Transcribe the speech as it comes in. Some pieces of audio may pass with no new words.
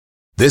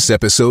This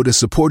episode is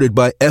supported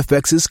by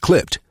FX's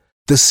Clipped,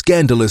 the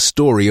scandalous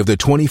story of the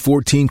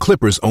 2014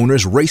 Clippers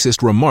owner's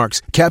racist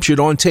remarks captured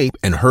on tape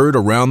and heard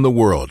around the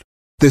world.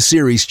 The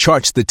series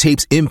charts the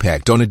tape's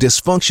impact on a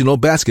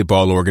dysfunctional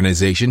basketball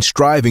organization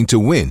striving to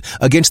win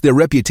against their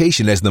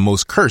reputation as the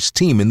most cursed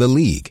team in the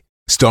league.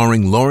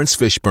 Starring Lawrence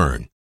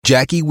Fishburne,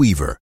 Jackie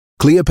Weaver,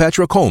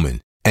 Cleopatra Coleman,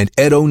 and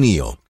Ed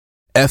O'Neill.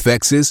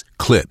 FX's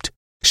Clipped,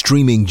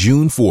 streaming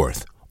June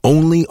 4th,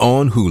 only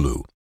on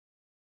Hulu.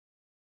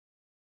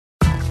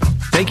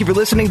 Thank you for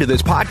listening to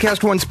this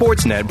Podcast One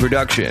Sportsnet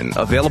production,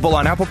 available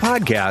on Apple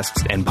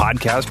Podcasts and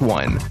Podcast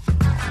One.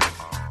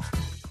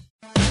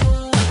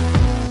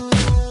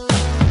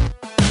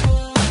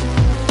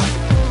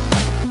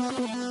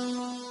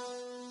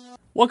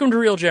 Welcome to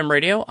Real Gem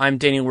Radio. I'm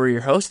Danny Weir,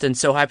 your host, and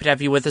so happy to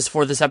have you with us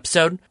for this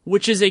episode,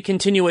 which is a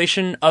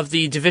continuation of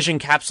the Division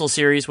Capsule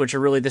series, which are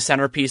really the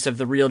centerpiece of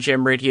the Real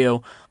Gem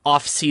Radio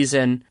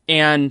off-season.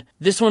 And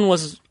this one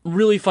was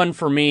really fun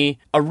for me.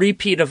 A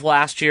repeat of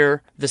last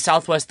year, the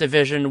Southwest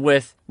Division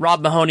with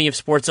Rob Mahoney of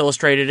Sports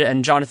Illustrated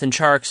and Jonathan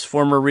Tjarks,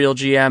 former Real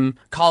GM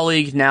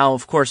colleague, now,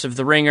 of course, of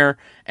The Ringer.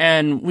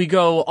 And we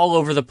go all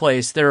over the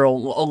place. There are a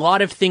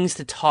lot of things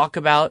to talk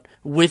about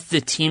with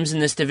the teams in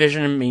this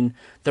division. I mean,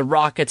 the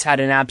Rockets had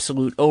an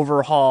absolute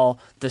overhaul.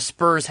 The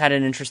Spurs had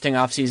an interesting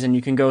offseason.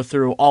 You can go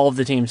through all of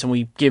the teams, and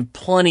we give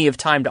plenty of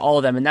time to all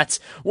of them. And that's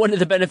one of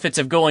the benefits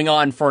of going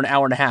on for an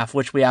hour and a half,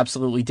 which we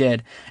absolutely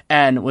did.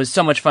 And it was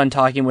so much fun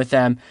talking with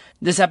them.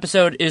 This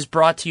episode is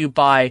brought to you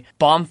by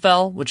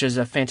Bombfell, which is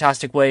a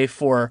fantastic way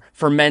for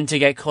men to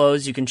get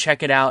clothes. You can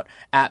check it out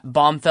at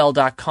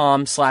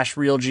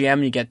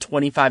bombfell.com/realgm. You get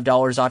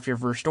 $25 off your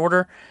first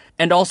order.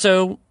 And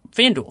also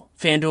FanDuel.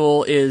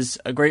 FanDuel is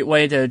a great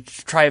way to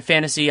try a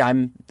fantasy.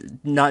 I'm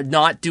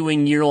not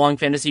doing year-long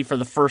fantasy for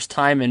the first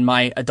time in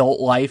my adult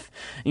life.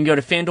 You can go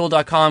to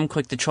FanDuel.com,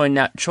 click the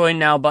Join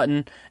Now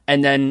button,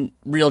 and then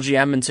Real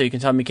GM, and so you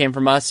can tell them you came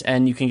from us,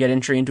 and you can get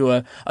entry into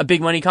a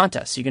big money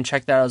contest. So you can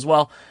check that out as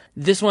well.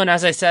 This one,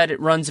 as I said,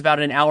 it runs about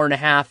an hour and a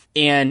half,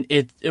 and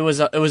it was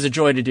a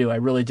joy to do. I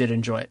really did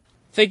enjoy it.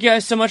 Thank you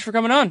guys so much for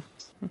coming on.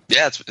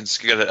 Yeah, it's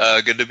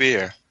good to be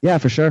here. Yeah,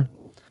 for sure.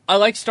 I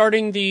like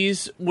starting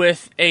these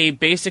with a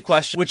basic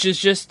question, which is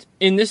just,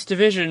 in this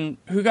division,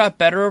 who got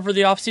better over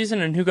the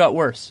offseason and who got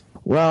worse?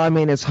 Well, I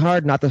mean, it's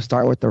hard not to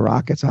start with the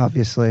Rockets,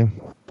 obviously.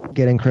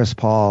 Getting Chris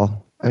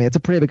Paul. I mean, it's a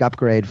pretty big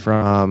upgrade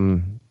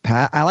from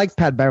Pat. I like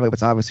Pat Beverly, but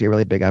it's obviously a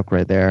really big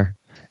upgrade there.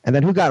 And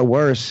then who got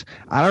worse?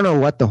 I don't know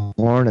what the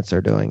Hornets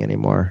are doing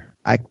anymore.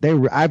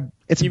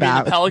 It's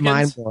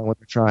mind-blowing what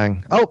they're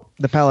trying. Oh,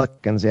 the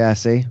Pelicans, yeah,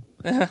 see?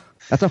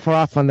 That's a far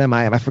off on them.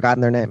 I've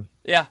forgotten their name.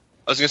 Yeah.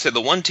 I was going to say, the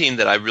one team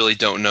that I really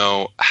don't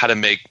know how to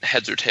make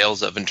heads or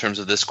tails of in terms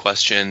of this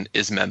question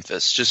is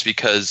Memphis, just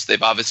because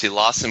they've obviously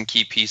lost some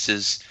key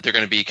pieces. They're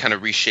going to be kind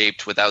of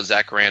reshaped without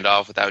Zach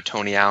Randolph, without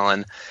Tony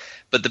Allen.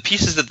 But the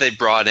pieces that they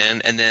brought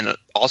in, and then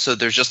also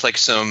there's just like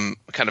some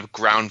kind of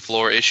ground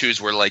floor issues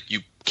where like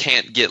you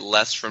can't get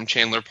less from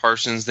Chandler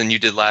Parsons than you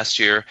did last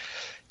year.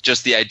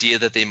 Just the idea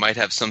that they might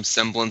have some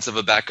semblance of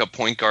a backup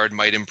point guard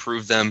might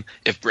improve them.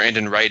 If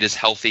Brandon Wright is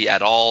healthy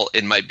at all,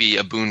 it might be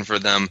a boon for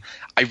them.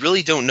 I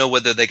really don't know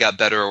whether they got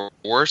better or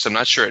worse. I'm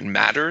not sure it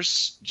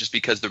matters, just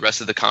because the rest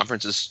of the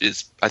conference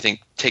is I think,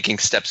 taking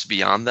steps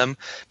beyond them.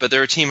 But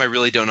they're a team I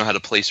really don't know how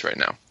to place right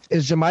now.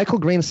 Is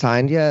JaMychal Green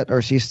signed yet, or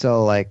is he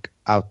still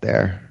out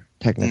there,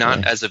 technically?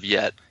 Not as of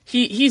yet.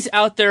 He's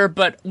out there,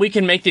 but we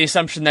can make the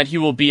assumption that he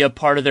will be a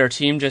part of their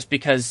team just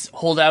because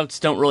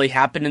holdouts don't really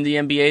happen in the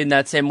NBA in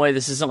that same way.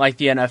 This isn't like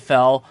the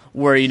NFL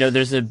where,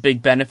 there's a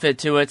big benefit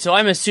to it. So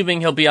I'm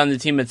assuming he'll be on the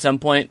team at some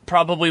point,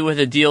 probably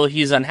with a deal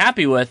he's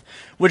unhappy with,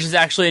 which is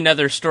actually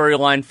another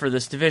storyline for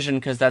this division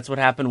because that's what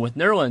happened with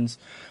Nerlens.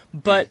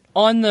 But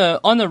on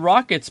the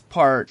Rockets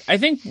part, I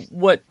think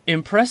what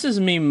impresses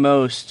me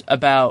most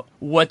about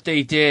what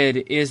they did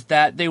is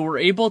that they were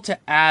able to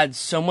add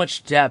so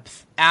much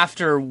depth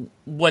after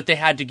what they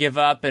had to give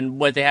up and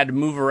what they had to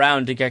move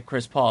around to get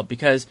Chris Paul,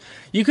 because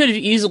you could have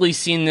easily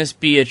seen this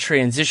be a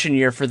transition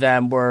year for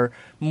them where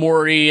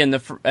Morey and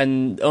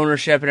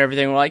ownership and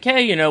everything were like,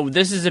 hey,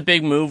 this is a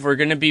big move. We're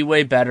going to be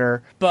way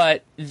better.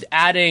 But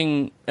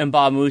adding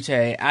Mbah a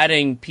Moute,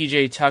 adding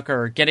PJ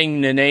Tucker, getting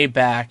Nene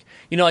back,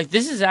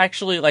 this is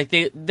actually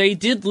they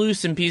did lose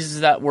some pieces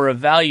that were of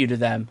value to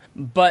them,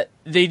 but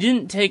they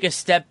didn't take a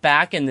step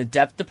back in the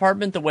depth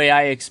department the way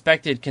I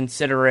expected,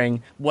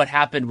 considering what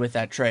happened with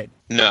that trade.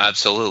 No,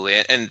 absolutely.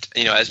 And,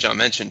 as John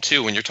mentioned,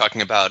 too, when you're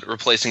talking about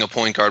replacing a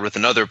point guard with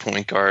another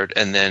point guard,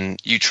 and then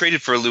you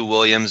traded for Lou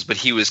Williams, but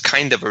he was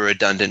kind of a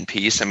redundant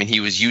piece. I mean,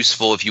 he was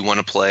useful if you want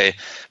to play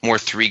more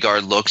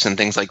three-guard looks and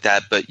things like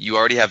that, but you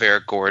already have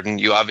Eric Gordon.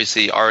 You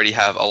obviously already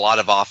have a lot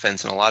of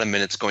offense and a lot of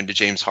minutes going to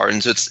James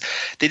Harden. So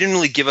they didn't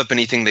really give up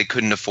anything they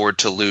couldn't afford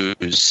to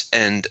lose.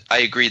 And I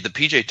agree, the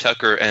PJ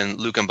Tucker and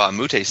Luc Mbah a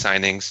Moute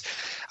signings,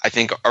 I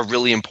think, are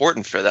really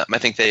important for them. I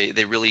think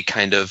they really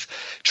kind of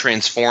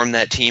transform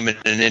that team in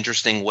an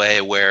interesting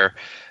way where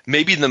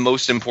maybe the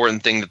most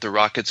important thing that the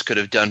Rockets could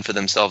have done for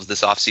themselves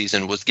this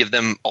offseason was give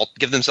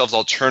themselves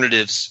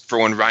alternatives for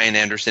when Ryan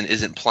Anderson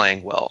isn't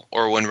playing well,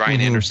 or when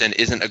Ryan Anderson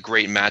isn't a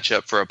great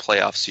matchup for a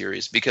playoff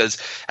series. Because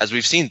as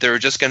we've seen, there are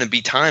just going to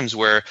be times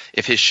where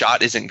if his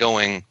shot isn't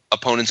going,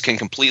 opponents can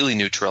completely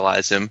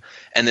neutralize him,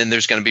 and then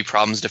there's going to be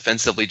problems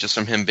defensively just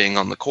from him being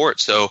on the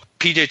court. So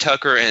PJ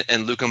Tucker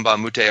and Luka Mbah a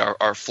Moute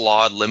are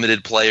flawed,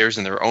 limited players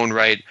in their own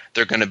right.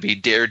 They're going to be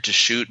dared to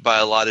shoot by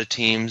a lot of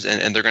teams, and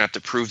they're going to have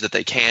to prove that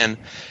they can.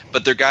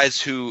 But they're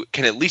guys who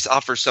can at least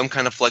offer some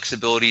kind of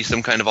flexibility,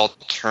 some kind of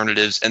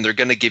alternatives, and they're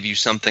going to give you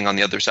something on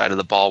the other side of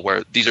the ball,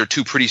 where these are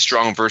two pretty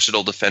strong,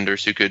 versatile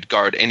defenders who could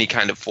guard any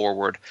kind of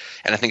forward.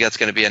 And I think that's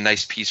going to be a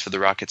nice piece for the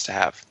Rockets to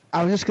have.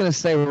 I was just going to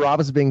say,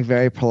 Rob is being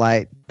very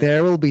polite.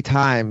 There will be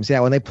times,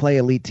 when they play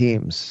elite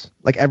teams,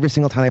 like every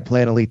single time they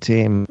play an elite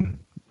team,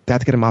 they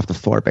have to get him off the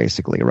floor,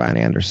 basically, Ryan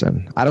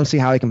Anderson. I don't see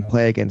how he can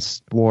play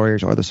against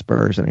Warriors or the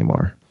Spurs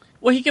anymore.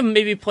 Well, he can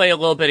maybe play a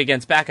little bit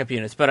against backup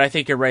units, but I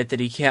think you're right that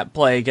he can't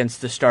play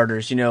against the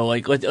starters.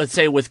 Like let's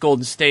say with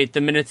Golden State,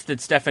 the minutes that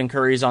Stephen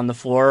Curry's on the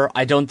floor,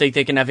 I don't think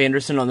they can have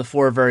Anderson on the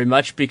floor very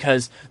much,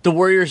 because the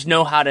Warriors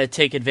know how to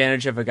take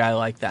advantage of a guy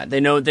like that.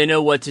 They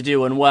know what to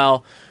do, and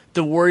while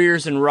the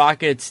Warriors and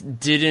Rockets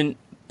didn't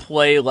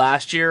play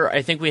last year,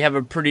 I think we have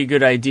a pretty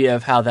good idea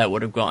of how that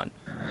would have gone.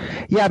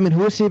 Yeah,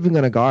 who is he even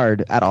going to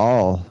guard at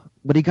all?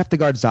 Would he have to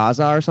guard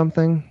Zaza or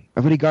something?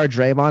 Or would he guard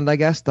Draymond, I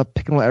guess? They'll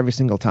pick him up every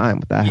single time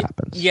when that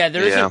happens. Yeah,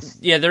 there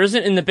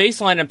isn't in the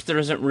base lineups, there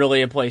isn't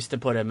really a place to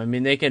put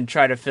him. They can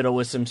try to fiddle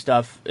with some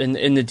stuff in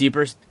the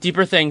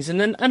deeper things.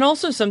 And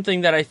also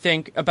something that I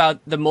think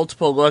about the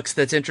multiple looks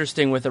that's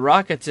interesting with the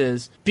Rockets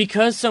is,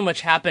 because so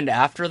much happened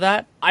after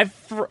that, I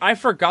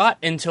forgot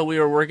until we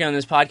were working on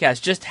this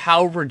podcast just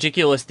how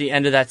ridiculous the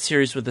end of that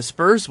series with the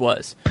Spurs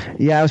was.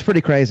 Yeah, it was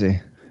pretty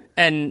crazy.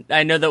 And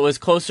I know that was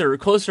closer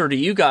to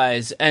you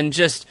guys, and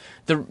just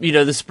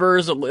the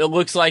Spurs, it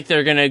looks like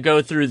they're going to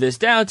go through this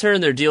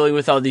downturn. They're dealing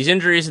with all these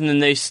injuries, and then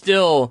they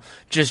still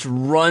just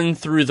run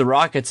through the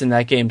Rockets in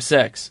that Game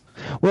 6.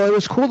 Well, it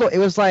was cool, though. It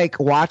was like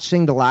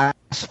watching the last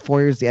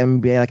 4 years of the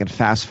NBA, like in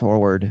fast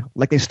forward.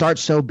 Like, they start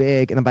so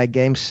big, and then by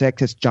Game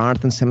 6, it's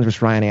Jonathan Simmons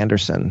versus Ryan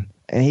Anderson.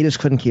 And he just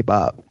couldn't keep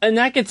up. And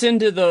that gets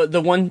into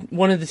the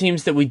one of the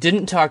teams that we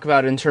didn't talk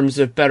about in terms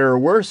of better or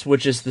worse,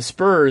 which is the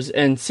Spurs.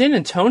 And San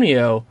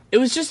Antonio, it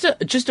was just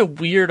a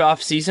weird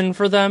offseason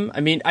for them.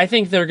 I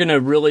think they're going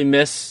to really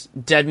miss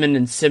Dedmon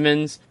and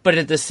Simmons. But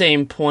at the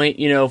same point,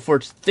 if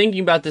we're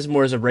thinking about this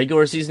more as a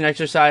regular season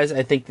exercise,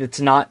 I think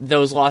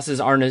those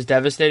losses aren't as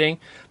devastating.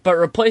 But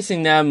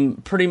replacing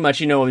them pretty much,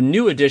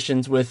 new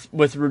additions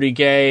with Rudy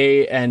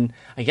Gay and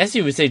I guess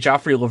you would say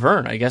Joffrey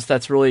Laverne. I guess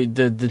that's really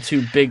the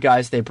two big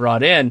guys they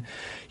brought in.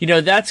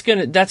 That's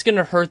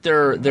gonna hurt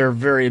their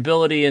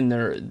variability and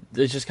their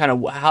just kind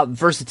of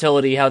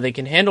versatility, how they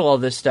can handle all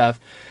this stuff.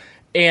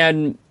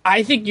 And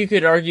I think you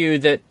could argue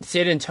that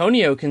San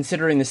Antonio,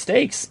 considering the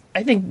stakes,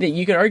 I think that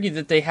you could argue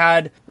that they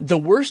had the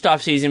worst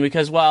offseason,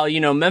 because while,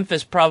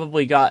 Memphis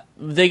probably got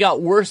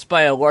worse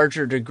by a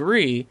larger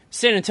degree,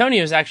 San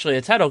Antonio is actually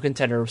a title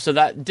contender, so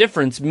that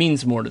difference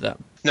means more to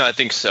them. No, I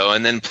think so.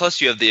 And then plus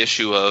you have the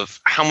issue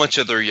of how much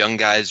are their young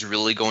guys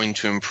really going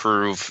to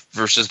improve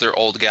versus their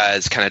old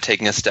guys kind of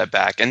taking a step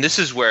back. And this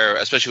is where,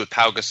 especially with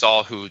Pau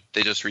Gasol, who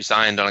they just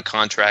re-signed on a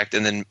contract,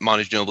 and then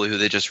Manu Ginobili, who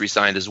they just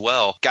re-signed as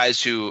well,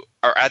 guys who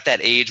are at that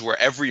age where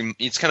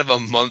it's kind of a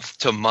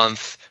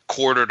month-to-month,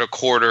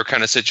 quarter-to-quarter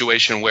kind of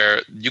situation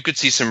where you could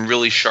see some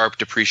really sharp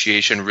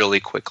depreciation really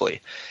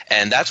quickly.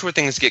 And that's where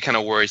things get kind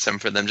of worrisome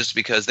for them, just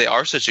because they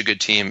are such a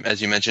good team,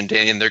 as you mentioned,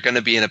 Danny, and they're going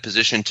to be in a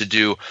position to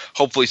do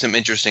hopefully some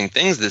interesting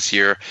things this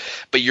year.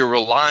 But you're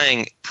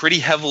relying pretty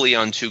heavily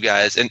on two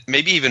guys, and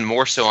maybe even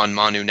more so on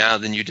Manu now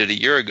than you did a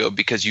year ago,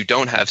 because you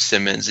don't have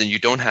Simmons and you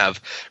don't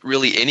have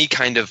really any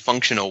kind of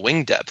functional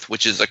wing depth,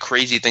 which is a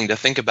crazy thing to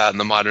think about in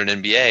the modern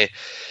NBA.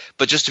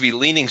 But just to be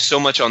leaning so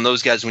much on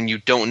those guys when you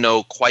don't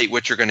know quite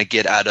what you're going to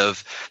get out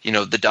of,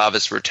 the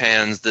Davis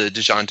Bertans, the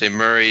DeJounte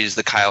Murrays,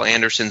 the Kyle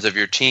Andersons of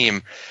your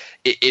team,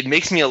 it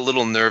makes me a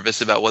little nervous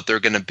about what they're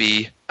going to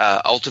be.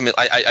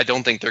 Ultimately, I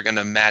don't think they're going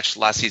to match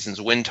last season's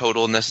win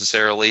total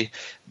necessarily,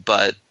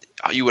 but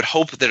you would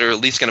hope that they're at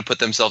least going to put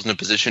themselves in a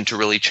position to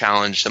really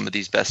challenge some of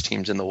these best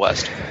teams in the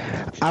West.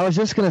 I was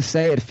just going to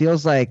say, it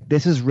feels like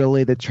this is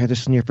really the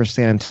transition year for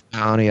San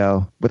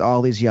Antonio with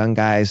all these young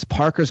guys.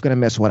 Parker's going to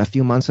miss, a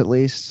few months at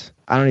least?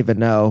 I don't even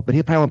know, but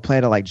he probably won't play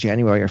till like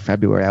January or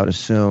February, I would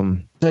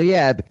assume. So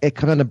yeah, it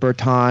comes into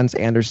Bertans,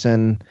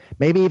 Anderson,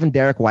 maybe even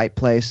Derek White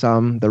plays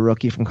some, the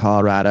rookie from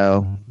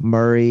Colorado,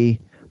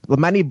 Murray. We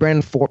might need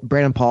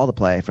Brandon Paul to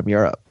play from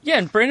Europe. Yeah,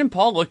 and Brandon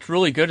Paul looked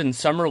really good in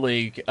Summer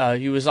League.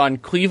 He was on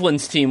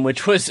Cleveland's team,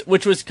 which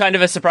was kind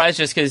of a surprise,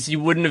 just because you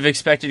wouldn't have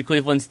expected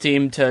Cleveland's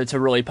team to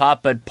really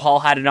pop. But Paul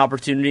had an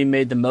opportunity,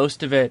 made the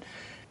most of it.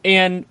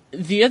 And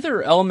the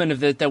other element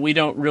of it that we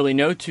don't really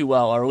know too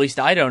well, or at least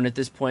I don't at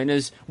this point,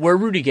 is where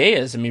Rudy Gay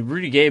is.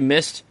 Rudy Gay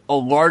missed a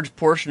large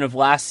portion of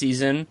last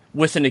season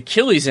with an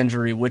Achilles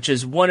injury, which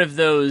is one of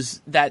those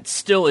that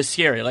still is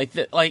scary. Like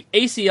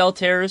ACL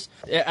tears,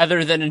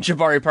 other than in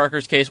Jabari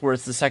Parker's case where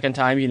it's the second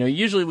time,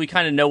 usually we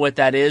kind of know what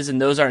that is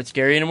and those aren't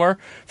scary anymore.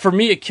 For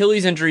me,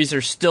 Achilles injuries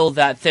are still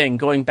that thing,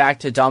 going back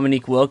to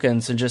Dominique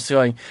Wilkins and just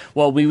going,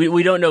 well,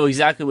 we don't know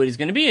exactly what he's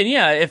going to be. And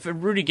yeah, if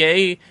Rudy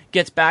Gay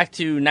gets back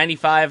to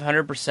 95,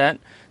 100%,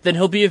 then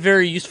he'll be a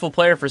very useful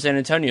player for San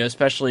Antonio,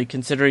 especially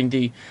considering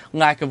the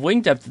lack of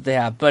wing depth that they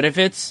have. But if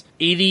it's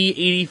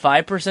 80,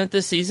 85%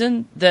 this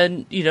season,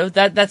 then,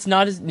 that's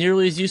not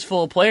nearly as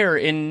useful a player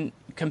in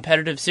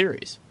competitive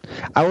series.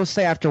 I will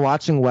say after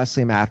watching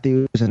Wesley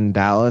Matthews in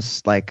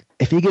Dallas,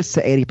 if he gets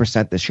to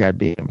 80% this year, I'd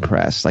be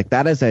impressed.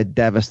 That is a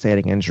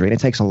devastating injury, and it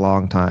takes a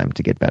long time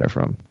to get better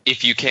from.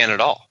 If you can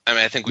at all. I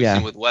mean, I think we've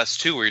seen with Wes,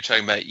 too, where you're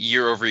talking about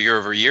year over year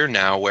over year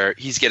now, where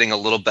he's getting a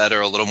little better,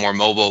 a little more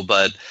mobile,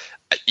 but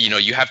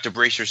you have to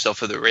brace yourself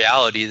for the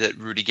reality that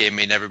Rudy Gay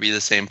may never be the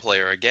same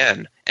player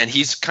again. And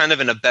he's kind of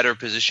in a better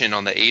position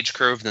on the age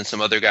curve than some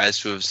other guys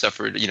who have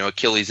suffered,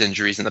 Achilles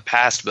injuries in the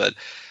past. But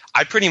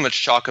I pretty much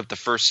chalk up the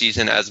first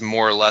season as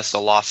more or less a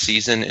lost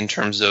season in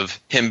terms of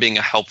him being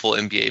a helpful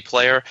NBA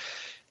player.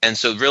 And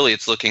so really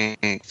it's looking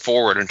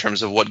forward in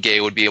terms of what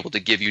Gay would be able to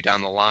give you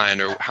down the line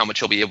or how much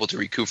he'll be able to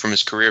recoup from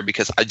his career,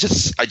 because I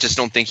just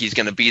don't think he's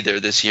going to be there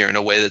this year in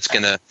a way that's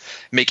going to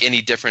make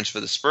any difference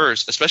for the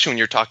Spurs, especially when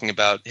you're talking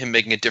about him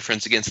making a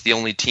difference against the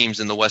only teams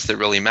in the West that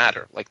really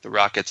matter, like the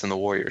Rockets and the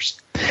Warriors.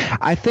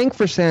 I think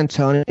for San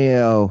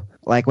Antonio,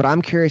 what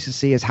I'm curious to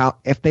see is how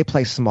if they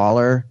play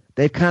smaller.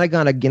 They've kind of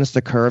gone against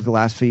the curve the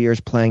last few years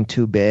playing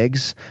two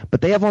bigs,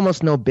 but they have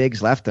almost no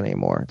bigs left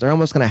anymore. They're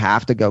almost going to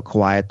have to go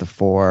quiet the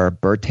four,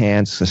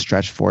 Bertans, a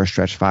stretch 4,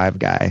 stretch 5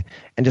 guy,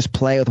 and just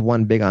play with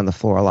one big on the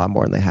floor a lot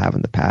more than they have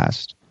in the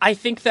past. I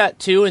think that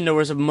too, and there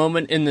was a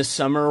moment in the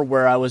summer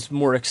where I was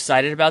more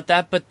excited about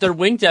that, but their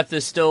wing depth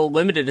is still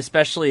limited,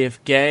 especially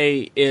if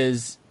Gay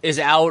is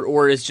out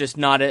or is just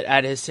not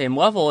at his same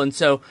level. And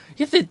so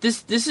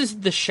this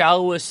is the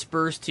shallowest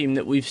Spurs team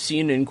that we've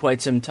seen in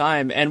quite some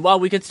time. And while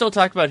we could still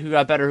talk about who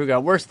got better, who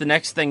got worse, the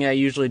next thing I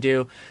usually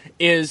do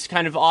is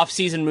kind of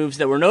off-season moves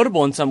that were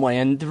notable in some way.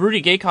 And the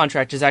Rudy Gay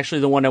contract is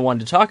actually the one I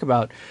wanted to talk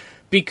about,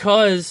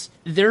 because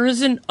there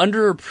is an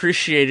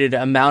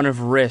underappreciated amount of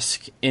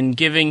risk in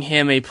giving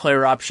him a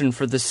player option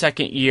for the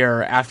second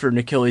year after an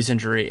Achilles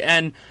injury.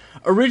 And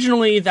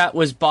originally that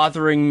was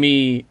bothering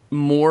me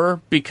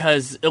more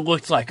because it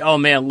looked like, oh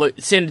man, look,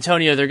 San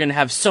Antonio, they're going to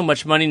have so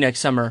much money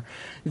next summer.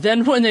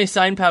 Then when they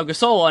signed Pau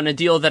Gasol on a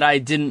deal that I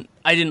didn't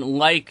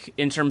like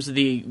in terms of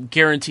the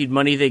guaranteed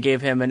money they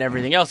gave him and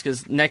everything else,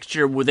 because next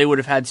year they would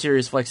have had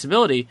serious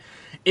flexibility,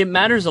 it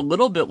matters a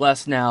little bit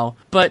less now.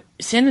 But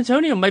San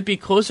Antonio might be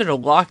closer to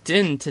locked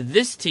in to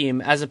this team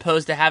as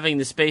opposed to having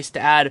the space to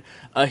add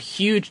a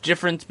huge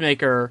difference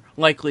maker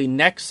likely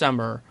next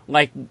summer,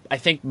 like I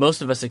think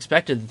most of us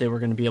expected that they were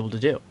going to be able to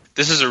do.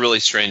 This is a really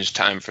strange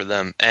time for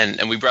them.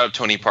 And we brought up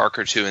Tony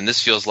Parker, too, and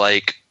this feels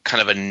like kind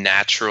of a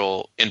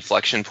natural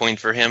inflection point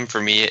for him,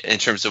 for me, in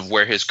terms of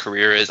where his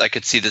career is. I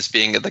could see this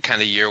being the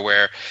kind of year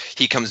where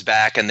he comes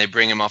back and they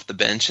bring him off the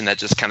bench and that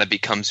just kind of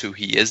becomes who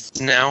he is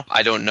now.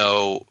 I don't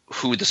know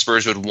who the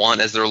Spurs would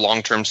want as their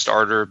long-term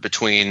starter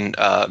between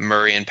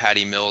Murray and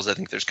Patty Mills. I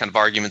think there's kind of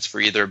arguments for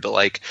either, but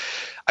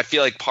I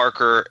feel like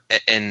Parker,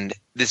 and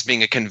this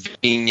being a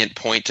convenient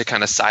point to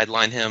kind of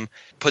sideline him,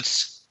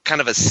 puts kind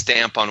of a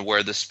stamp on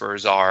where the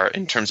Spurs are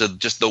in terms of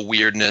just the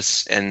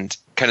weirdness and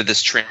kind of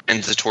this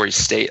transitory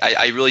state.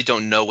 I really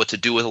don't know what to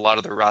do with a lot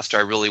of the roster.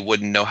 I really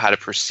wouldn't know how to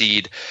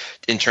proceed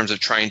in terms of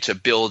trying to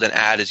build and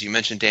add, as you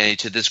mentioned, Danny,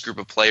 to this group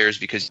of players,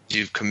 because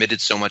you've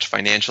committed so much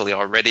financially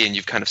already and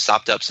you've kind of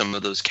sopped up some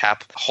of those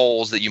cap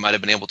holes that you might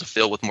have been able to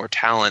fill with more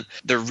talent.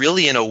 They're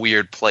really in a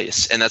weird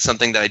place, and that's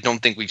something that I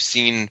don't think we've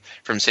seen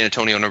from San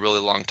Antonio in a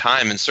really long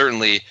time, and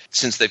certainly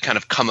since they've kind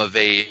of come of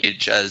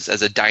age as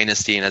a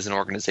dynasty and as an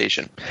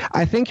organization.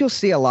 I think you'll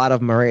see a lot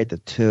of Murray at the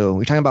 2.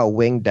 We're talking about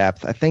wing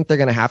depth. I think they're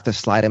going to have to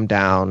slide him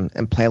down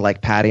and play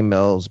like Patty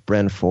Mills,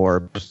 Bryn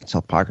Forbes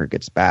until Parker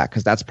gets back,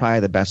 because that's probably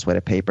the best way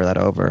to paper that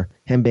over,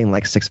 him being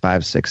like 6'5",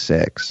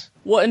 6'6".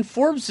 Well, and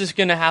Forbes is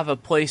going to have a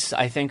place,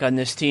 I think, on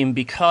this team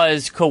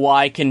because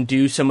Kawhi can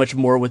do so much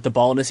more with the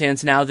ball in his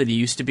hands now that he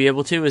used to be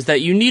able to, is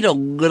that you need a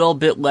little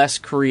bit less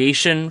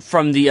creation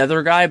from the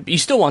other guy. You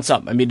still want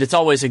something. I mean, it's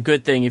always a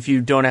good thing if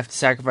you don't have to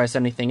sacrifice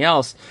anything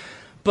else.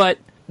 But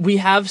we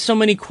have so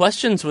many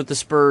questions with the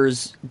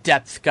Spurs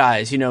depth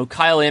guys.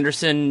 Kyle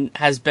Anderson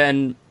has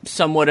been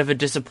somewhat of a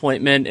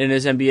disappointment in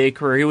his NBA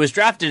career. He was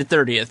drafted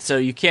 30th, so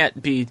you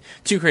can't be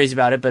too crazy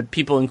about it, but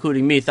people,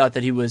 including me, thought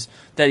that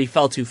he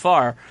fell too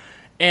far.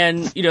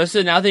 And,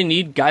 so now they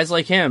need guys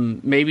like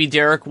him, maybe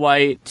Derek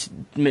White,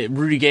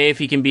 Rudy Gay, if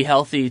he can be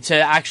healthy, to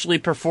actually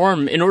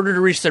perform in order to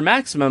reach their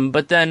maximum.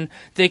 But then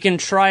they can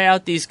try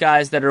out these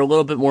guys that are a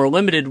little bit more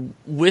limited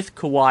with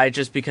Kawhi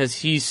just because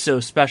he's so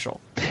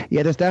special.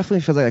 Yeah, this definitely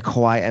feels like a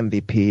Kawhi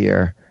MVP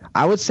year.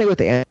 I would say with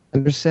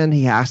Anderson,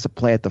 he has to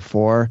play at the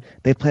 4.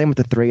 They played him at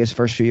the 3 his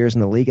first few years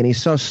in the league, and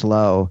he's so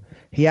slow.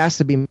 he has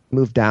to be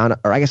moved down,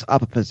 or I guess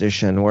up a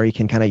position where he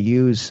can kind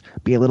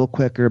of be a little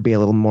quicker, be a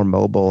little more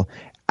mobile.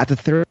 At the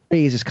 3,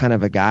 he's just kind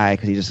of a guy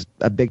because he's just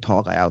a big,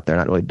 tall guy out there,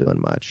 not really doing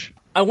much.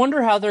 I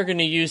wonder how they're going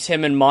to use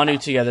him and Manu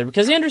together,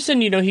 because Anderson,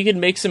 he can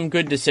make some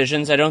good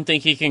decisions. I don't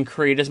think he can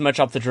create as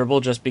much off the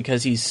dribble just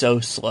because he's so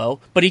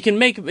slow. But he can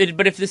make it.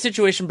 But if the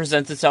situation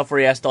presents itself where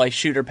he has to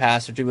shoot or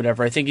pass or do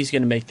whatever, I think he's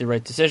going to make the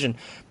right decision.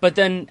 But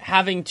then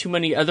having too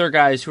many other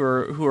guys who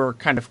are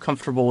kind of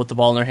comfortable with the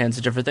ball in their hands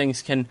and different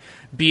things can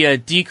be a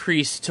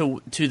decrease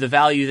to the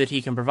value that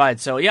he can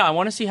provide. So yeah, I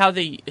want to see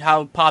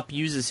how Pop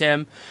uses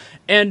him.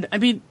 And,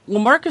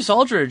 LaMarcus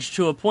Aldridge,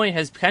 to a point,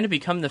 has kind of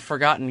become the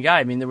forgotten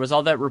guy. There was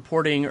all that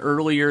reporting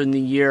earlier in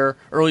the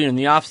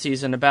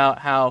offseason about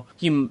how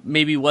he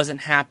maybe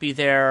wasn't happy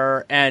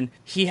there, and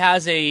he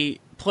has a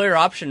player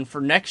option for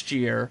next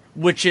year,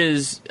 which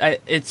is,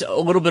 it's a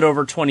little bit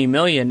over $20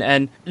 million,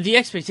 and the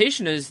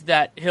expectation is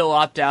that he'll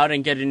opt out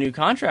and get a new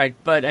contract.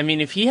 But,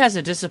 if he has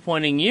a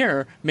disappointing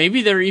year,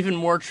 maybe they're even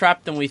more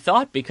trapped than we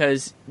thought,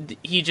 because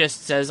he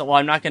just says, well,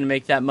 I'm not going to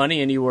make that money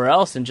anywhere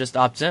else, and just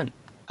opts in.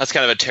 That's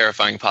kind of a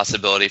terrifying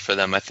possibility for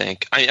them, I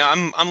think.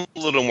 I'm a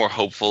little more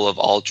hopeful of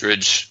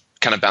Aldridge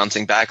kind of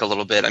bouncing back a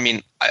little bit.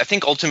 I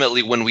think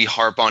ultimately when we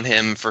harp on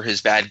him for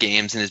his bad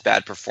games and his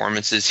bad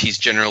performances, he's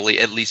generally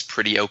at least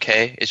pretty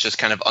okay. It's just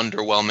kind of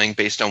underwhelming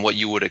based on what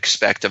you would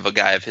expect of a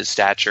guy of his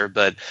stature.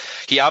 But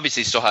he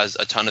obviously still has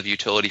a ton of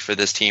utility for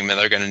this team, and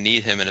they're going to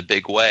need him in a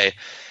big way.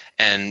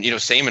 And,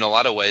 same in a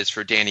lot of ways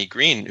for Danny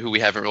Green, who we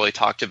haven't really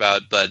talked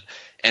about,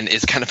 and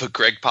is kind of a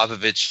Greg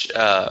Popovich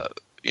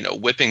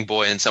whipping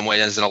boy in some way,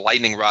 as in a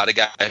lightning rod, a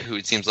guy who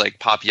it seems like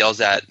Pop yells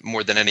at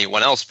more than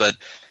anyone else. But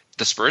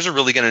the Spurs are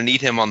really going to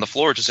need him on the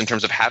floor just in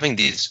terms of having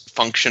these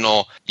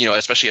functional,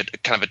 especially a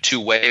kind of a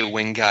two-way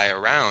wing guy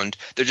around.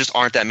 There just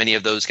aren't that many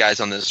of those guys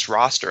on this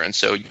roster. And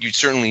so you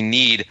certainly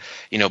need,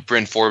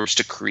 Bryn Forbes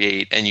to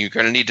create, and you're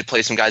going to need to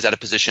play some guys out of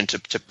position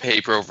to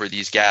paper over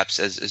these gaps,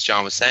 as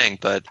John was saying.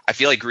 But I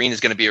feel like Green is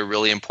going to be a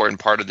really important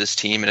part of this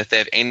team. And if they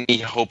have any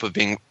hope of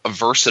being a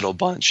versatile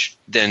bunch,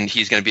 then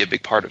he's going to be a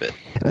big part of it.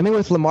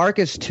 With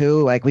LaMarcus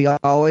too, we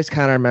always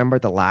kind of remember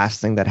the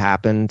last thing that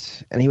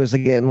happened, and he was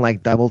getting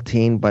double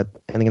teamed, but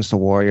against the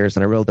Warriors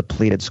and a real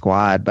depleted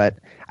squad. But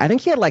I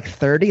think he had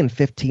 30 and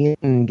 15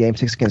 in Game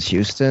 6 against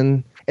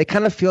Houston. It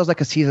kind of feels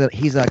like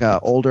he's like an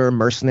older,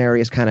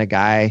 mercenaries kind of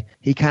guy.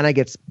 He kind of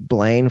gets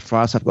blamed for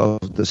all stuff goes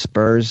with the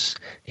Spurs.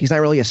 He's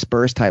not really a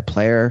Spurs type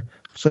player.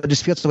 So it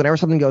just feels like whenever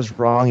something goes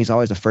wrong, he's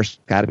always the first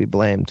guy to be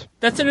blamed.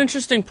 That's an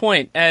interesting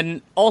point.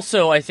 And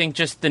also, I think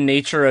just the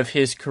nature of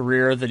his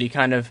career, that he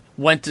kind of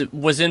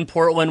was in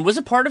Portland, was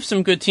a part of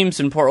some good teams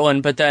in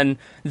Portland, but then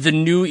the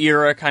new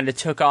era kind of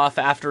took off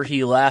after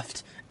he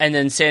left. And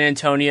then San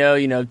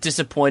Antonio,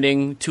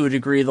 disappointing to a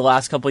degree the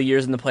last couple of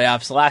years in the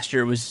playoffs. Last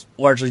year was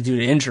largely due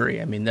to injury.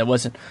 I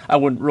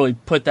wouldn't really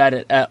put that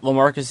at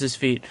LaMarcus's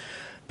feet.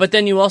 But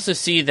then you also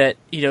see that,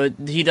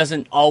 he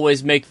doesn't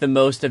always make the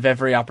most of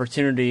every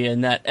opportunity,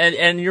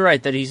 and you're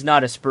right that he's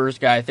not a Spurs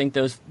guy. I think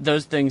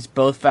those things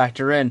both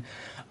factor in.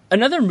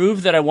 Another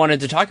move that I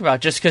wanted to talk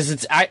about, just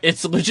because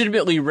it's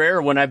legitimately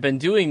rare when I've been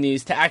doing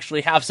these to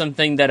actually have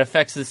something that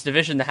affects this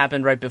division, that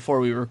happened right before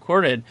we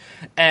recorded.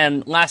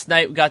 And last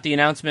night we got the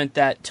announcement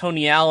that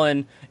Tony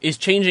Allen is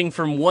changing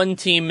from one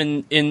team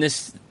in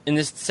this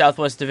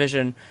Southwest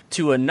Division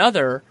to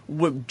another,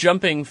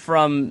 jumping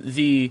from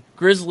the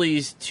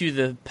Grizzlies to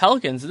the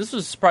Pelicans. This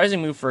was a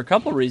surprising move for a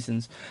couple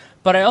reasons.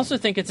 But I also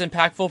think it's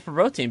impactful for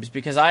both teams,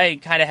 because I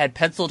kind of had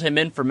penciled him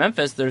in for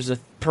Memphis. There's a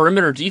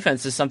perimeter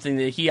defense is something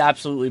that he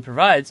absolutely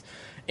provides.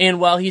 And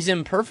while he's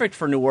imperfect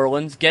for New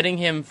Orleans, getting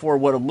him for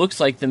what it looks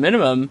like the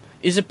minimum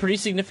is a pretty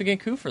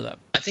significant coup for them.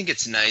 I think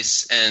it's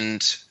nice.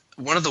 And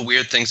one of the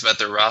weird things about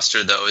their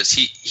roster, though, is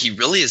he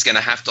really is going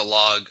to have to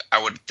log,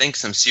 I would think,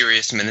 some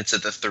serious minutes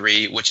at the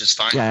 3, which is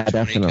fine. Yeah,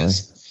 definitely.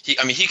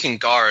 He can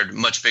guard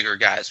much bigger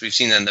guys. We've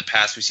seen that in the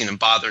past. We've seen him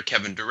bother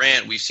Kevin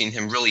Durant. We've seen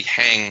him really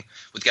hang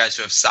with guys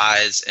who have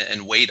size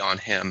and weight on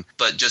him.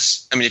 But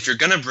if you're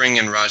going to bring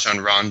in Rajon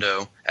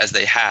Rondo, as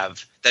they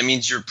have, that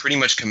means you're pretty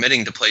much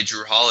committing to play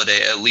Jrue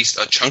Holiday at least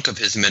a chunk of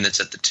his minutes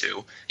at the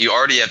 2. You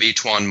already have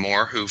E'Twaun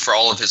Moore, who, for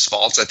all of his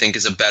faults, I think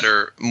is a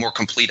better, more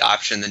complete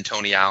option than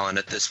Tony Allen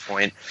at this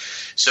point.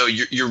 So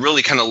you're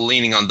really kind of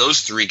leaning on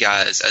those 3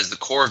 guys as the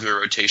core of your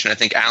rotation. I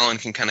think Allen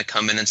can kind of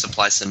come in and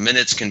supply some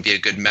minutes, can be a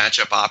good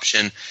matchup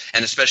option,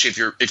 and especially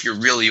if you're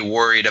really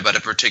worried about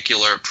a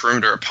particular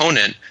perimeter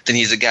opponent, then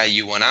he's a guy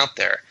you want out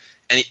there.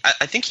 And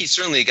I think he's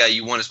certainly a guy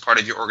you want as part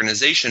of your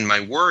organization. My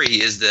worry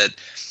is that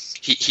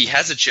he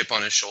has a chip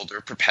on his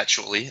shoulder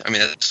perpetually.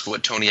 That's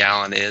what Tony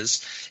Allen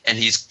is. And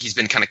he's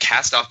been kind of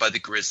cast off by the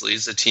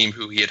Grizzlies, a team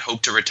who he had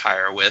hoped to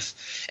retire with,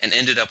 and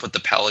ended up with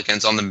the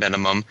Pelicans on the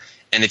minimum.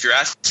 And if you're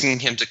asking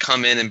him to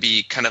come in and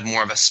be kind of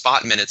more of a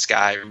spot minutes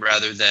guy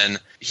rather than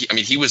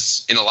he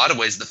was in a lot of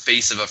ways the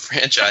face of a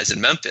franchise in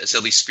Memphis,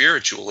 at least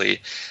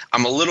spiritually,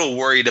 I'm a little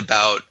worried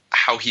about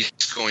how he's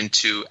going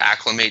to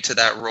acclimate to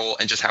that role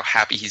and just how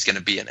happy he's going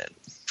to be in it.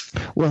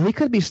 Well, he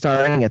could be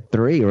starting at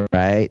 3,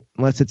 right?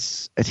 Unless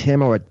it's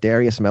him or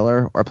Darius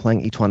Miller, or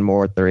playing E'Twaun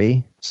Moore at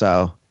 3.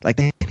 So,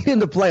 they need him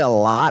to play a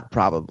lot,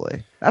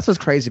 probably. That's what's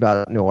crazy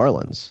about New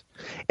Orleans.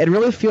 It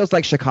really feels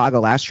like Chicago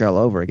last year all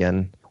over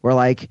again, where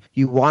like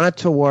you want it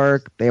to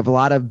work. They have a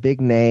lot of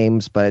big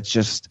names, but it's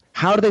just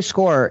how do they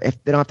score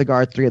if they don't have to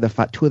guard two of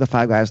the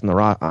five guys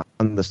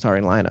on the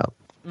starting lineup?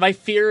 My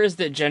fear is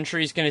that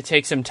Gentry's going to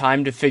take some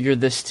time to figure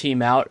this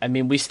team out. I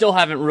mean, we still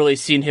haven't really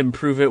seen him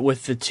prove it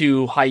with the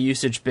two high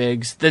usage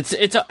bigs.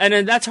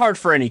 And that's hard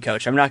for any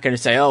coach. I'm not going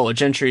to say, oh,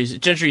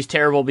 Gentry's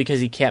terrible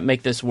because he can't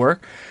make this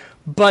work.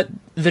 But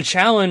the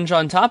challenge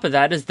on top of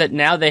that is that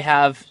now they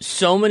have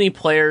so many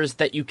players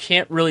that you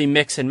can't really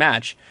mix and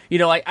match. You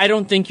know, I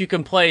don't think you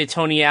can play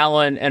Tony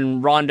Allen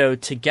and Rondo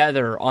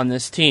together on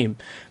this team,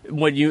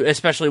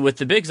 especially with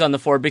the bigs on the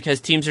floor,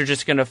 because teams are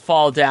just going to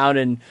fall down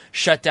and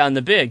shut down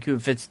the big,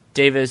 if it's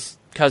Davis,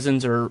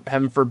 Cousins, or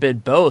heaven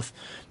forbid both,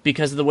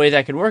 because of the way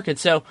that could work. And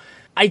so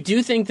I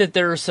do think that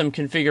there are some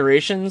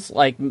configurations,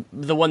 like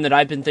the one that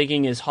I've been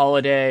thinking is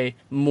Holiday,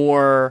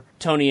 Moore,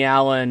 Tony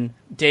Allen,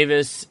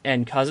 Davis,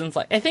 and Cousins.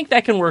 Like, I think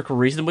that can work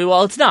reasonably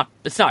well. It's not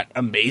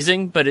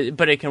amazing, but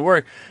it can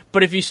work.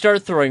 But if you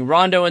start throwing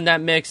Rondo in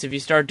that mix, if you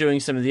start doing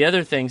some of the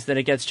other things, then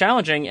it gets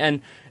challenging.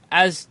 And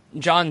as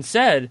John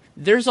said,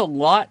 there's a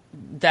lot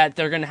that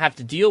they're going to have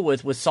to deal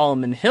with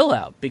Solomon Hill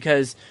out,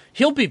 because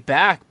he'll be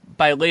back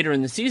by later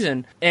in the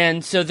season,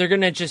 and so they're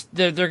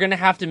gonna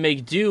have to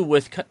make do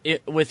with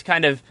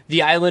kind of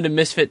the island of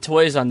misfit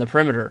toys on the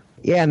perimeter.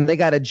 Yeah, and they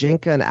got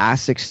Ajinka and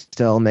Asic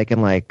still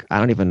making like, I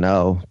don't even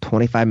know,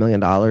 $25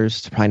 million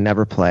to probably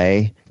never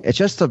play. It's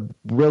just a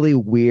really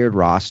weird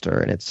roster,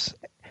 and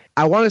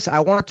I want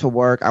it to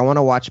work. I want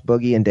to watch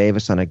Boogie and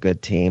Davis on a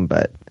good team,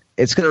 but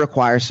it's going to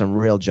require some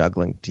real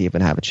juggling to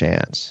even have a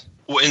chance.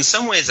 Well, in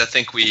some ways, I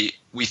think we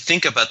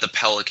think about the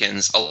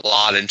Pelicans a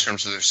lot in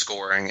terms of their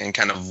scoring and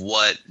kind of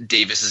what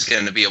Davis is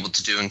going to be able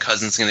to do and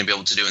Cousins is going to be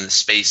able to do in the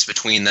space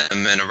between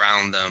them and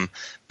around them.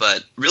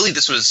 But really,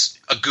 this was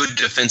a good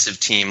defensive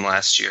team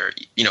last year,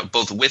 you know,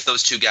 both with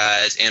those two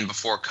guys and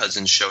before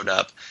Cousins showed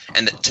up.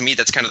 And to me,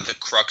 that's kind of the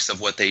crux of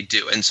what they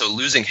do. And so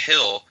losing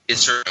Hill is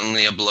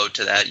certainly a blow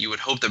to that. You would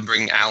hope that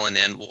bringing Allen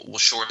in will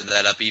shore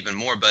that up even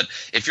more. But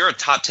if you're a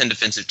top 10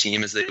 defensive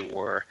team, as they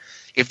were,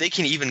 if they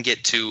can even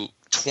get to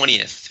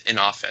 20th in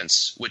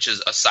offense, which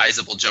is a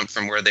sizable jump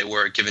from where they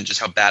were given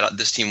just how bad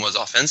this team was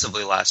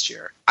offensively last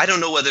year. I don't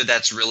know whether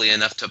that's really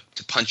enough to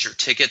punch your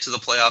ticket to the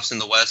playoffs in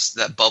the West.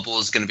 That bubble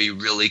is going to be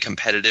really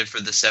competitive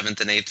for the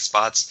 7th and 8th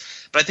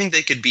spots, but I think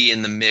they could be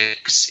in the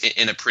mix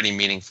in a pretty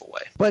meaningful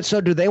way. But so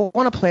do they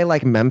want to play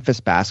like Memphis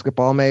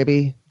basketball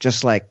maybe?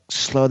 Just like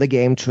slow the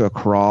game to a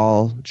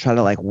crawl, try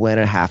to like win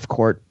a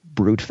half-court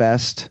brute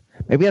fest?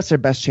 Maybe that's their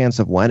best chance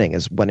of winning,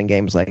 is winning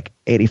games like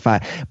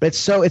 85. But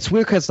it's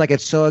weird because like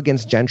it's so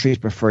against Gentry's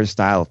preferred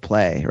style of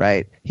play,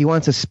 right? He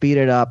wants to speed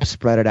it up,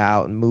 spread it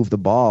out, and move the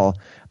ball.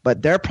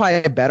 But they're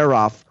probably better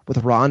off with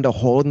Rondo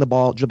holding the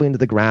ball, dribbling to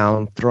the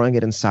ground, throwing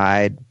it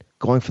inside,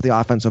 going for the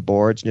offensive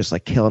boards, and just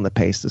like killing the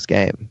pace of this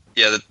game.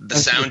 Yeah, the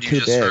sound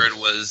you just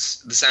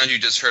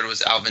heard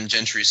was Alvin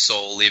Gentry's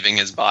soul leaving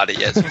his body.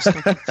 Yes.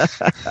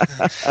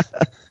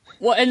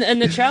 Well,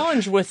 and the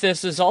challenge with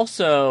this is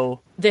also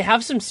they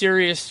have some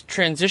serious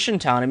transition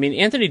talent. I mean,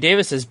 Anthony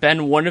Davis has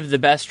been one of the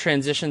best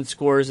transition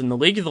scorers in the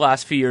league the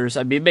last few years.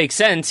 I mean, it makes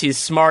sense. He's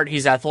smart.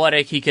 He's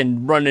athletic. He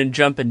can run and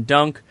jump and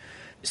dunk.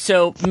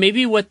 So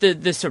maybe what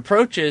this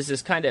approach is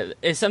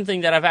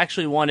something that I've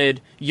actually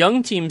wanted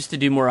young teams to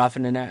do more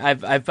often, and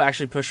I've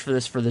actually pushed for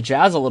this for the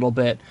Jazz a little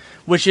bit,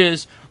 which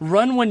is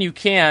run when you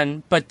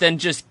can, but then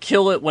just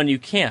kill it when you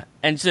can't.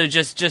 And so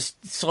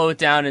just slow it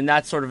down in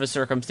that sort of a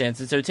circumstance.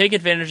 And so take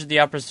advantage of the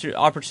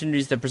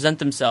opportunities that present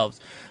themselves.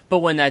 But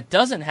when that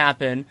doesn't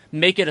happen,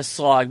 make it a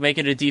slog, make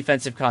it a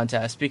defensive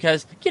contest,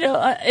 because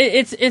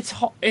it's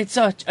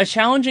a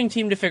challenging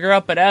team to figure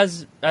out. But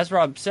as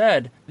Rob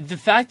said, the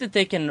fact that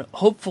they can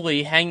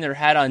hopefully hang their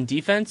hat on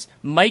defense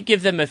might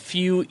give them a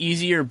few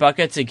easier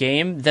buckets a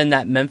game than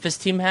that Memphis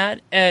team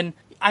had. And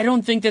I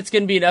don't think that's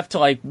going to be enough to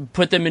like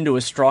put them into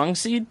a strong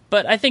seed,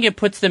 but I think it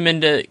puts them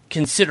into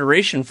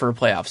consideration for a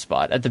playoff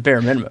spot at the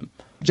bare minimum.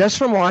 Just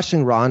from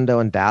watching Rondo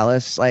in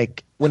Dallas,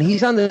 like when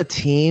he's on the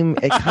team,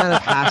 it kind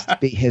of has to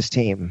be his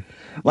team.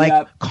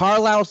 Like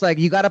Carlisle's like,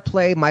 you got to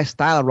play my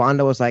style.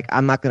 Rondo was like,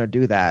 I'm not going to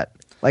do that.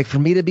 Like for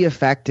me to be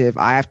effective,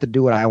 I have to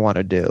do what I want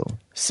to do.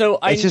 So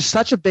it's just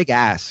such a big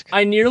ask.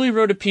 I nearly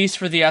wrote a piece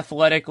for The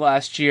Athletic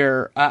last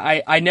year.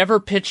 I never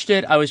pitched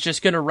it. I was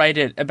just going to write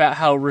it about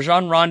how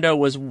Rajon Rondo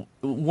was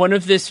one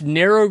of this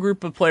narrow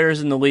group of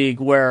players in the league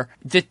where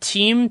the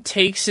team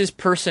takes his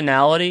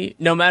personality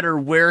no matter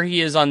where he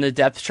is on the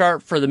depth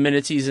chart for the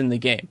minutes he's in the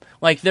game.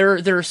 Like there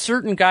are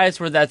certain guys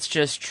where that's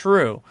just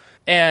true.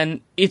 And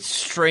it's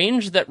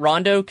strange that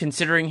Rondo,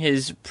 considering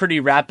his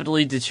pretty rapid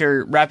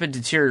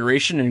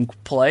deterioration in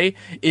play,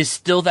 is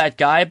still that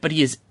guy, but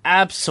he is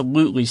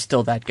absolutely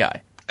still that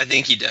guy. I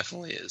think he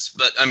definitely is.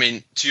 But, I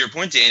mean, to your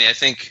point, Danny, I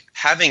think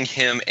having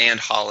him and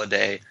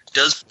Holiday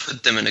does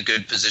put them in a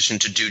good position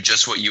to do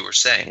just what you were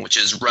saying, which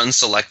is run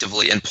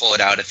selectively and pull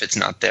it out if it's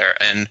not there.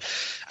 And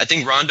I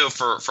think Rondo,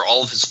 for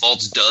all of his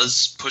faults,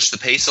 does push the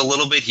pace a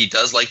little bit. He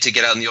does like to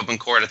get out in the open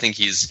court. I think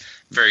he's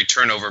very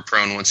turnover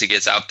prone once he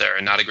gets out there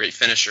and not a great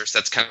finisher. So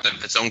that's kind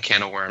of its own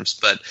can of worms.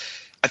 But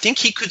I think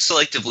he could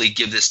selectively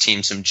give this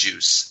team some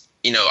juice.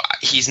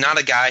 He's not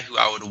a guy who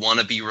I would want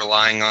to be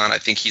relying on. I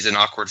think he's an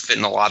awkward fit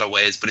in a lot of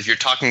ways. But if you're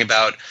talking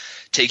about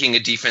taking a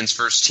defense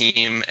first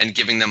team and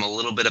giving them a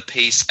little bit of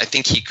pace, I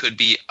think he could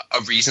be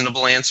a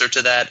reasonable answer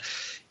to that.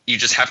 You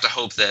just have to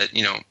hope that,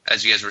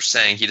 as you guys were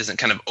saying, he doesn't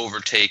kind of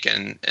overtake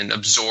and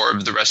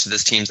absorb the rest of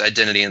this team's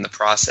identity in the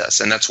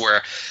process. And that's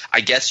where I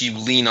guess you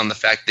lean on the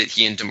fact that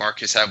he and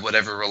DeMarcus have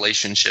whatever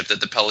relationship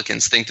that the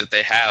Pelicans think that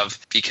they have,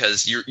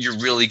 because you're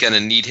really going to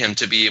need him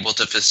to be able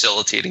to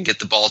facilitate and get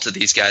the ball to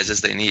these guys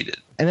as they need it.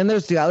 And then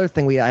there's the other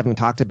thing we haven't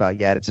talked about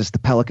yet. It's just the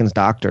Pelicans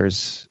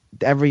doctors.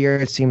 Every year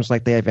it seems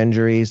like they have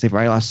injuries. They've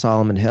already lost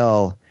Solomon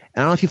Hill.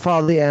 And I don't know if you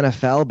follow the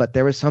NFL, but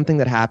there was something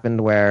that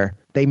happened where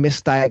they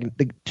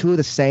misdiagnosed, two of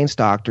the Saints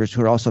doctors,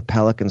 who are also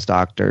Pelicans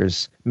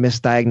doctors,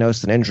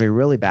 misdiagnosed an injury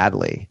really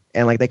badly.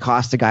 And they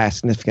cost the guy a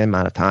significant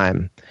amount of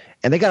time.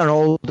 And they got an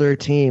older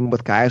team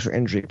with guys who are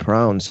injury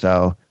prone.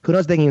 So who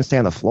knows if they can even stay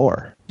on the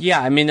floor.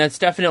 Yeah, I mean, that's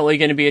definitely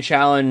going to be a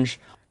challenge.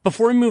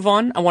 Before we move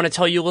on, I want to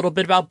tell you a little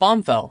bit about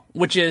Bombfell,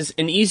 which is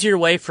an easier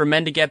way for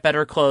men to get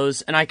better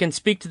clothes, and I can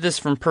speak to this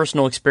from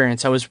personal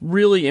experience. I was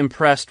really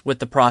impressed with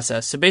the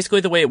process. So basically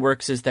the way it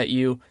works is that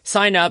you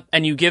sign up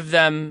and you give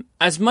them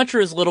as much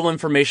or as little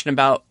information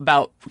about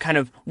kind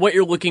of what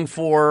you're looking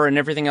for and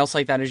everything else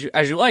like that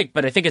as you like,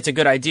 but I think it's a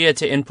good idea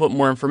to input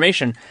more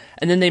information.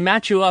 And then they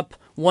match you up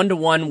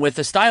one-to-one with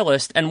a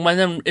stylist, and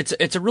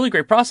it's a really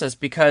great process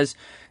because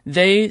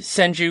they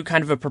send you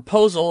kind of a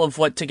proposal of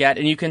what to get,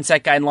 and you can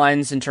set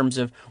guidelines in terms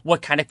of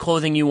what kind of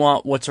clothing you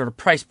want, what sort of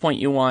price point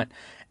you want,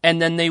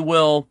 and then they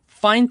will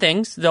find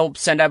things. They'll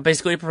send out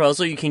basically a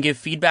proposal. You can give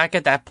feedback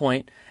at that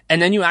point,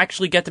 and then you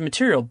actually get the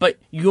material, but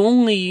you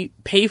only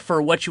pay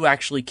for what you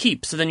actually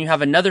keep. So then you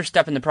have another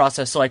step in the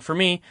process. So like for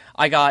me,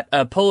 I got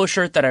a polo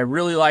shirt that I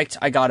really liked.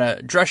 I got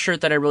a dress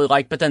shirt that I really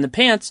liked, but then the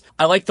pants,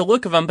 I liked the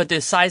look of them, but the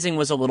sizing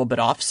was a little bit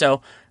off.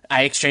 So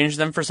I exchanged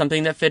them for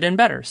something that fit in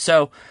better.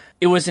 So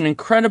it was an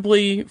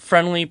incredibly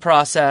friendly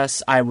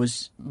process. I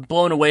was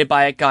blown away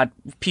by it. Got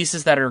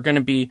pieces that are going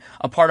to be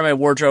a part of my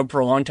wardrobe for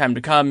a long time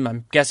to come.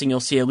 I'm guessing you'll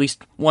see at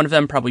least one of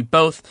them, probably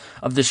both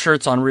of the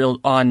shirts on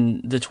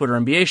the Twitter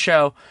NBA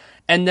show.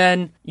 And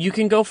then you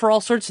can go for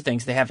all sorts of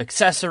things. They have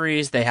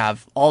accessories. They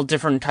have all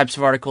different types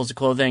of articles of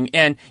clothing.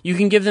 And you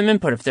can give them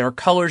input if there are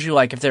colors you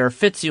like, if there are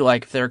fits you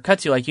like, if there are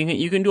cuts you like.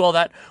 You can do all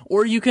that.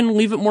 Or you can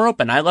leave it more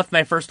open. I left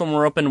my first one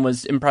more open and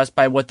was impressed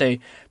by what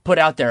they put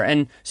out there.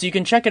 And so you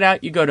can check it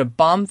out. You go to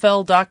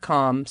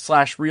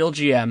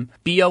bombfell.com/realgm,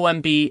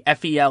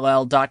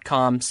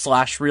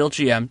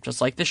 bombfell.com/realgm,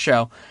 just like the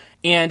show.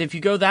 And if you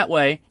go that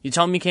way, you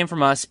tell them you came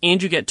from us,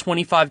 and you get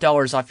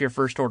 $25 off your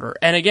first order.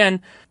 And again,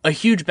 a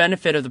huge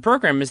benefit of the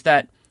program is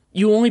that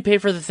you only pay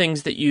for the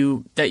things that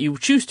you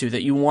choose to,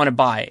 that you want to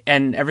buy,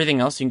 and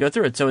everything else you can go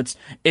through it. So it's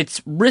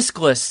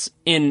riskless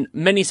in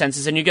many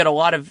senses, and you get a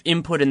lot of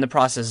input in the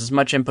process, as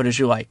much input as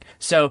you like.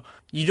 So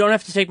you don't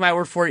have to take my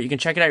word for it. You can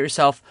check it out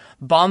yourself.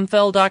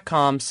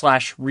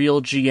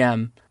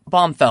 bombfell.com/realgm.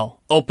 Bombfell,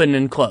 open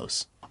and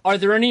close. Are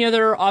there any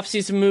other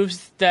offseason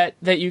moves that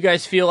you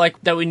guys feel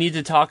like that we need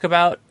to talk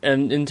about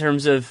in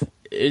terms of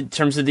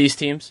these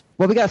teams?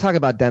 Well, we got to talk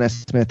about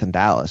Dennis Smith in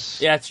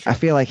Dallas. Yeah, that's true. I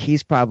feel like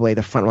he's probably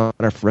the front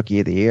runner for Rookie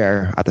of the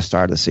Year at the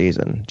start of the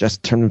season,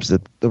 just in terms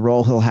of the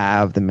role he'll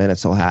have, the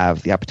minutes he'll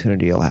have, the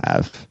opportunity he'll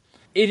have.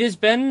 It has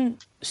been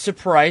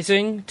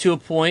surprising to a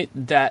point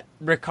that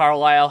Rick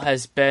Carlisle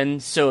has been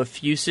so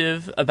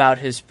effusive about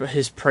his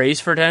praise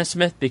for Dennis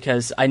Smith,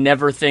 because I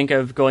never think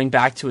of going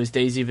back to his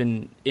days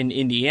even in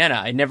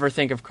Indiana. I never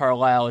think of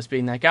Carlisle as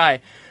being that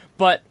guy.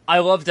 But I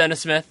love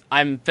Dennis Smith.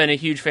 I've been a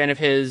huge fan of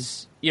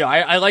his.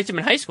 I liked him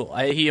in high school.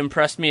 He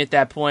impressed me at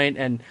that point,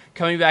 and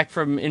coming back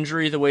from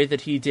injury the way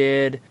that he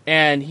did,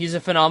 and he's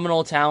a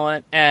phenomenal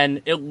talent,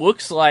 and it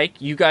looks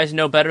like, you guys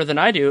know better than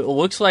I do, it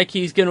looks like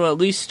he's going to at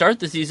least start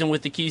the season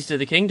with the keys to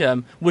the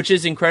kingdom, which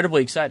is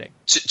incredibly exciting.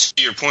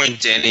 To your point,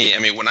 Danny, I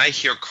mean, when I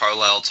hear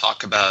Carlisle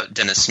talk about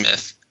Dennis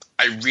Smith,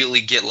 I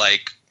really get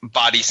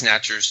body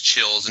snatchers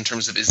chills in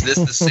terms of, is this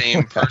the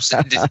same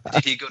person? Did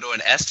he go to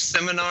an ESP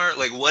seminar?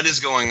 What is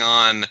going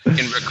on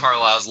in Rick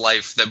Carlisle's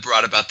life that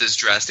brought about this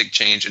drastic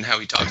change in how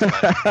he talks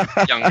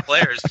about young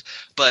players?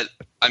 But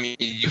I mean,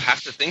 you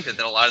have to think that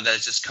a lot of that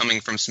is just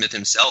coming from Smith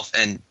himself,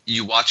 and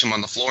you watch him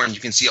on the floor and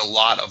you can see a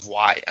lot of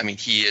why. I mean,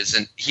 he's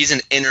an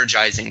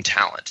energizing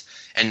talent,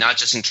 and not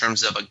just in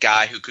terms of a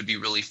guy who could be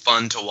really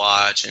fun to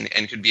watch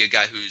and could be a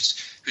guy whose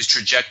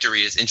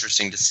trajectory is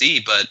interesting to see,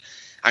 but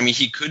I mean,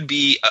 he could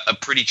be a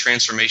pretty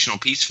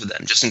transformational piece for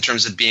them, just in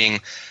terms of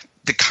being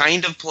the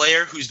kind of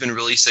player who's been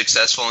really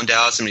successful in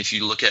Dallas. I mean, if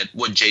you look at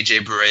what J.J.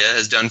 Barea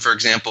has done, for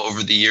example,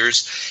 over the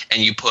years,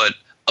 and you put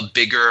a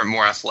bigger,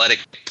 more athletic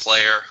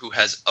player who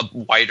has a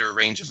wider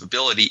range of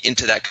ability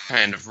into that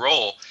kind of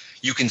role,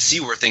 you can see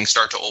where things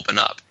start to open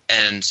up.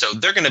 And so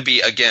they're going to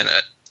be, again,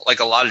 like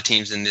a lot of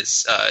teams in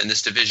this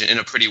division, in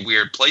a pretty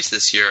weird place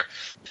this year.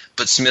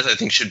 But Smith, I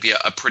think, should be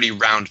a pretty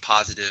round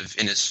positive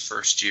in his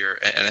first year,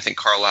 and I think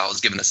Carlisle has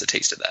given us a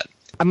taste of that.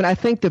 I mean, I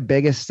think the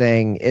biggest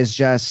thing is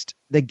just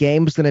the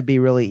game's going to be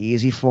really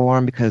easy for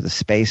him because of the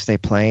space they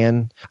play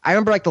in. I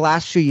remember like the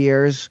last few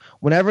years,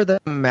 whenever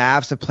the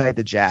Mavs have played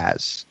the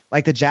Jazz,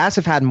 like the Jazz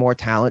have had more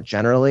talent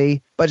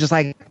generally, but just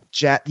like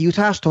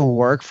Utah has to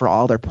work for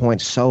all their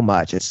points so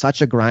much. It's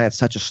such a grind. It's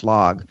such a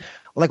slog.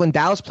 Like when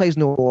Dallas plays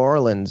New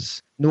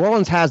Orleans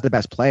has the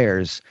best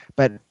players,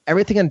 but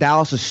everything in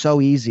Dallas is so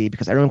easy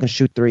because everyone can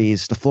shoot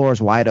threes. The floor is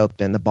wide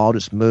open. The ball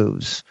just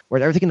moves.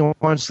 Whereas everything in New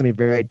Orleans is going to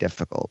be very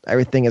difficult.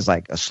 Everything is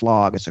like a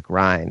slog. It's a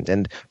grind.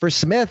 And for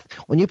Smith,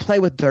 when you play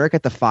with Dirk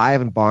at the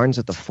 5 and Barnes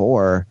at the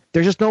 4,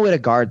 there's just no way to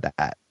guard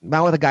that.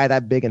 Not with a guy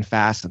that big and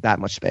fast with that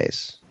much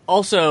space.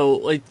 Also,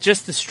 like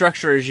just the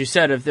structure, as you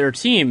said, of their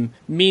team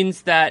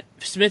means that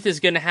Smith is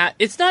going to have.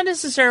 It's not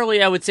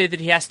necessarily, I would say, that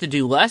he has to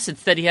do less.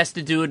 It's that he has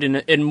to do it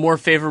in more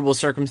favorable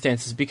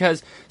circumstances.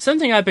 Because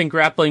something I've been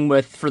grappling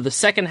with for the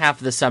second half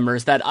of the summer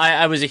is that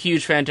I was a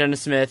huge fan of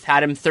Dennis Smith,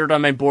 had him third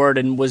on my board,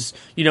 and was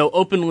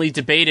openly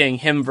debating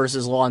him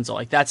versus Lonzo.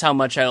 Like that's how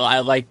much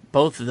I like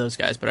both of those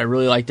guys, but I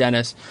really like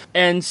Dennis.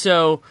 And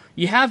so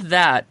you have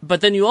that,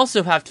 but then you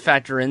also have to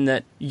factor in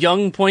that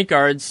young point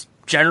guards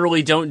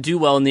generally don't do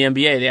well in the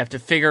NBA. They have to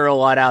figure a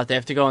lot out. They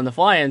have to go on the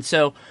fly. And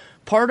so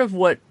part of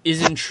what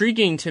is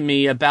intriguing to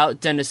me about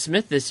Dennis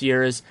Smith this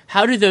year is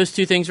how do those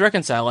two things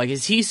reconcile? Like,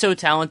 is he so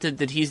talented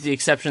that he's the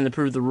exception that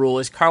proved the rule?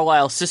 Is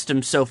Carlisle's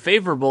system so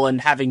favorable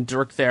and having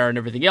Dirk there and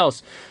everything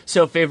else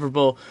so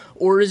favorable?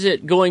 Or is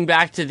it going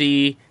back to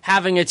the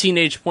having a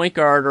teenage point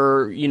guard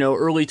or,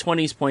 early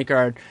 20s point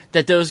guard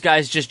that those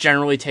guys just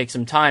generally take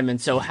some time? And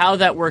so how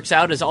that works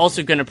out is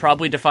also going to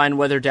probably define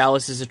whether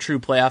Dallas is a true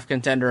playoff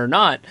contender or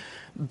not.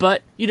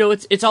 But,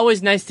 it's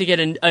always nice to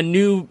get a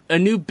new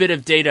bit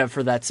of data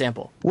for that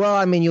sample. Well,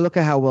 I mean, you look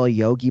at how well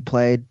Yogi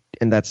played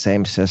in that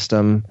same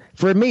system.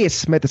 For me, it's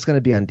Smith that's going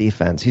to be on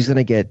defense. He's going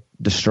to get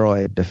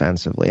destroyed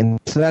defensively. And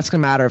so that's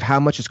going to matter of how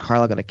much is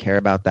Carlisle going to care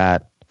about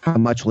that. How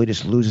much will he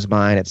just lose his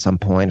mind at some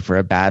point for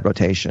a bad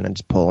rotation and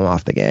just pull him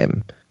off the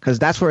game? Because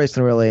that's where it's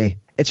really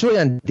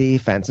on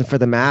defense. And for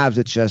the Mavs,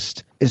 it's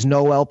just, is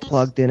Noel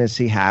plugged in? Is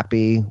he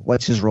happy?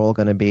 What's his role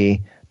going to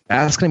be?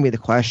 That's going to be the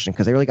question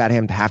because they really got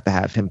him to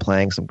have him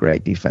playing some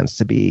great defense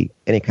to be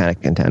any kind of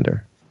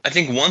contender. I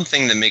think one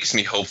thing that makes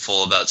me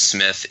hopeful about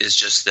Smith is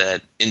just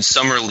that in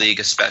Summer League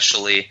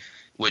especially,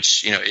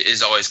 which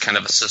is always kind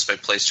of a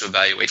suspect place to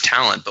evaluate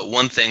talent, but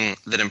one thing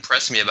that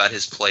impressed me about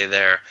his play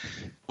there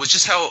was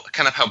just how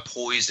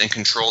poised and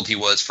controlled he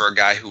was for a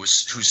guy who's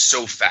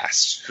so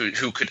fast,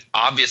 who could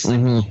obviously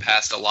move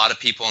past a lot of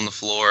people on the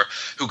floor,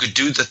 who could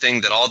do the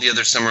thing that all the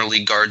other Summer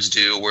League guards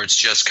do, where it's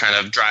just kind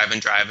of drive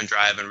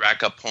and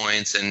rack up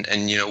points and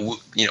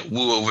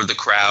woo over the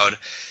crowd.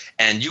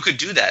 And you could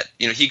do that.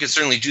 He could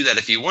certainly do that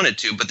if he wanted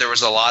to, but there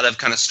was a lot of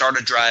kind of start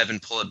a drive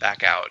and pull it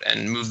back out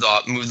and move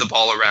the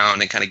ball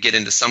around and kind of get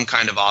into some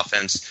kind of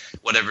offense,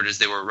 whatever it is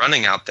they were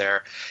running out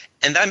there.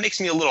 And that makes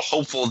me a little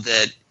hopeful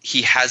that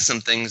he has some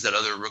things that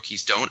other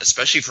rookies don't,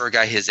 especially for a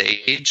guy his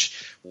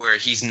age, where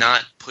he's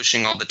not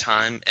pushing all the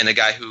time, and a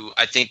guy who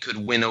I think could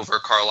win over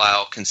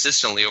Carlisle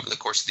consistently over the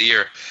course of the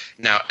year.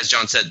 Now, as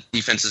John said,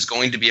 defense is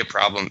going to be a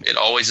problem. It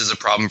always is a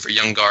problem for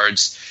young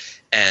guards,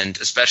 and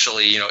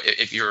especially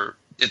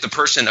if the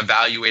person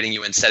evaluating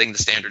you and setting the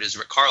standard is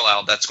Rick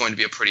Carlisle, that's going to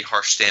be a pretty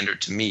harsh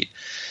standard to meet.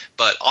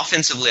 But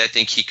offensively, I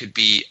think he could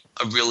be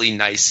a really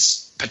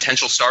nice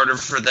potential starter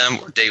for them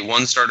or day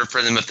one starter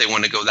for them if they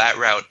want to go that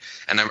route.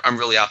 And I'm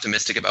really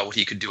optimistic about what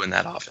he could do in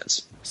that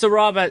offense. So,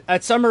 Rob,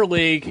 at Summer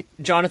League,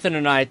 Jonathan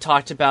and I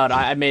talked about,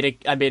 I made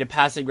a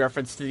passing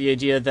reference to the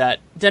idea that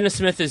Dennis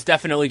Smith is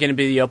definitely going to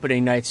be the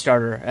opening night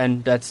starter,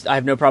 and I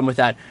have no problem with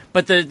that.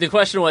 But the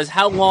question was,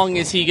 how long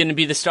is he going to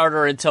be the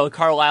starter until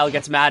Carlisle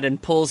gets mad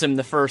and pulls him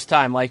the first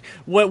time? Like,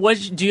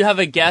 what do you have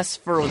a guess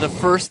for the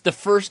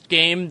first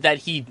game that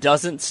he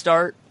doesn't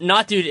start?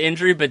 Not due to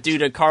injury, but due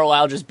to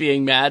Carlisle just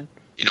being mad?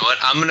 You know what?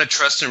 I'm going to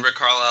trust in Rick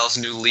Carlisle's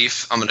new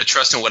leaf. I'm going to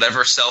trust in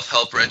whatever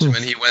self-help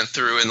regimen he went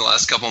through in the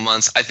last couple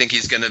months. I think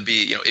he's going to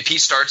be, if he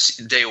starts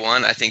day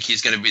one, I think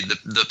he's going to be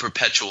the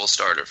perpetual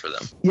starter for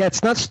them. Yeah,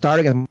 it's not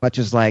starting as much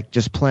as like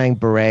just playing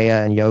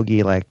Barea and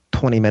Yogi like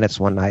 20 minutes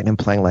one night and him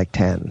playing like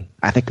 10.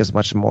 I think is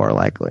much more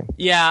likely.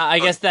 Yeah, I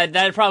guess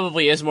that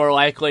probably is more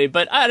likely,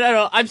 but I don't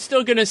know. I'm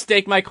still going to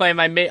stake my claim.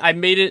 I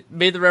made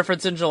the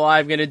reference in July.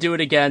 I'm going to do it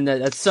again.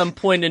 That at some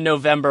point in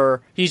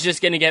November, he's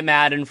just going to get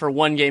mad, and for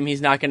one game, he's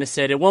not going to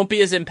sit. It won't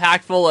be as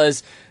impactful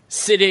as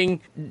sitting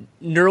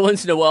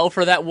Nerlens Noel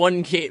for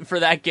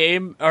that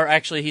game, or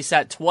actually he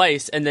sat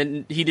twice and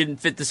then he didn't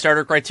fit the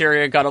starter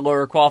criteria, got a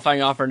lower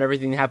qualifying offer, and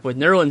everything that happened with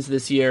Nerlens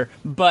this year.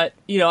 But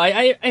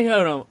I don't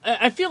know.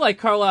 I feel like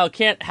Carlisle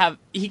can't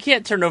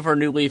turn over a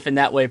new leaf in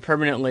that way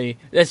permanently.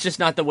 That's just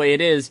not the way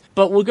it is.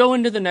 But we'll go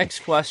into the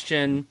next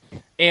question.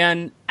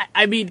 And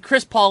I mean,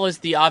 Chris Paul is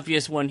the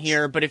obvious one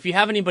here, but if you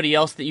have anybody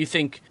else that you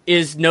think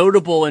is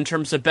notable in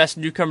terms of best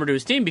newcomer to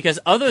his team, because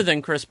other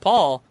than Chris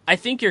Paul, I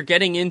think you're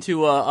getting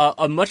into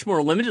a much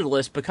more limited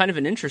list, but kind of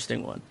an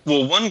interesting one.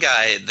 Well, one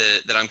guy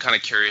that I'm kind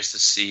of curious to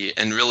see,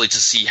 and really to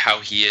see how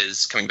he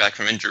is coming back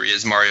from injury,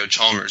 is Mario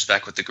Chalmers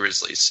back with the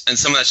Grizzlies. And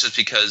some of that's just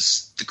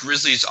because the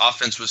Grizzlies'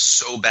 offense was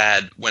so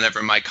bad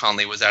whenever Mike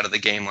Conley was out of the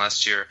game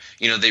last year.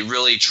 They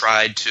really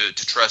tried to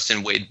trust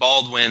in Wade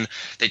Baldwin.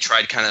 They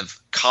tried kind of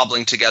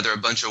cobbling together a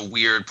bunch of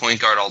weird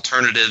point guard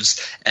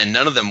alternatives, and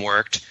none of them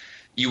worked.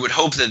 You would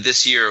hope that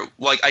this year,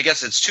 well, I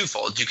guess it's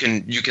twofold. You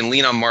can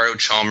lean on Mario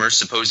Chalmers,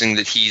 supposing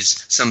that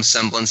he's some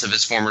semblance of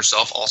his former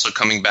self, also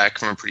coming back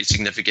from a pretty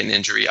significant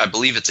injury. I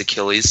believe it's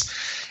Achilles.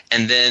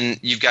 And then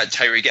you've got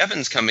Tyreke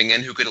Evans coming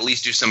in, who could at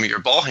least do some of your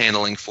ball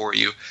handling for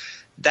you.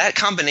 That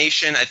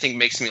combination, I think,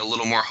 makes me a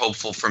little more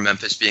hopeful for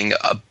Memphis being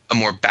a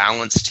more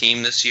balanced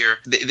team this year.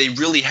 They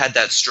really had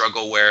that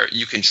struggle where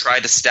you can try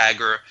to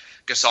stagger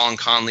Gasol and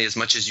Conley as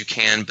much as you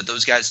can, but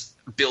those guys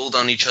build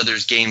on each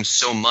other's games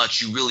so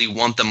much, you really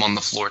want them on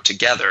the floor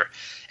together.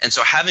 And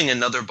so having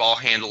another ball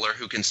handler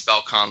who can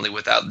spell Conley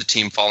without the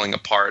team falling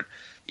apart,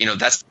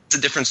 that's the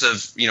difference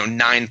of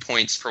 9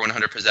 points per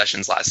 100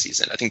 possessions last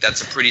season. I think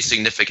that's a pretty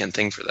significant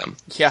thing for them.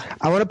 Yeah.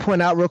 I want to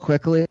point out real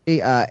quickly,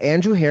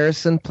 Andrew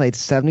Harrison played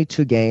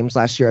 72 games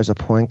last year as a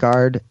point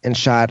guard and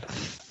shot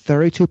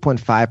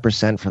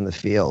 32.5% from the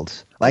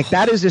field. Like,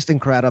 that is just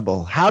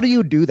incredible. How do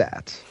you do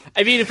that?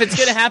 I mean, if it's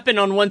going to happen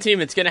on one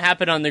team, it's going to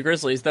happen on the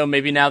Grizzlies, though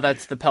maybe now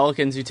that's the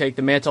Pelicans who take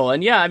the mantle.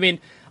 And yeah, I mean,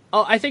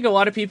 I think a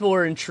lot of people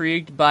were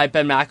intrigued by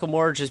Ben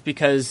McLemore just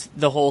because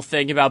the whole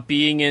thing about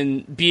being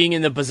in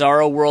the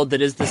bizarro world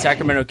that is the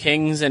Sacramento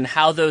Kings and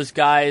how those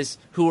guys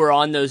who are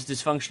on those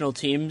dysfunctional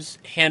teams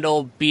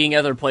handle being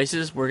other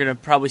places. We're going to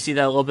probably see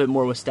that a little bit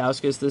more with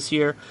Stauskas this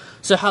year.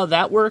 So how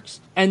that works.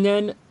 And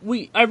then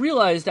I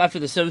realized after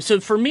this,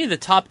 so for me, the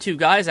top two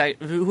guys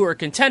who are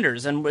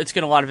contenders, and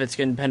a lot of it's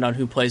going to depend on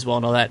who plays well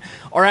and all that,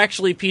 are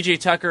actually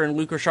PJ Tucker and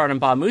Luc Richard and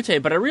Mbah a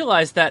Moute. But I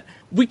realized that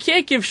we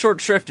can't give short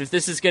shrift if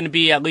this is going to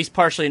be at least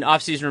partially an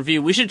off-season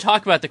review. We should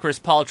talk about the Chris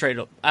Paul trade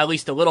at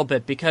least a little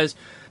bit, because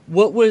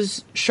what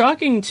was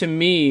shocking to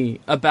me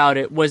about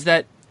it was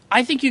that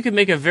I think you could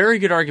make a very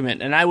good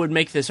argument, and I would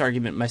make this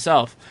argument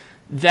myself,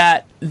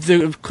 that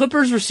the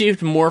Clippers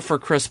received more for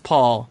Chris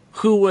Paul,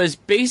 who was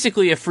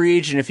basically a free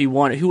agent if he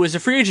wanted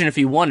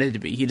to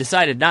be. He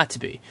decided not to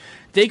be.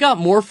 They got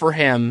more for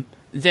him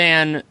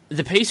than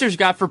the Pacers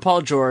got for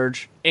Paul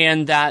George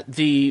and that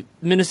the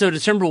Minnesota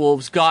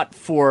Timberwolves got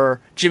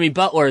for Jimmy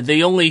Butler.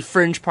 The only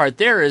fringe part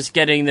there is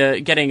getting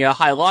a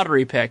high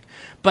lottery pick.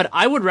 But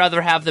I would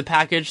rather have the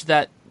package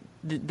that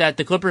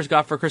the Clippers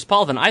got for Chris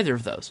Paul than either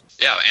of those.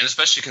 Yeah, and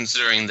especially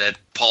considering that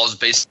Paul's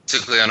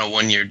basically on a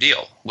one-year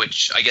deal,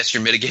 which I guess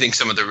you're mitigating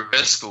some of the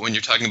risk, but when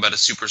you're talking about a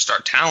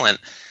superstar talent,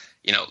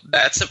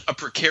 that's a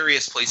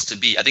precarious place to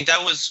be. I think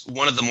that was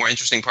one of the more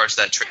interesting parts of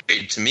that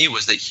trade to me,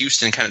 was that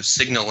Houston kind of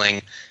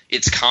signaling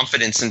its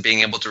confidence in being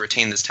able to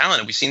retain this talent.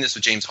 And we've seen this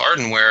with James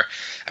Harden, where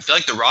I feel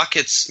like the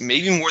Rockets,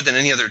 maybe more than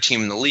any other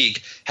team in the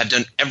league, have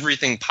done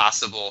everything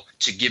possible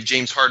to give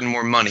James Harden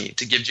more money,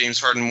 to give James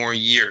Harden more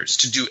years,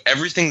 to do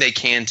everything they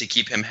can to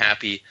keep him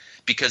happy,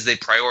 because they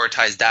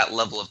prioritized that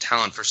level of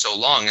talent for so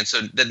long. And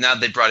so that now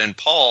they brought in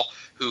Paul,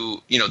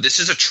 who, this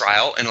is a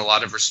trial in a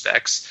lot of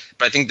respects,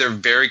 but I think they're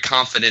very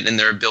confident in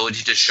their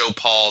ability to show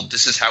Paul,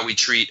 this is how we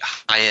treat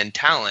high-end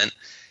talent,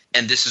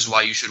 and this is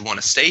why you should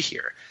want to stay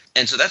here.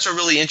 And so that's a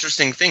really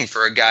interesting thing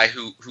for a guy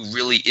who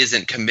really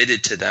isn't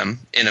committed to them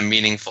in a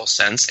meaningful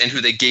sense, and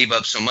who they gave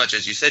up so much,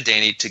 as you said,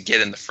 Danny, to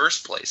get in the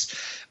first place,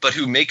 but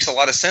who makes a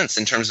lot of sense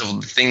in terms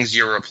of the things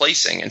you're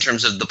replacing, in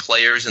terms of the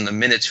players and the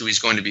minutes who he's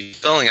going to be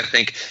filling. I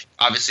think,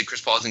 obviously,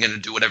 Chris Paul isn't going to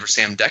do whatever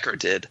Sam Dekker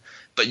did,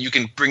 but you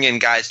can bring in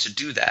guys to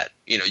do that.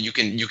 You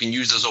can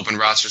use those open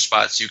roster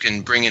spots. You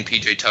can bring in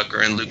PJ Tucker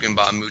and Luc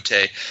Mbah a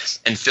Moute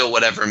and fill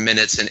whatever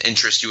minutes and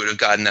interest you would have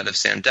gotten out of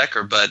Sam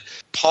Dekker. But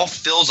Paul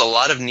fills a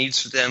lot of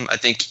needs for them. I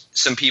think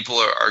some people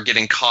are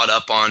getting caught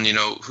up on,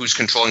 who's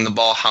controlling the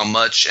ball, how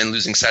much, and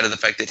losing sight of the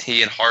fact that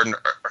he and Harden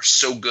are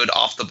so good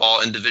off the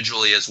ball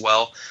individually as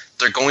well.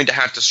 They're going to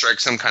have to strike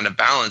some kind of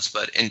balance,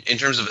 but in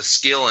terms of a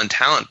skill and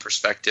talent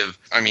perspective,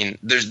 I mean,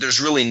 there's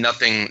really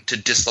nothing to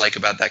dislike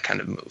about that kind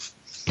of move.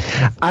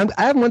 I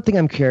have one thing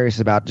I'm curious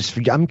about.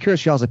 I'm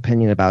curious y'all's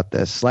opinion about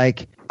this.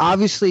 Like,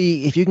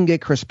 obviously, if you can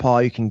get Chris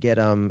Paul, you can get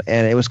him,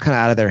 and it was kind of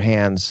out of their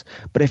hands.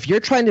 But if you're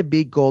trying to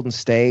beat Golden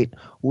State,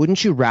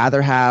 wouldn't you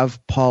rather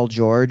have Paul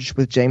George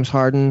with James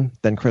Harden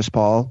than Chris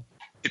Paul?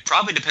 It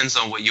probably depends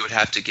on what you would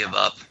have to give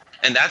up.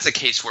 And that's a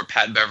case where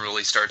Pat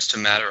Beverly starts to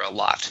matter a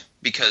lot,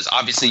 because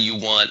obviously you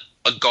want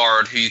a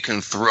guard who you can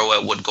throw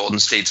at what Golden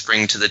State's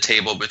bringing to the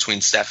table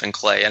between Steph and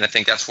Clay. And I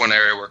think that's one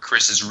area where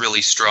Chris is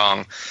really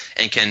strong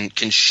and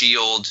can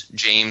shield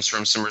James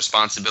from some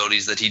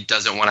responsibilities that he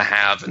doesn't want to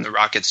have and the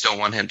Rockets don't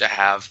want him to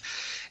have.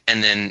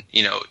 And then,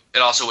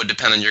 it also would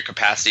depend on your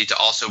capacity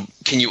to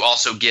can you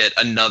also get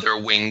another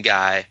wing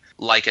guy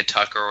like a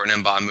Tucker or an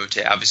Mbah a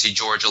Moute? Obviously,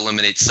 George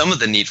eliminates some of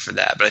the need for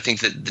that, but I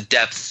think that the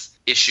depth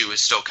issue is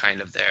still kind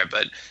of there.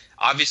 But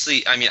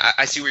Obviously, I mean,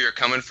 I see where you're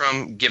coming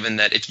from, given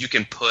that if you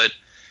can put,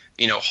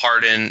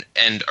 Harden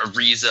and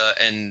Ariza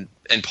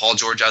and Paul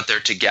George out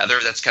there together,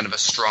 that's kind of a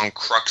strong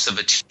crux of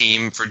a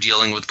team for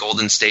dealing with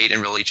Golden State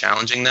and really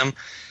challenging them.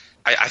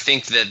 I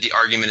think that the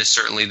argument is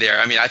certainly there.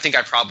 I mean, I think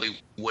I probably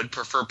would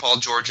prefer Paul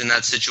George in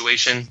that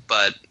situation,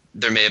 but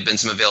there may have been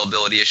some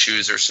availability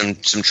issues or some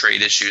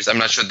trade issues. I'm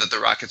not sure that the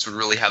Rockets would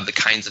really have the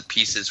kinds of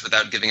pieces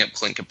without giving up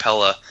Clint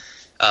Capella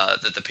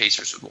that the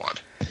Pacers would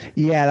want.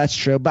 Yeah, that's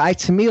true. But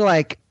to me,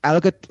 I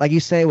look at, like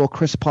you say, well,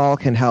 Chris Paul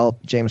can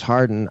help James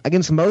Harden.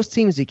 Against most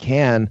teams, he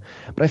can.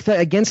 But I feel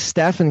like against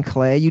Steph and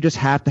Clay, you just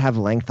have to have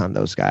length on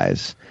those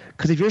guys.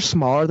 Because if you're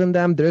smaller than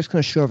them, they're just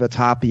going to shoot over the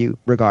top of you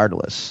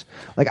regardless.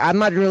 I'm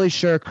not really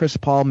sure Chris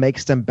Paul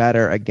makes them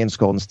better against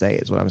Golden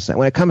State is what I'm saying.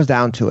 When it comes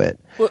down to it,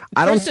 well,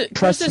 I don't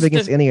trust him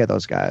against any of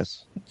those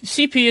guys.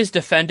 CP has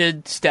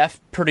defended Steph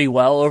pretty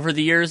well over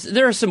the years.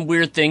 There are some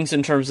weird things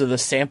in terms of the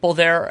sample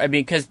there. I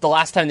mean, because the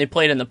last time they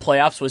played in the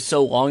playoffs was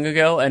so long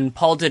ago, and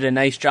Paul did a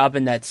nice job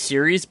in that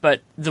series,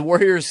 but the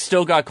Warriors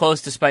still got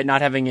close despite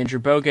not having Andrew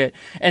Bogut.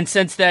 And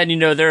since then,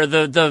 there are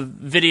the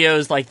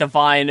videos, like the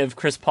Vine of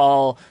Chris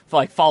Paul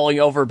falling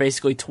over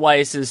basically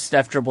twice as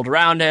Steph dribbled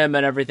around him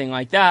and everything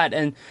like that.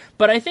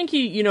 But I think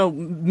he,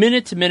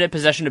 minute to minute,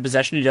 possession to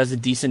possession, he does a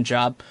decent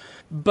job.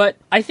 But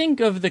I think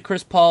of the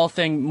Chris Paul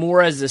thing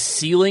more as a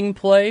ceiling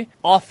play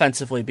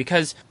offensively,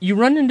 because you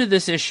run into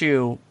this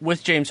issue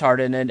with James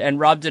Harden, and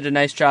Rob did a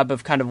nice job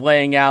of kind of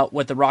laying out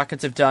what the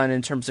Rockets have done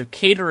in terms of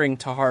catering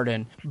to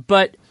Harden.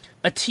 But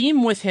a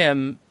team with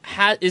him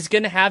is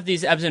going to have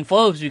these ebbs and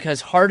flows because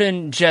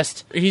Harden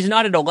he's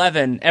not at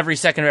 11 every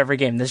second of every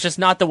game. That's just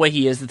not the way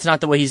he is. That's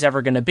not the way he's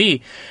ever going to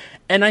be.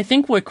 And I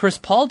think what Chris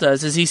Paul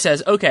does is he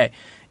says, okay,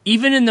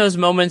 even in those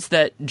moments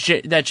that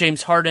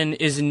James Harden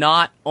is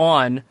not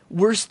on,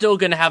 we're still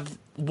going to have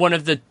one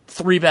of the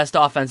three best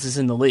offenses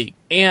in the league.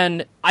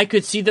 And I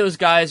could see those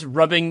guys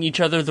rubbing each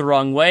other the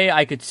wrong way.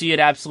 I could see it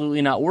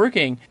absolutely not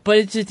working. But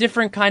it's a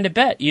different kind of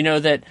bet,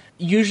 that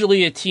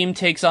usually a team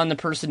takes on the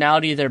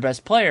personality of their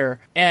best player.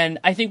 And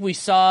I think we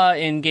saw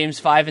in games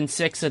 5 and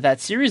 6 of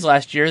that series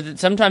last year that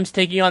sometimes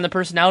taking on the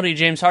personality of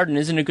James Harden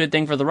isn't a good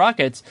thing for the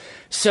Rockets.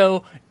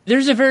 So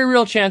there's a very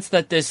real chance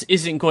that this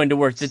isn't going to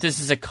work, that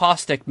this is a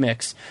caustic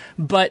mix.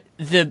 But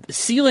the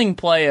ceiling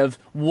play of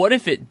what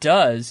if it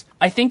does,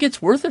 I think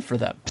it's worth it for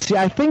them. See,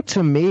 I think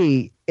to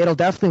me, it'll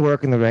definitely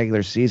work in the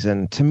regular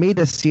season. To me,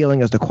 the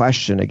ceiling is the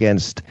question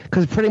because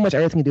pretty much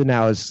everything you do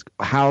now is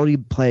how do you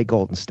play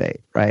Golden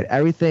State, right?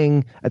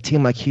 Everything a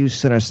team like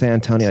Houston or San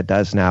Antonio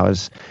does now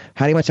is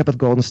how do you match up with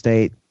Golden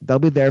State? They'll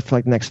be there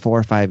for the next 4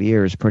 or 5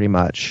 years, pretty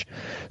much.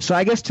 So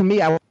I guess to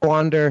me, I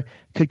wonder,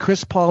 could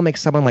Chris Paul make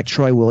someone like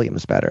Troy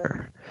Williams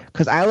better?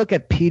 Because I look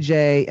at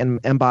PJ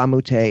and Mbah a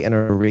Moute and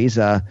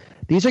Ariza.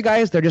 These are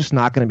guys they're just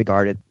not going to be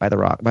guarded by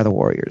the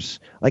Warriors.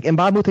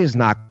 Mbah a Moute is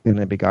not going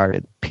to be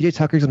guarded. PJ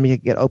Tucker's going to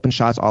get open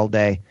shots all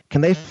day.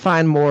 Can they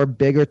find more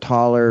bigger,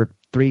 taller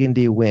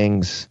 3-and-D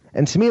wings?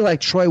 And to me,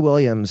 Troy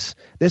Williams,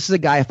 this is a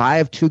guy, if I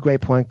have 2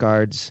 great point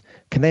guards,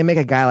 can they make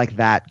a guy like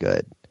that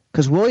good?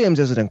 Because Williams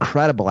is an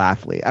incredible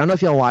athlete. I don't know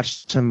if y'all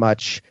watched him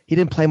much. He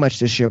didn't play much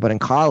this year, but in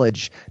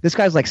college, this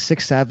guy's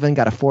 6'7",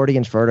 got a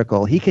 40-inch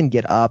vertical. He can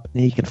get up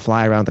and he can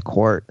fly around the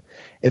court.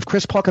 If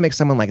Chris Paul can make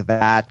someone like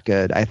that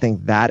good, I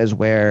think that is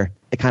where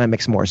it kind of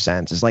makes more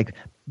sense. It's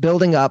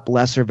building up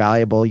lesser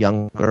valuable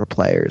younger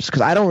players.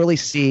 Because I don't really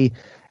see,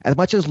 as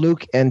much as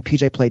Luke and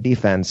PJ play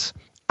defense,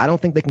 I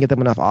don't think they can get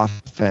them enough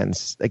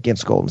offense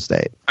against Golden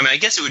State. I mean, I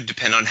guess it would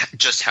depend on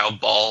just how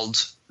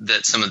bald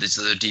that some of these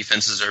other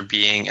defenses are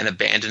being and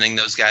abandoning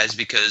those guys,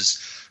 because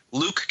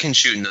Luke can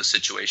shoot in those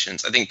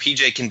situations. I think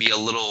PJ can be a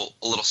little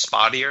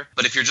spottier,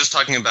 but if you're just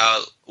talking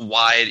about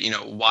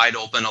wide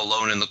open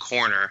alone in the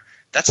corner,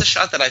 that's a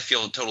shot that I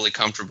feel totally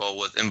comfortable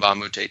with Mbah a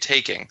Moute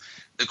taking.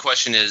 The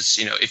question is,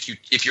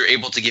 if you're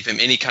able to give him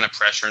any kind of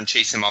pressure and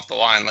chase him off the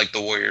line like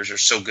the Warriors are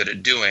so good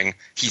at doing,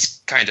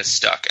 he's kind of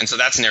stuck. And so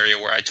that's an area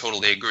where I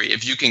totally agree.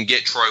 If you can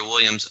get Troy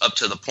Williams up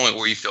to the point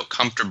where you feel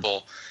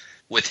comfortable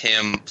with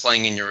him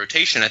playing in your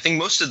rotation, I think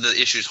most of the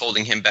issues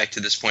holding him back to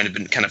this point have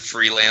been kind of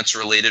freelance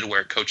related,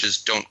 where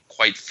coaches don't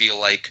quite feel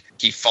like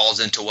he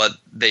falls into what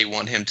they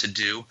want him to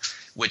do,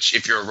 which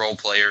if you're a role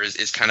player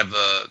is kind of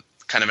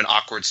an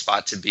awkward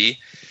spot to be.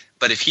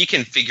 But if he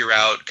can figure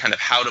out kind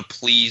of how to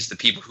please the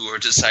people who are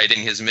deciding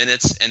his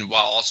minutes and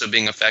while also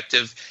being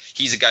effective,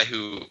 he's a guy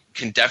who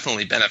can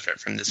definitely benefit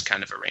from this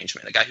kind of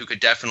arrangement, a guy who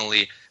could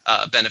definitely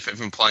benefit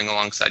from playing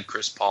alongside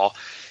Chris Paul.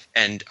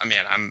 And I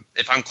mean,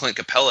 if I'm Clint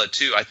Capella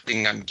too, I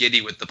think I'm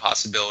giddy with the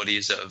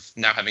possibilities of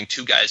now having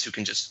 2 guys who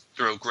can just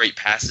throw great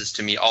passes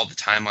to me all the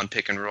time on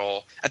pick and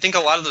roll. I think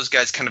a lot of those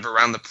guys kind of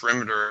around the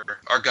perimeter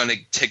are going to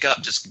tick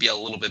up, just be a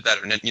little bit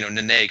better.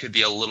 Nene could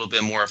be a little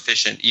bit more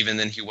efficient even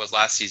than he was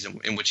last season,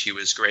 in which he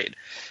was great.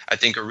 I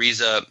think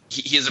Ariza,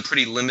 he is a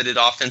pretty limited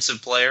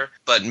offensive player,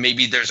 but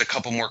maybe there's a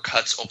couple more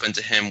cuts open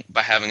to him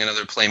by having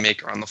another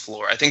playmaker on the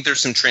floor. I think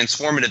there's some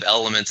transformative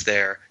elements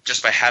there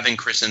just by having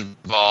Chris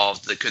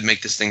involved that could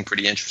make this thing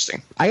pretty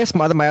interesting. I guess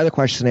my other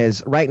question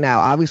is, right now,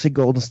 obviously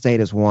Golden State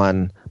is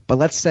 1, But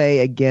let's say,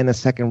 again, the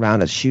second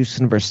round is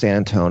Houston versus San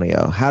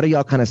Antonio. How do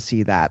y'all kind of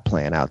see that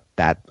playing out,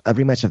 a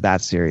rematch of that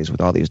series with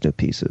all these new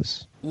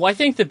pieces? Well, I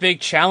think the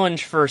big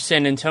challenge for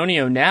San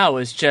Antonio now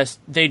is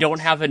just they don't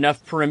have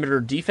enough perimeter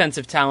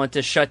defensive talent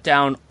to shut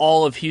down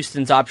all of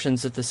Houston's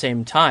options at the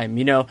same time.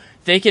 You know,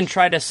 they can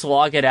try to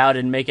slog it out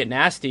and make it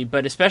nasty,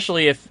 but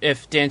especially if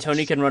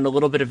D'Antoni can run a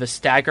little bit of a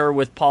stagger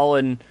with Paul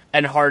and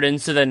Harden,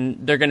 so then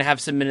they're going to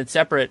have some minutes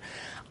separate.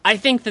 I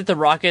think that the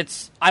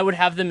Rockets, I would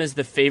have them as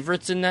the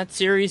favorites in that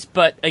series,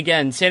 but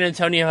again, San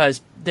Antonio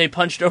they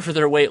punched over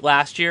their weight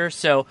last year,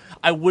 so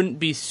I wouldn't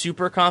be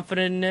super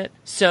confident in it.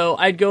 So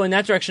I'd go in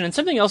that direction. And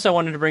something else I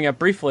wanted to bring up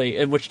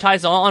briefly, which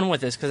ties on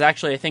with this, because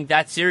actually I think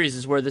that series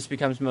is where this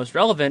becomes most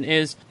relevant,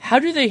 is how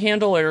do they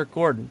handle Eric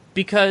Gordon?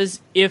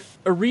 Because if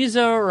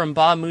Ariza or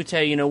Mbah a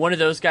Moute, one of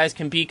those guys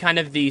can be kind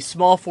of the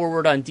small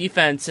forward on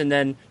defense, and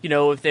then,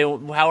 if they,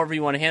 however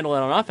you want to handle it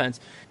on offense,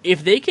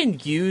 if they can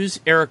use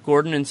Eric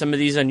Gordon in some of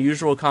these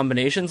unusual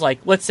combinations, like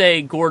let's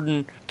say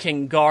Gordon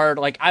can guard,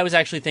 like I was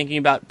actually thinking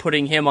about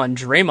putting him on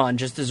Draymond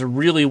just as a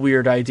really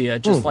weird idea,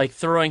 just like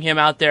throwing him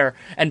out there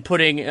and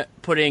putting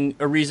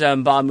Ariza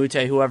and Mbah a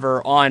Moute,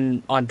 whoever,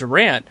 on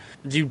Durant.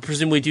 You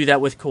presumably do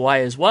that with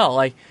Kawhi as well.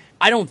 Like,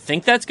 I don't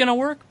think that's going to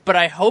work, but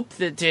I hope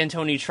that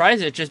D'Antoni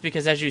tries it, just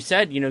because, as you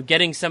said,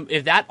 getting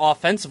if that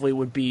offensively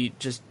would be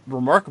just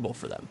remarkable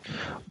for them.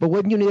 But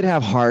wouldn't you need to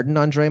have Harden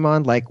on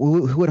Draymond? Like,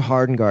 who would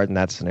Harden guard in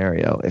that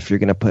scenario if you're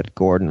going to put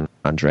Gordon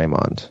on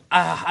Draymond?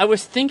 I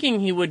was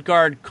thinking he would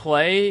guard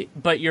Clay,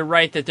 but you're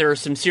right that there are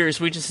some serious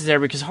weaknesses there,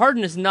 because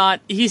Harden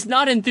he's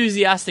not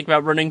enthusiastic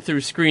about running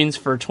through screens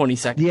for 20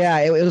 seconds. Yeah,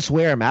 it'll just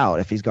wear him out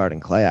if he's guarding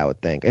Clay, I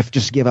would think. If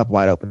just give up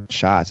wide open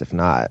shots, if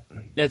not.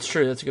 That's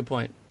true. That's a good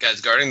point.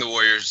 Guys, guarding the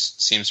Warriors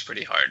seems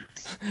pretty hard.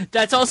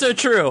 That's also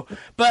true.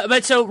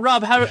 But so,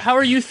 Rob, how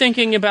are you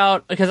thinking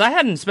about, because I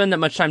hadn't spent that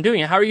much time doing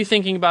it, how are you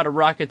thinking about a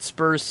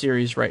Rockets-Spurs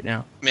series right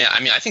now? Man,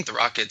 I think the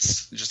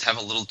Rockets just have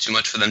a little too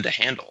much for them to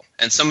handle.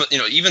 And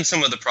even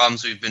some of the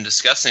problems we've been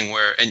discussing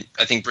and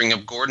I think bringing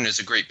up Gordon is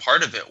a great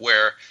part of it,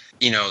 where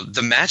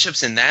the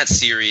matchups in that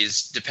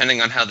series, depending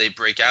on how they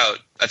break out,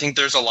 I think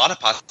there's a lot of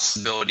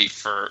possibility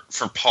for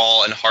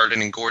Paul and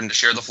Harden and Gordon to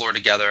share the floor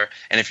together.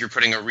 And if you're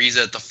putting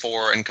Ariza at the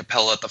 4 and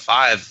Capella at the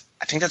 5,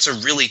 I think that's a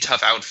really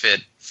tough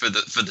outfit for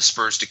the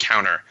Spurs to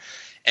counter.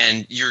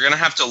 And you're going to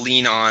have to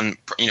lean on,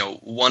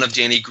 one of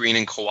Danny Green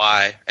and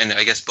Kawhi, and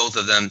I guess both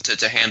of them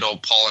to handle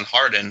Paul and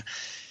Harden,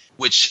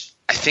 which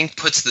I think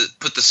puts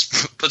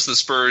the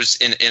Spurs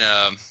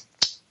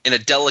in a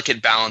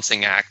delicate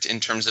balancing act in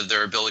terms of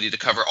their ability to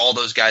cover all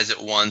those guys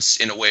at once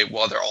in a way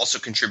while they're also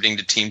contributing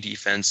to team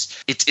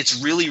defense.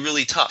 It's really,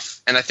 really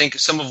tough. And I think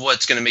some of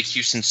what's going to make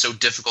Houston so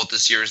difficult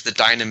this year is the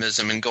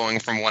dynamism and going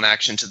from one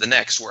action to the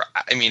next, where,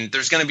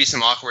 there's going to be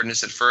some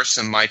awkwardness at first,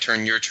 some my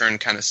turn, your turn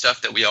kind of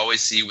stuff that we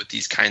always see with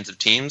these kinds of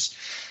teams.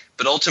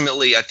 But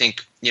ultimately, I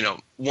think,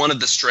 one of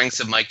the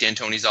strengths of Mike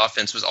D'Antoni's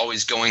offense was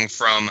always going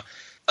from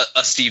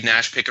a Steve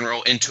Nash pick and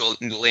roll into a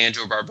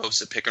Leandro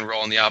Barbosa pick and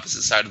roll on the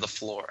opposite side of the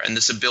floor. And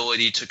this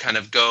ability to kind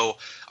of go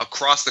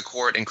across the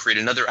court and create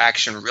another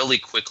action really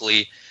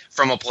quickly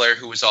from a player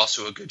who was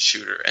also a good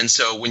shooter. And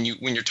so when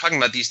you're talking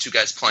about these two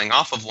guys playing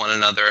off of one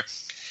another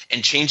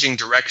and changing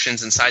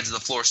directions and sides of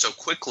the floor so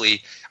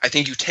quickly, I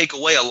think you take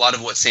away a lot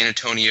of what San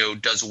Antonio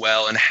does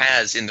well and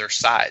has in their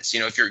size.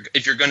 If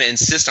you're going to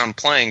insist on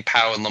playing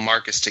Pau and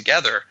LaMarcus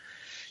together,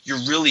 you're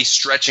really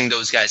stretching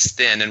those guys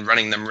thin and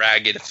running them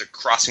ragged if they're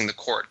crossing the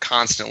court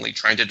constantly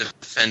trying to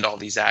defend all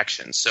these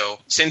actions. So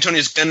San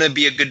Antonio's going to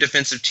be a good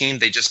defensive team.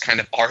 They just kind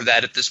of are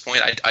that at this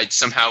point.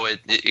 Somehow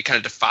it kind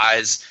of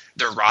defies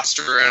their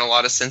roster in a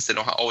lot of sense. They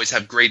don't always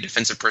have great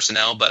defensive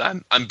personnel, but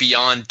I'm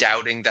beyond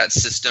doubting that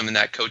system and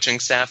that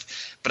coaching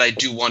staff. But I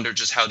do wonder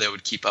just how they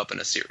would keep up in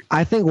a series.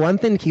 I think one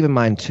thing to keep in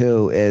mind,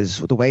 too, is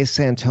the way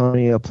San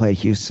Antonio played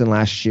Houston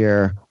last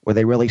year, where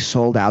they really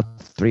sold out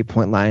the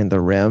three-point line and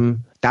the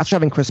rim. That's where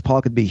having Chris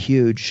Paul could be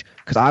huge,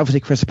 because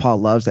obviously Chris Paul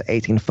loves the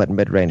 18-foot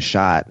mid-range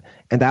shot.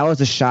 And that was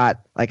a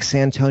shot like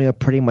San Antonio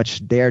pretty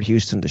much dared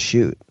Houston to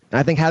shoot. And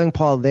I think having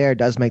Paul there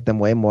does make them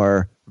way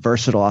more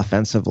versatile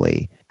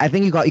offensively. I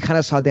think you kind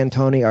of saw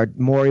D'Antoni or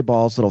Morey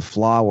Ball's little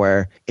flaw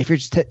where if you're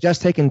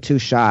just taking two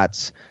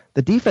shots,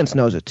 the defense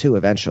knows it too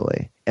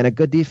eventually. And a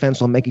good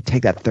defense will make you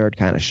take that third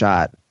kind of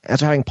shot.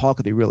 That's why having Paul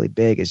could be really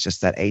big, is just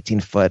that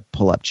 18-foot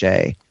pull-up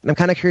J. And I'm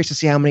kind of curious to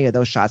see how many of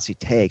those shots he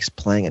takes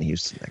playing in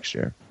Houston next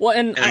year. Well,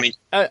 and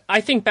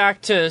I think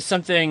back to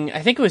something,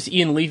 I think it was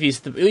Ian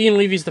Levy's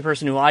the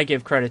person who I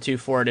give credit to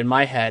for it in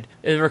my head.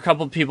 There were a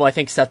couple of people, I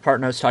think Seth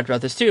Partnow talked about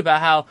this too,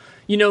 about how,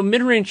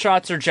 mid-range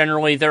shots are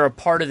generally, they're a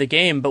part of the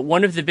game, but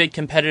one of the big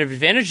competitive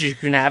advantages you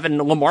can have, and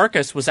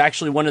LaMarcus was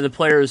actually one of the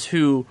players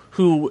who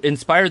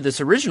inspired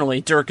this originally,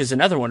 Dirk is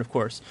another one, of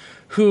course,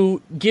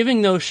 who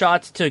giving those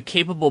shots to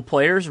capable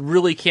players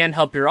really can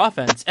help your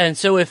offense. And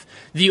so if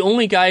the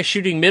only guy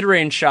shooting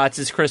mid-range shots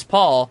is Chris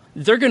Paul,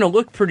 they're going to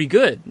look pretty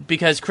good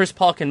because Chris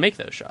Paul can make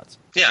those shots.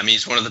 Yeah, I mean,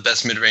 he's one of the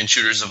best mid-range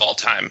shooters of all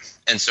time.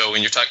 And so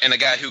when you're talking, and a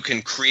guy who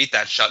can create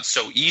that shot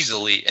so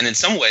easily, and in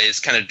some ways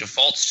kind of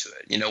defaults to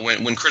it. You know,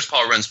 when Chris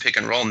Paul runs pick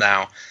and roll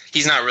now,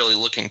 he's not really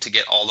looking to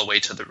get all the way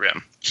to the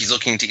rim. He's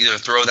looking to either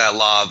throw that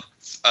lob,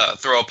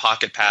 throw a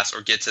pocket pass,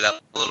 or get to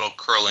that little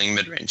curling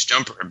mid-range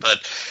jumper.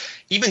 But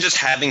even just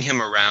having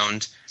him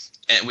around,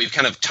 and we've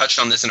kind of touched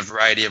on this in a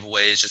variety of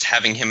ways, just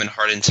having him and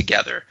Harden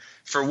together.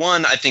 For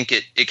one, I think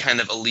it kind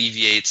of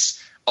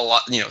alleviates a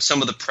lot, you know,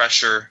 some of the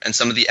pressure and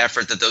some of the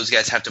effort that those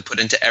guys have to put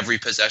into every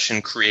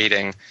possession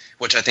creating,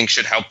 which I think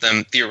should help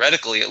them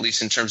theoretically, at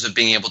least in terms of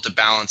being able to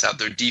balance out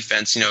their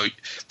defense. You know,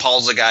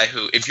 Paul's a guy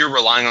who, if you're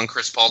relying on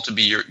Chris Paul to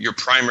be your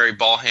primary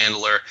ball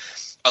handler,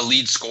 a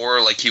lead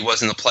scorer like he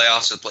was in the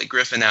playoffs with Blake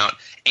Griffin out,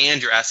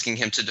 and you're asking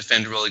him to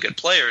defend really good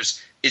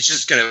players, it's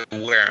just going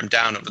to wear him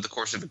down over the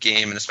course of a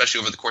game, and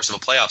especially over the course of a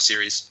playoff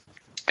series.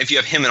 If you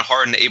have him and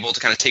Harden able to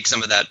kind of take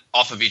some of that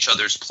off of each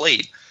other's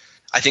plate,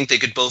 I think they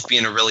could both be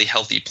in a really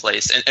healthy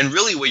place. And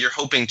really what you're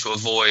hoping to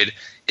avoid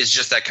is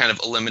just that kind of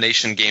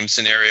elimination game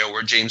scenario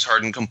where James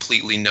Harden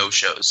completely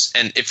no-shows.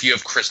 And if you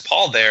have Chris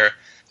Paul there,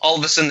 all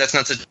of a sudden that's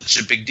not such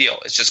a big deal.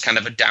 It's just kind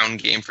of a down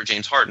game for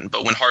James Harden.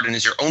 But when Harden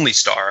is your only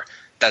star,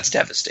 that's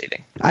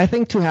devastating. I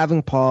think to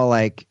having Paul,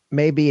 like,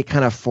 maybe it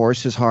kind of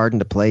forces Harden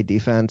to play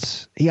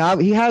defense. He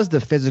has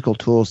the physical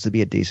tools to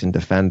be a decent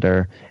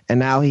defender, and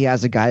now he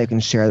has a guy who can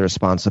share the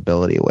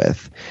responsibility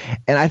with.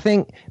 And I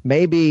think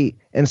maybe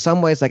in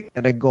some ways, like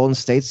in a Golden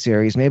State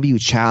series, maybe you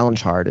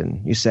challenge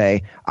Harden. You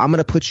say, I'm going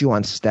to put you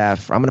on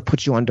Steph, or I'm going to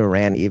put you on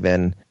Durant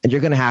even, and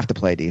you're going to have to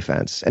play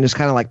defense. And just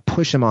kind of like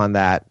push him on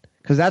that,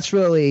 because that's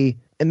really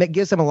 – and it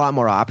gives him a lot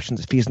more options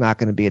if he's not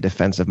going to be a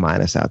defensive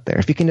minus out there.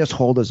 If he can just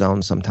hold his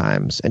own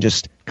sometimes and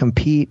just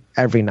compete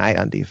every night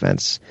on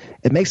defense,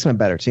 it makes him a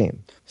better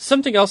team.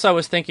 Something else I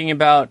was thinking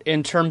about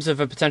in terms of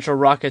a potential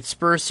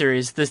Rockets-Spurs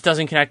series, this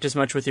doesn't connect as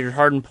much with your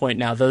Harden point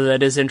now, though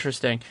that is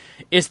interesting,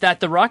 is that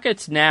the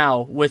Rockets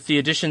now, with the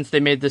additions they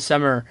made this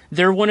summer,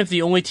 they're one of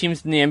the only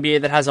teams in the NBA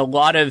that has a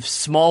lot of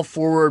small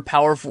forward,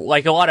 powerful,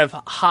 like a lot of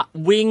hot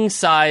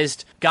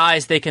wing-sized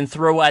guys they can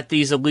throw at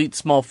these elite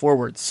small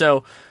forwards.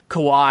 So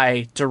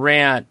Kawhi,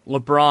 Durant,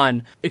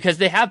 LeBron, because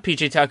they have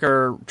PJ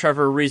Tucker,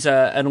 Trevor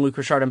Ariza, and Luc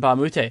Richard and Mbah a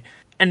Moute.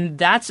 And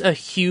that's a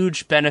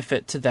huge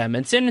benefit to them.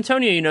 And San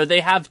Antonio, you know, they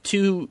have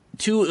two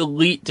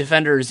elite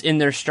defenders in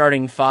their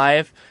starting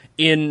five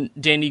in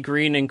Danny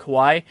Green and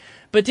Kawhi.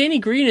 But Danny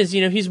Green is,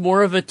 you know, he's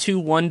more of a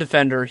 2-1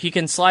 defender. He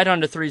can slide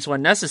onto threes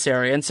when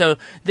necessary. And so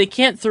they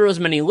can't throw as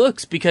many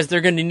looks because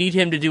they're going to need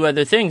him to do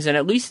other things. And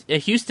at least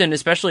Houston,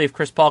 especially if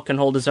Chris Paul can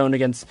hold his own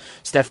against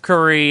Steph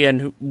Curry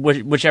and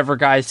whichever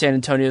guy San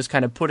Antonio is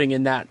kind of putting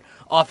in that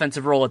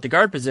offensive role at the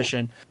guard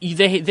position,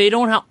 they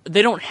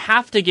don't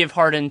have to give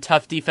Harden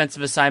tough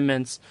defensive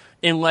assignments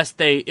unless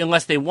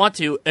they want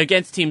to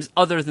against teams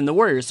other than the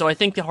Warriors. So I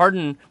think the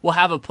Harden will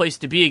have a place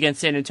to be against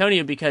San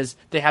Antonio because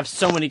they have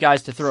so many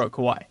guys to throw at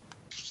Kawhi.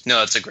 No,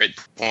 that's a great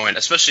point.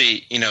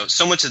 Especially, you know,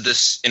 so much of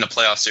this in a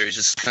playoff series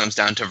just comes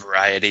down to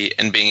variety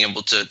and being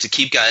able to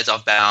keep guys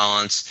off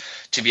balance,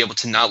 to be able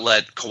to not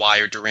let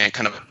Kawhi or Durant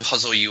kind of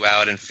puzzle you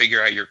out and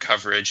figure out your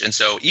coverage. And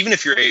so even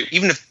if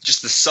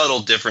just the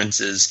subtle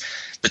differences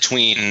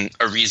between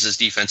Ariza's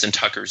defense and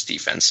Tucker's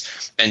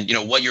defense, and, you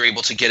know, what you're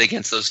able to get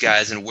against those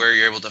guys and where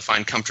you're able to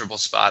find comfortable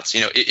spots,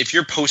 you know, if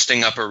you're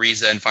posting up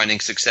Ariza and finding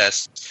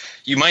success,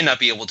 you might not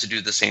be able to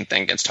do the same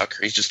thing against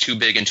Tucker. He's just too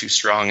big and too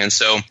strong. And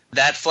so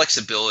that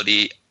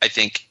flexibility, I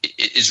think,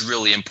 is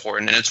really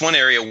important. And it's one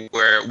area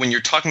where when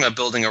you're talking about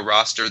building a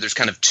roster, there's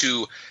kind of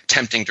two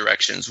tempting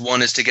directions.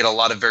 One is to get a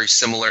lot of very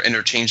similar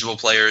interchangeable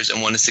players,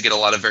 and one is to get a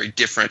lot of very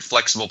different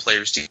flexible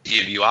players to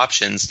give you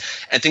options.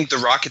 I think the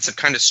Rockets have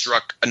kind of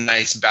struck a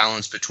nice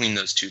balance between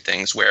those two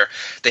things, where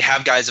they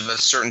have guys of a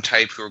certain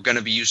type who are going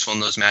to be useful in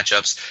those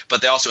matchups,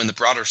 but they also, in the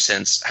broader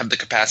sense, have the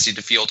capacity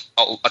to field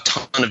a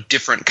ton of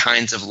different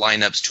kinds of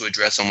lineups to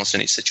address almost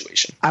any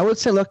situation. I would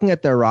say, looking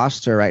at their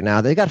roster right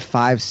now, they got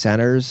 5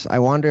 centers. I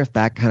wonder if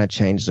that kind of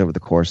changes over the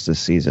course of the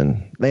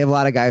season. They have a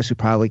lot of guys who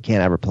probably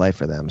can't ever play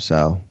for them,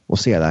 so we'll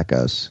see how that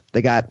goes.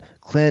 They got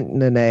Clint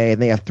Nene,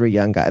 and they have 3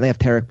 young guys. And they have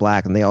Tarek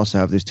Black, and they also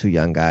have these 2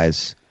 young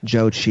guys,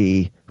 Joe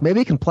Chi. Maybe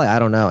he can play, I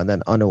don't know, and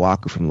then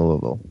Onuaku from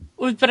Louisville.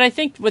 But I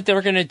think what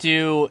they're going to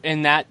do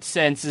in that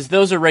sense is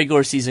those are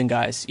regular season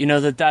guys. You know,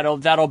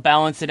 that'll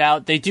balance it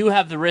out. They do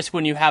have the risk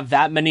when you have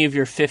that many of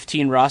your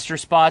 15 roster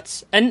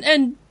spots,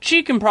 and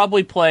Chi can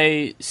probably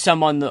play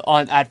some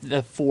at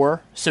the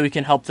 4, so he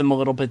can help them a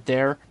little bit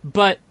there.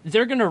 But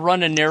they're going to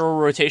run a narrow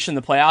rotation in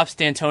the playoffs.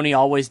 D'Antoni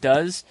always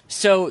does.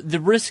 So the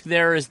risk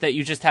there is that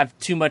you just have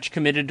too much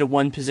committed to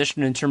one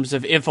position in terms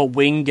of if a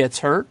wing gets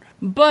hurt.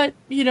 But,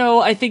 you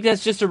know, I think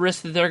that's just a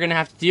risk that they're going to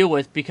have to deal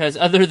with, because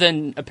other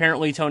than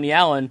apparently Tony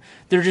Allen,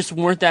 there just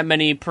weren't that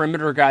many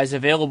perimeter guys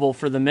available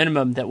for the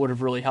minimum that would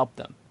have really helped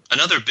them.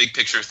 Another big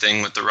picture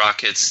thing with the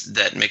Rockets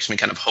that makes me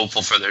kind of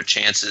hopeful for their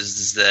chances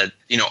is that,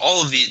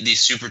 all of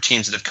these super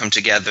teams that have come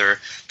together,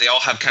 they all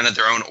have kind of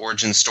their own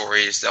origin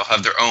stories. They'll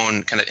have their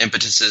own kind of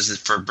impetuses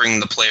for bringing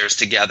the players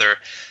together.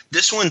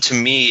 This one, to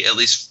me, at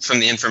least from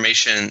the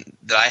information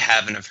that I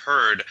have and have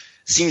heard,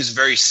 seems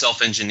very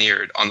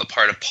self-engineered on the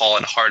part of Paul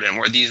and Harden,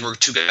 where these were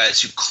two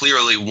guys who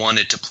clearly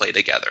wanted to play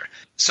together.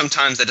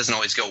 Sometimes that doesn't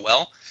always go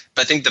well.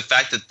 But I think the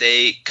fact that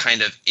they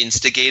kind of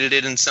instigated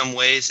it in some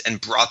ways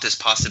and brought this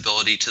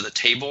possibility to the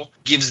table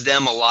gives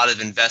them a lot of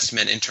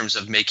investment in terms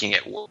of making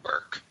it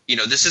work.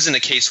 This isn't a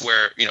case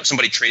where,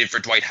 somebody traded for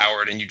Dwight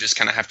Howard and you just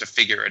kind of have to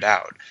figure it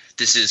out.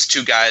 This is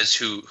two guys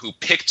who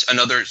picked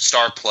another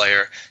star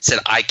player, said,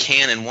 I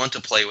can and want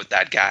to play with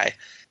that guy.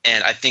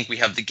 And I think we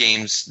have the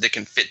games that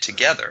can fit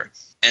together.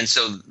 And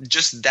so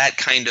just that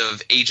kind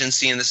of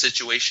agency in the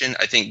situation,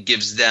 I think,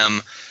 gives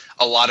them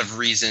a lot of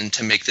reason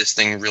to make this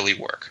thing really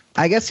work.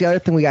 I guess the other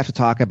thing we have to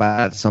talk about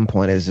at some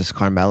point is this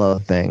Carmelo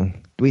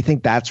thing. Do we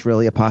think that's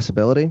really a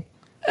possibility?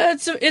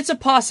 It's a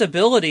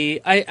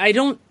possibility. I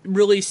don't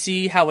really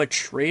see how a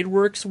trade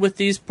works with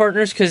these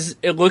partners, because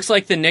it looks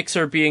like the Knicks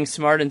are being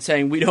smart and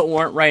saying we don't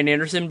want Ryan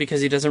Anderson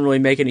because he doesn't really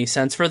make any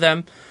sense for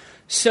them.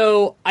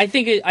 So I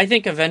think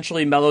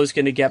eventually Melo's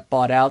going to get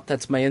bought out.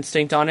 That's my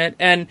instinct on it.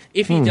 And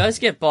if he does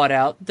get bought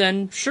out,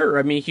 then sure.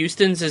 I mean,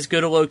 Houston's as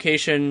good a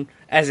location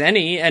as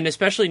any, and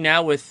especially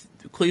now with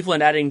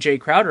Cleveland adding Jay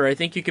Crowder, I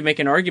think you can make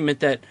an argument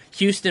that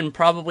Houston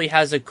probably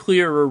has a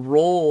clearer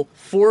role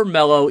for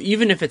Melo,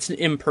 even if it's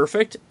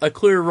imperfect, a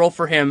clearer role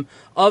for him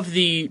of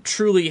the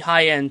truly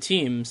high-end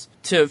teams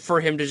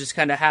for him to just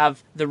kind of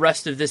have the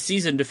rest of this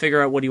season to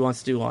figure out what he wants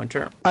to do long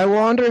term. I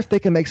wonder if they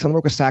can make something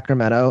work with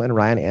Sacramento and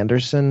Ryan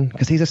Anderson,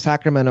 because he's a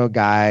Sacramento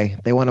guy.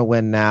 They want to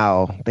win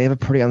now. They have a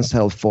pretty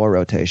unsettled 4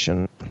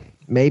 rotation.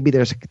 Maybe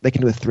they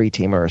can do a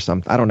 3-teamer or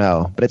something. I don't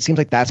know. But it seems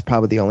like that's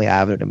probably the only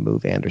avenue to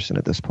move Anderson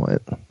at this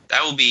point.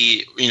 That will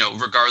be,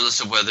 regardless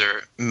of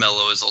whether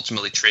Melo is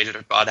ultimately traded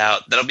or bought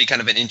out, that'll be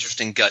kind of an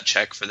interesting gut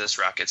check for this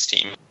Rockets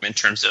team in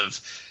terms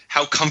of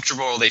how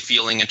comfortable are they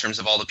feeling in terms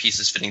of all the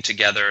pieces fitting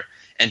together.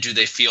 And do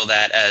they feel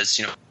that as,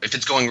 if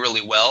it's going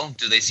really well,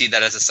 do they see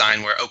that as a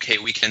sign where, okay,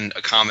 we can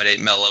accommodate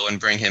Melo and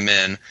bring him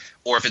in?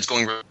 Or if it's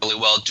going really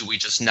well, do we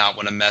just not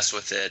want to mess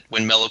with it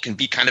when Melo can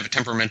be kind of a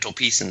temperamental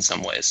piece in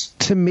some ways?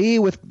 To me,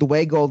 with the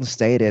way Golden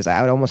State is,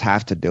 I would almost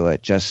have to do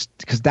it just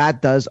because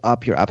that does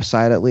up your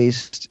upside at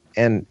least.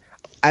 And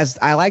as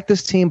I like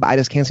this team, but I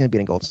just can't see them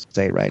beating Golden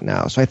State right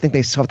now. So I think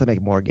they still have to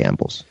make more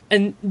gambles.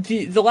 And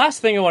the last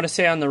thing I want to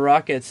say on the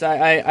Rockets, I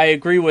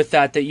agree with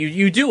that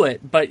you do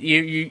it, but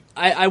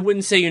I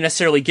wouldn't say you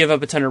necessarily give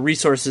up a ton of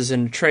resources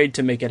in a trade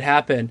to make it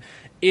happen.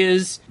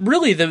 Is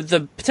really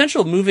the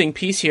potential moving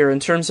piece here in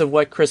terms of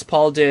what Chris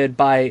Paul did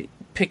by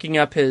picking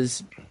up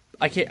his,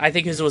 I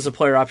think his was a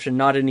player option,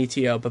 not an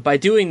ETO, but by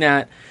doing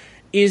that,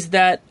 is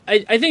that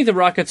I think the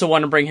Rockets will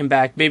want to bring him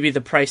back. Maybe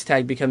the price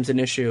tag becomes an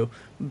issue.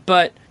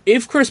 But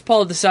if Chris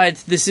Paul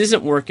decides this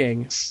isn't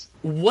working,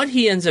 what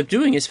he ends up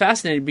doing is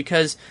fascinating,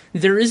 because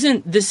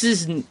this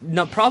is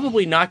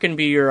probably not going to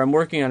be I'm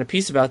working on a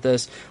piece about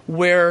this,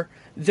 where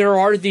there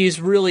are these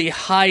really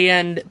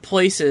high-end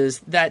places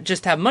that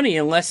just have money,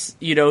 unless,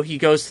 he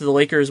goes to the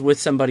Lakers with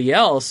somebody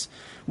else,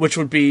 which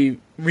would be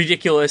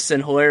ridiculous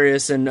and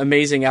hilarious and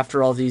amazing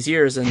after all these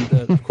years, and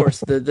of course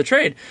the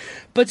trade.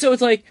 But so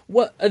it's like,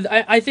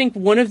 I think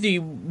one of the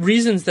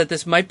reasons that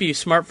this might be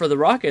smart for the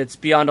Rockets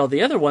beyond all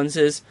the other ones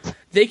is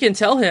they can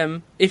tell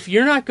him, if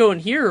you're not going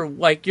here,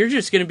 like, you're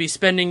just going to be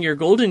spending your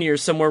golden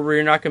years somewhere where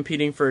you're not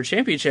competing for a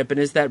championship, and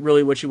is that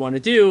really what you want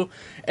to do?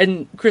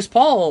 And Chris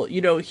Paul,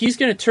 he's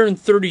going to turn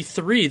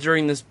 33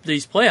 during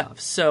these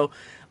playoffs, so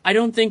I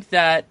don't think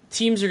that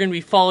teams are going to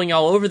be falling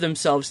all over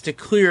themselves to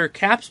clear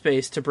cap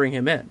space to bring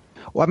him in.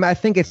 Well, I mean, I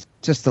think it's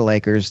just the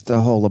Lakers,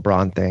 the whole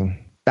LeBron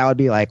thing. That would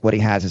be like what he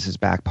has as his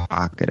back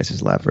pocket, as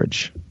his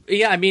leverage.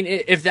 Yeah, I mean,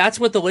 if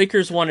that's what the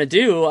Lakers want to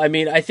do, I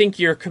mean, I think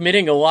you're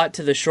committing a lot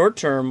to the short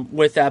term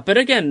with that. But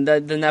again,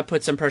 then that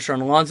puts some pressure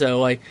on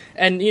Lonzo.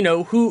 And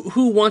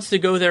who wants to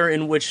go there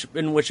in which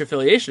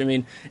affiliation? I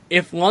mean,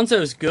 if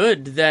Lonzo's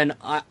good, then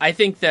I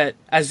think that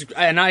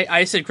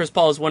I said Chris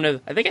Paul is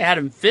I think I had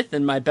him 5th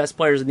in my best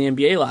players in the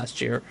NBA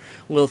last year.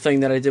 A little thing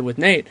that I did with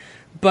Nate.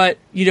 But,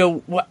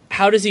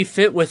 how does he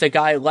fit with a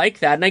guy like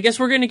that? And I guess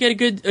we're going to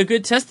get a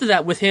good test of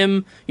that with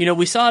him.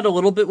 We saw it a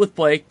little bit with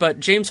Blake, but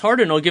James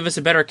Harden will give us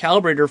a better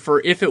calibrator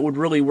for if it would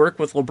really work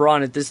with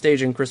LeBron at this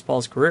stage in Chris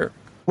Paul's career.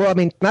 Well, I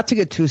mean, not to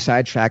get too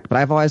sidetracked, but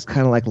I've always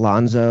kind of liked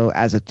Lonzo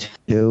as a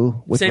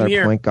 2 with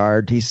their point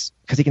guard.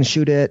 Because he can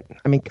shoot it.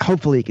 I mean,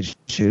 hopefully he can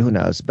shoot. Who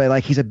knows?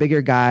 But he's a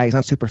bigger guy. He's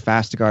not super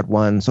fast to guard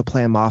 1, so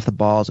play him off the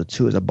ball as a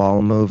 2 as a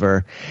ball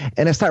mover.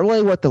 And it's not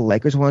really what the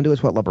Lakers want to do.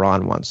 It's what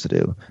LeBron wants to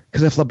do.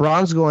 Because if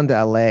LeBron's going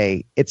to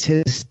LA, it's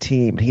his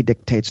team. He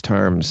dictates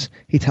terms.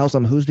 He tells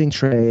them who's being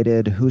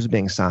traded, who's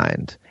being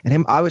signed.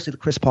 And obviously,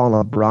 Chris Paul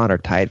and LeBron are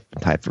tied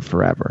for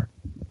forever.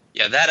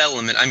 Yeah, that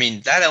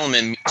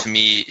element to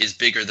me is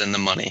bigger than the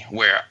money,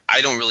 where I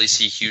don't really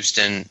see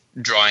Houston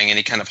drawing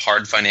any kind of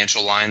hard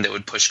financial line that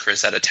would push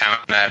Chris out of town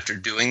after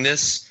doing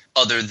this.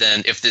 other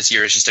than if this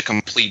year is just a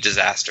complete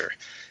disaster.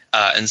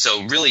 And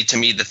so really, to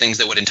me, the things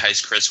that would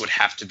entice Chris would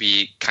have to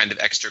be kind of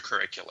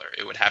extracurricular.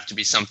 It would have to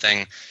be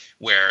something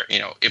where,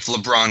 if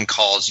LeBron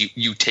calls,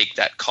 you take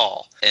that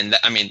call. And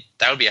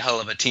that would be a hell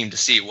of a team to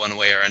see one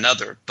way or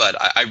another. But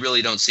I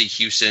really don't see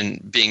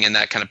Houston being in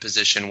that kind of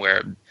position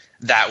where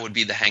that would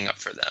be the hang up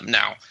for them.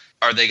 Now,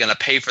 are they going to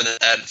pay for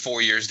that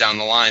 4 years down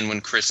the line when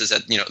Chris is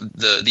at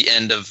the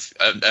end of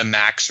a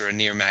max or a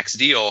near max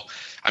deal?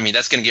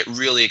 That's going to get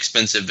really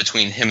expensive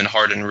between him and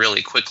Harden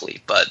really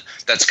quickly. But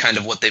that's kind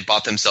of what they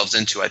bought themselves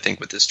into, I think,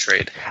 with this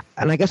trade.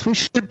 And I guess we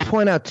should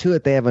point out too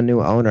that they have a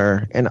new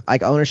owner, and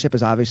like ownership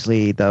is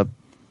obviously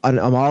on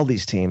all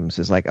these teams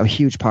is like a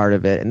huge part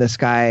of it. And this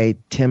guy,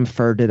 Tim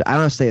Ferdinand, I don't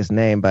know how to say his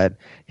name, but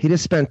he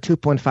just spent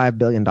 $2.5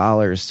 billion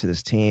to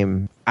this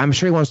team. I'm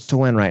sure he wants to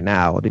win right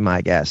now, would be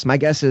my guess. My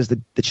guess is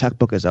the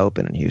checkbook is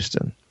open in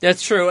Houston.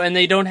 That's true, and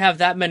they don't have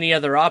that many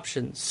other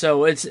options.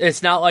 So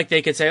it's not like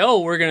they could say, oh,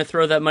 we're going to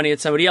throw that money at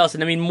somebody else.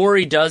 And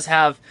Morey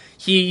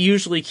he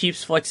usually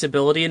keeps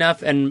flexibility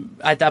enough, and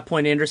at that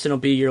point, Anderson will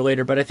be a year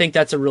later. But I think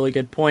that's a really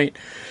good point.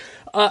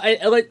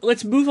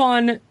 Let's move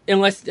on,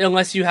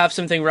 unless you have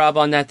something, Rob,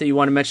 on that you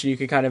want to mention. You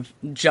can kind of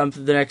jump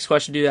to the next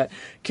question, do that.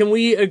 Can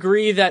we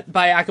agree that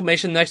by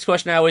acclamation, the next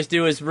question I always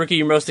do is rookie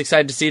you're most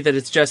excited to see, that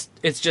it's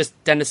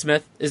just Dennis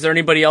Smith? Is there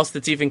anybody else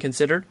that's even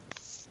considered?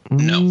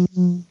 No.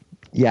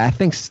 Yeah, I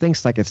think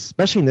things like,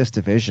 especially in this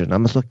division,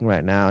 I'm just looking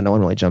right now, no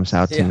one really jumps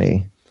out to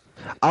me.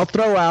 I'll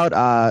throw out,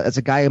 as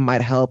a guy who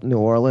might help New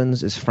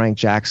Orleans, is Frank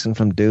Jackson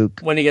from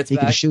Duke. When he gets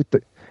back. Can shoot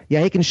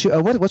he can shoot.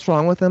 What's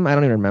wrong with him? I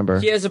don't even remember.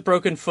 He has a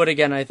broken foot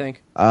again, I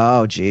think.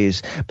 Oh,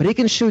 geez. But he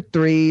can shoot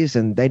threes,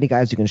 and they need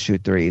guys who can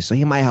shoot threes, so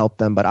he might help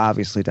them, but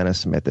obviously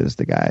Dennis Smith is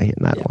the guy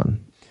in that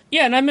one.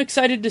 Yeah, and I'm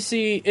excited to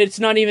see, it's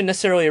not even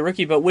necessarily a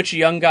rookie, but which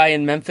young guy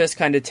in Memphis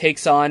kind of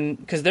takes on,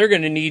 because they're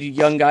going to need a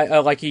young guy,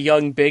 like a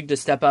young big to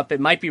step up. It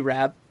might be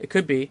Rab. It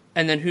could be.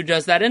 And then who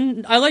does that?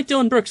 And I like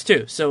Dylan Brooks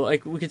too, so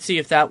like we could see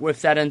if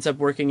that ends up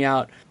working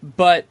out.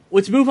 But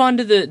let's move on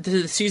to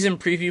the season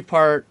preview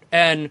part,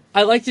 and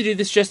I like to do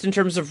this just in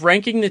terms of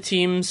ranking the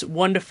teams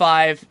 1 to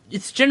 5.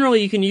 It's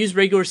generally, you can use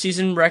regular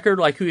season record,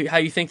 like how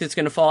you think that's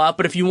going to fall out,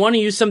 but if you want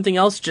to use something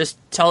else, just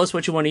tell us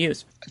what you want to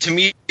use. To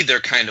me, they're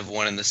kind of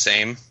one and the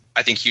same.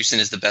 I think Houston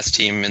is the best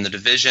team in the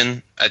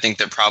division. I think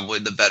they're probably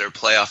the better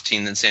playoff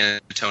team than San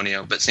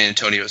Antonio, but San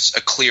Antonio is a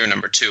clear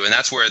number 2, and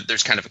that's where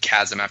there's kind of a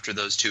chasm after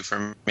those two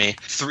for me.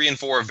 3 and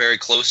 4 are very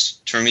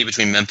close for me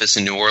between Memphis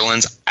and New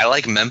Orleans. I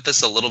like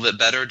Memphis a little bit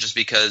better just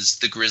because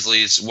the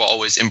Grizzlies will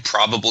always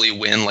improbably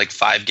win like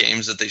 5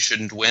 games that they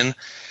shouldn't win.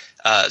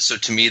 So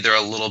to me, they're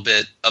a little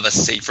bit of a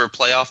safer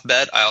playoff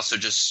bet.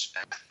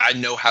 I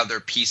know how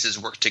their pieces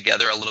work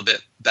together a little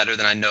bit better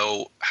than I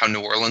know how New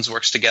Orleans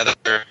works together.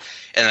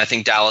 And I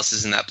think Dallas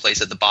is in that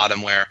place at the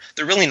bottom where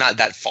they're really not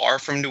that far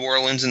from New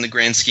Orleans in the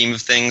grand scheme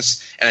of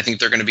things. And I think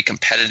they're going to be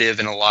competitive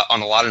on a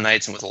lot of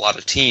nights and with a lot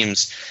of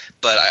teams.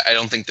 But I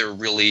don't think they're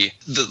really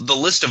 – the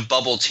list of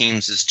bubble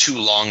teams is too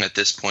long at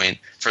this point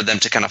for them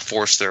to kind of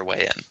force their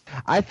way in.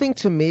 I think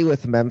to me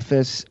with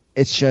Memphis,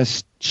 it's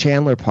just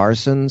Chandler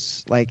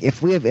Parsons. Like if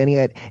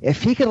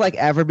he could like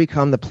ever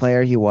become the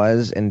player he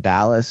was in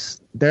Dallas,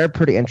 they're a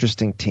pretty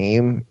interesting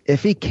team.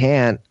 If he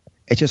can't,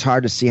 it's just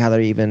hard to see how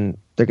they're going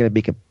to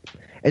be.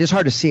 It's just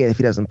hard to see it if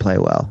he doesn't play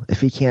well. If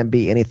he can't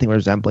be anything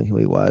resembling who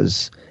he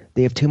was.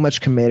 They have too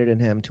much committed in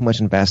him, too much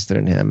invested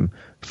in him.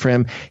 For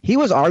him, he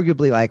was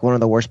arguably like one of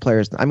the worst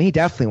players. I mean, he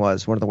definitely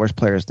was one of the worst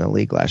players in the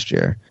league last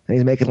year. And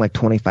he's making like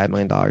 $25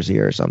 million a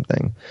year or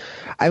something.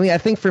 I mean, I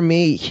think for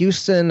me,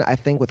 Houston, I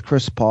think with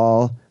Chris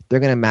Paul, they're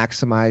going to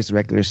maximize the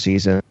regular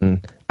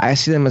season. I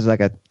see them as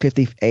like a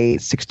 58,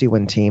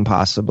 60-win team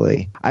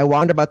possibly. I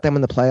wonder about them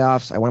in the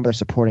playoffs. I wonder about their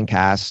supporting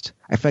cast.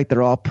 I feel like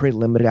they're all pretty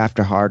limited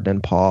after Harden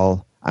and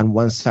Paul on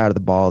one side of the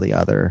ball or the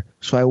other.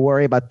 So I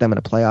worry about them in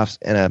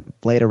a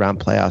later round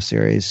playoff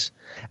series.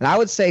 And I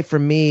would say for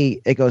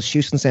me, it goes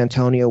Houston, San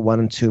Antonio, 1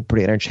 and 2,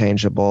 pretty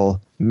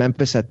interchangeable.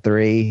 Memphis at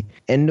 3.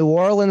 In New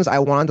Orleans, I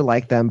wanted to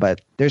like them,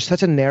 but there's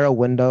such a narrow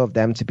window of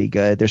them to be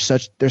good.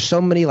 There's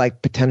so many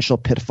like potential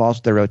pitfalls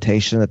to their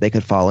rotation that they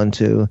could fall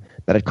into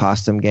that it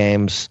cost them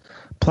games.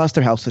 Plus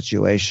their health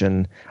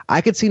situation. I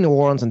could see New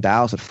Orleans and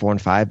Dallas at 4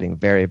 and 5 being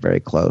very, very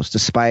close,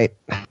 despite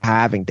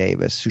having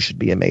Davis, who should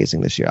be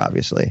amazing this year,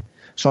 obviously.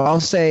 So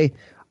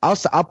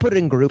I'll put it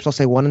in groups. I'll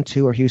say 1 and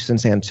 2 are Houston,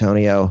 San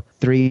Antonio.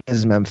 3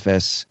 is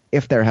Memphis,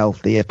 if they're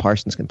healthy, if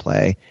Parsons can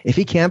play. If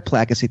he can't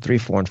play, I can see 3,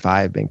 4, and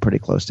 5 being pretty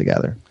close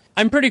together.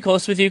 I'm pretty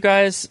close with you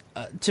guys.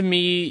 To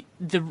me,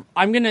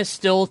 I'm going to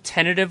still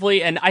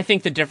tentatively, and I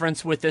think the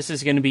difference with this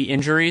is going to be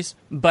injuries,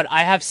 but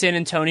I have San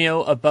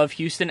Antonio above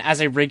Houston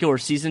as a regular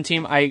season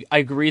team. I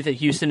agree that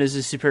Houston is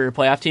a superior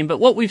playoff team, but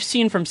what we've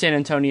seen from San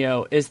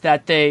Antonio is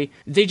that they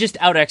just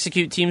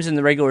out-execute teams in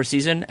the regular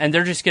season, and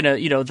they're just going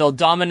to, they'll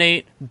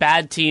dominate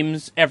bad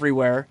teams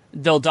everywhere.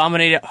 They'll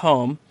dominate at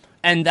home.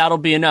 and that'll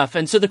be enough.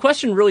 And so the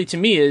question really to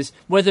me is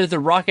whether the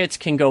Rockets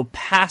can go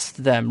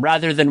past them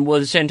rather than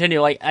was San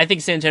Antonio. Like, I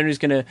think San Antonio's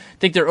going to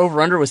think their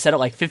over-under was set at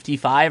like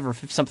 55 or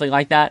something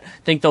like that. I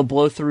think they'll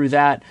blow through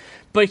that.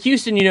 But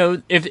Houston,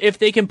 if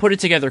they can put it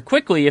together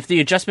quickly, if the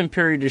adjustment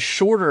period is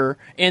shorter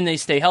and they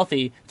stay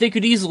healthy, they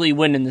could easily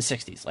win in the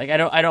 60s. Like,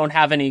 I don't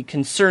have any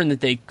concern that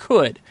they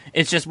could.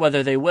 It's just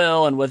whether they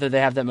will and whether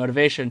they have that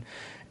motivation.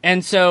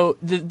 And so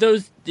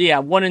those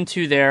 1 and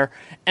 2 there.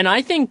 And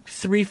I think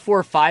 3,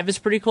 4, 5 is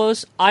pretty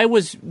close. I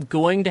was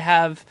going to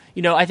have,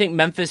 I think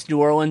Memphis, New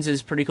Orleans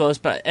is pretty close,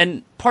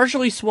 and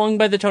partially swung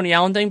by the Tony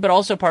Allen thing, but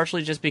also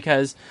partially just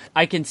because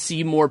I can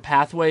see more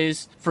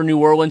pathways for New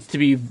Orleans to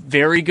be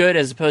very good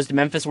as opposed to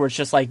Memphis, where it's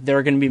just like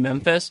they're going to be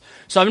Memphis.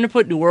 So I'm going to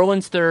put New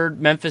Orleans 3rd,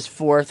 Memphis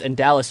 4th, and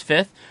Dallas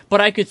 5th.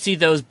 But I could see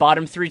those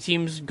bottom 3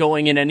 teams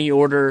going in any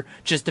order,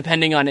 just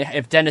depending on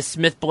if Dennis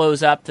Smith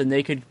blows up, then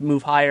they could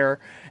move higher.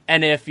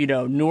 And if,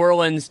 New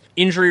Orleans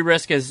injury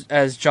risk,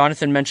 as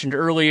Jonathan mentioned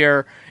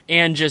earlier,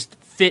 and just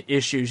fit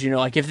issues,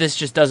 like if this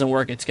just doesn't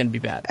work, it's going to be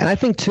bad. And I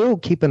think, too,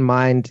 keep in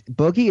mind,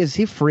 Boogie, is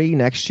he free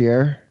next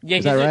year? Yeah,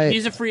 is that right?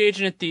 He's a free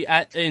agent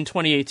in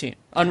 2018.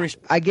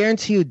 I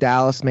guarantee you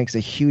Dallas makes a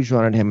huge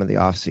run at him in the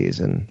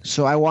offseason.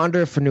 So I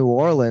wonder for New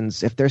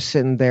Orleans, if they're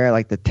sitting there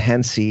like the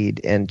 10 seed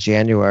in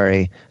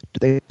January, do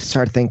they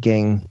start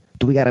thinking,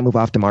 do we got to move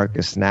off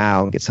DeMarcus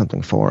now and get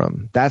something for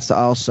him? That's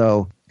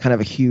also kind of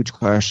a huge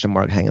question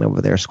mark hanging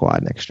over their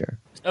squad next year.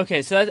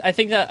 Okay, so I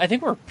think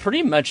we're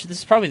pretty much, this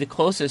is probably the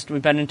closest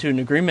we've been into an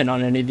agreement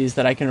on any of these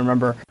that I can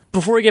remember.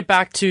 Before we get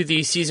back to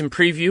the season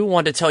preview, I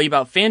want to tell you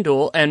about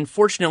FanDuel, and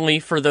fortunately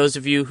for those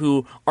of you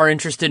who are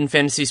interested in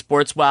fantasy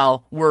sports,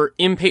 while we're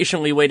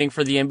impatiently waiting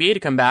for the NBA to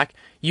come back,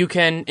 you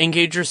can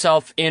engage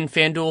yourself in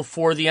FanDuel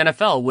for the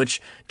NFL,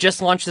 which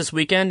just launched this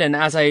weekend, and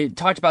as I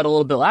talked about a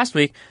little bit last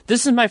week,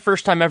 this is my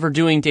first time ever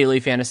doing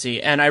daily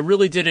fantasy, and I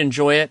really did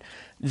enjoy it.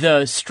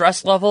 The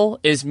stress level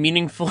is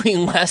meaningfully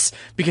less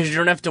because you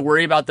don't have to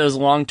worry about those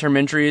long-term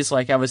injuries.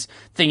 Like I was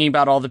thinking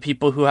about all the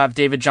people who have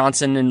David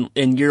Johnson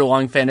in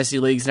year-long fantasy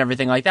leagues and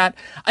everything like that.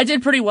 I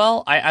did pretty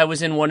well. I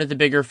was in one of the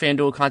bigger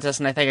FanDuel contests,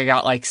 and I think I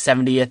got like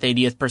 70th,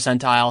 80th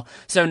percentile.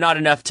 So not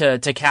enough to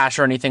cash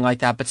or anything like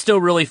that, but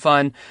still really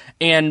fun.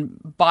 And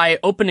by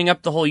opening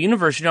up the whole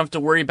universe, you don't have to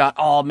worry about,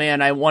 oh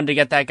man, I wanted to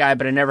get that guy,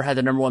 but I never had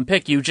the number 1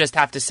 pick. You just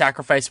have to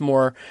sacrifice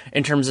more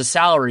in terms of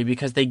salary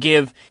because they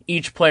give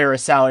each player a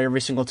salary every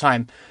single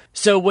time.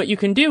 So what you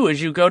can do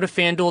is you go to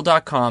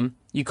FanDuel.com,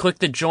 you click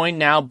the Join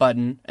Now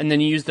button, and then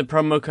you use the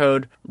promo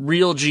code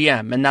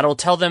REALGM, and that'll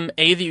tell them,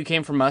 A, that you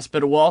came from us,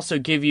 but it will also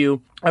give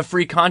you a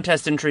free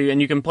contest entry,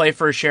 and you can play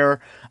for a share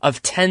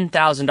of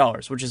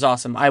 $10,000, which is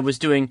awesome. I was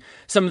doing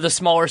some of the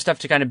smaller stuff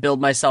to kind of build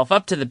myself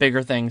up to the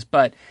bigger things,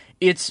 but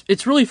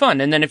it's really fun.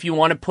 And then if you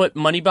want to put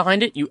money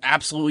behind it, you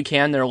absolutely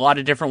can. There are a lot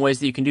of different ways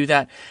that you can do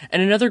that.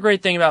 And another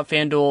great thing about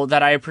FanDuel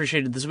that I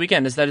appreciated this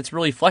weekend is that it's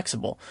really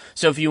flexible.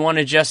 So if you want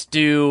to just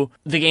do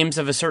the games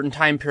of a certain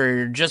time period,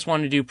 or just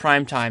want to do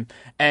prime time,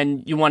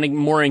 and you want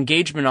more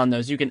engagement on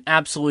those, you can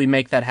absolutely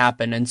make that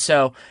happen. And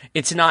so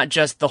it's not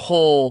just the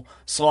whole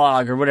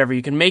slog or whatever.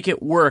 You can make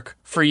it work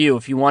for you.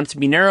 If you want it to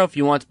be narrow, if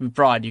you want it to be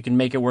broad, you can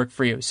make it work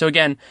for you. So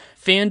again,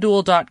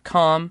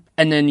 FanDuel.com,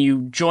 and then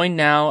you join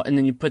now, and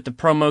then you put the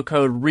promo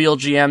code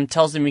REALGM,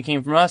 tells them you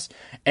came from us,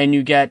 and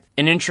you get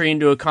an entry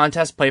into a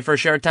contest, play for a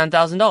share of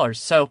 $10,000.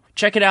 So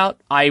check it out.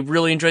 I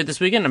really enjoyed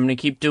this weekend. I'm going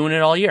to keep doing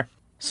it all year.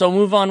 So we'll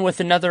move on with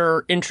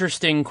another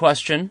interesting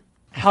question.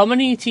 How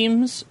many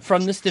teams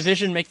from this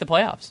division make the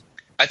playoffs?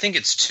 I think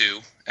it's 2.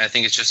 I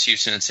think it's just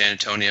Houston and San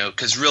Antonio,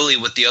 because really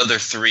with the other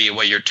 3,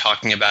 what you're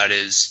talking about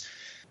is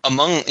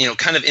among,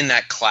 kind of in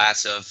that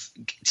class of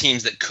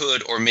teams that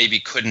could or maybe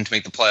couldn't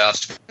make the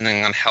playoffs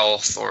depending on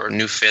health or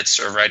new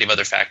fits or a variety of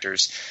other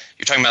factors.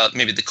 You're talking about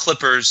maybe the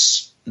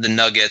Clippers, the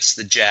Nuggets,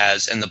 the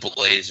Jazz, and the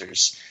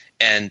Blazers.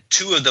 And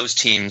 2 of those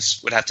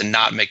teams would have to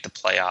not make the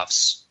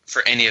playoffs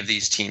for any of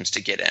these teams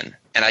to get in.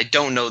 And I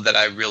don't know that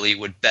I really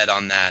would bet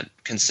on that,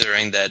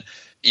 considering that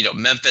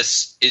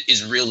Memphis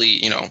is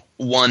really,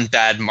 one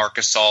bad Marc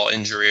Gasol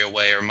injury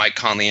away or Mike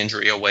Conley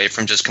injury away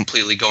from just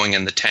completely going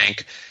in the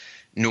tank.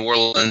 New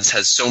Orleans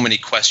has so many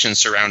questions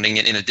surrounding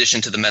it, in addition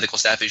to the medical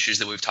staff issues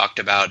that we've talked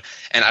about.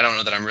 And I don't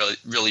know that I'm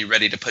really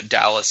ready to put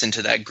Dallas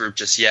into that group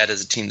just yet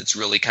as a team that's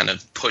really kind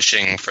of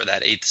pushing for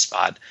that 8th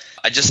spot.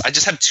 I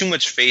just have too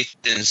much faith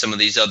in some of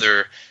these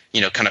other,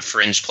 kind of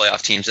fringe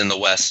playoff teams in the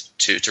West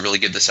to really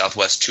give the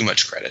Southwest too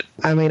much credit.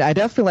 I mean, I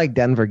definitely like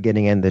Denver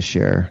getting in this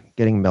year.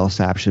 Getting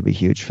Millsap should be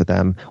huge for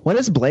them. When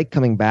is Blake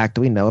coming back?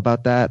 Do we know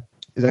about that?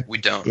 We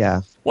don't.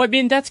 Yeah. Well, I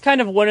mean, that's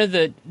kind of one of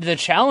the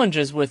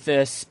challenges with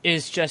this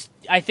is just,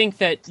 I think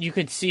that you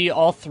could see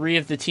all 3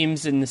 of the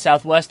teams in the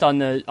Southwest on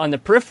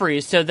the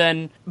periphery. So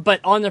then,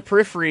 but on the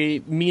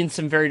periphery means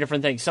some very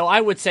different things. So I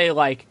would say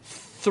like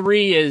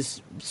 3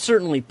 is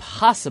certainly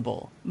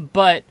possible.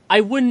 but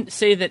I wouldn't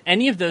say that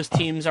any of those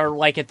teams are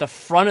like at the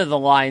front of the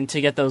line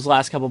to get those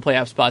last couple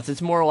playoff spots.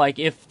 It's more like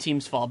if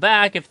teams fall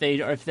back, if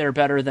they're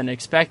better than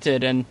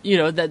expected, and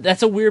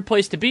that's a weird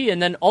place to be.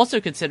 And then also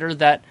consider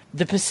that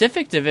the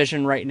Pacific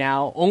Division right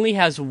now only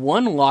has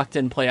one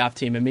locked-in playoff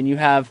team. I mean, you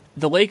have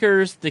the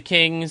Lakers, the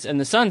Kings, and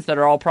the Suns that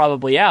are all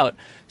probably out.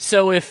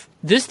 So if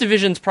this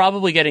division's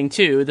probably getting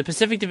 2, the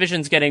Pacific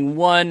Division's getting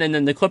 1, and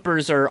then the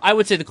Clippers I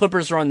would say the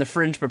Clippers are on the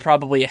fringe, but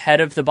probably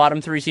ahead of the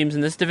bottom 3 teams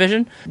in this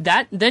division.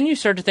 Then you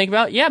start to think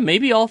about,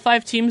 maybe all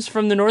 5 teams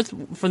from the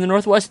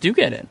Northwest do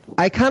get in.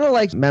 I kind of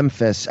like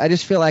Memphis. I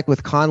just feel like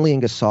with Conley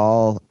and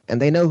Gasol,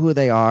 and they know who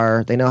they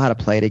are, they know how to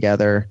play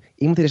together,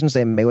 even with the additions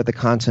they made with the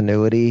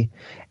continuity.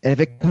 And if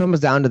it comes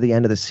down to the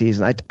end of the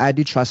season, I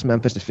do trust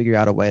Memphis to figure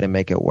out a way to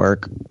make it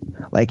work.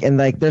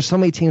 There's so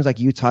many teams like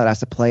Utah that has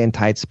to play in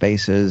tight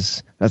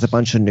spaces. There's a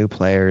bunch of new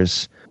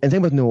players. And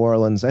same with New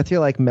Orleans. I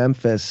feel like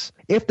Memphis,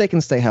 if they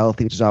can stay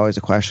healthy, which is always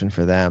a question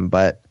for them,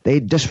 but they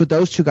just with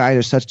those 2 guys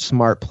are such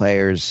smart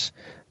players,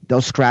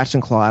 they'll scratch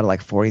and claw out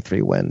of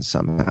 43 wins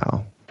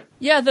somehow.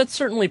 Yeah, that's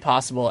certainly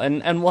possible,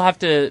 and we'll have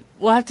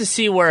to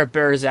see where it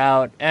bears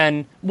out.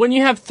 And when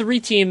you have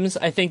 3 teams,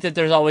 I think that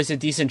there's always a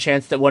decent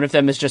chance that one of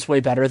them is just way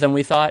better than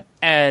we thought.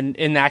 And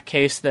in that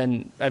case,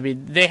 then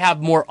they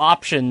have more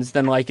options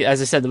than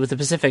as I said with the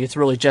Pacific. It's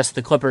really just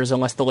the Clippers,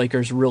 unless the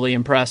Lakers really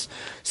impress.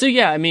 So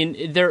yeah,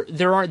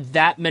 there aren't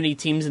that many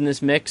teams in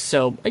this mix,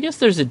 so I guess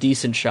there's a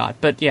decent shot.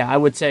 But yeah, I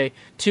would say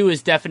 2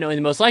 is definitely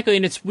the most likely,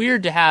 and it's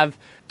weird to have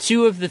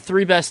 2 of the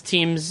 3 best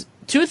teams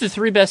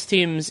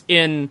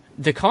in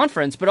the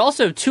conference, but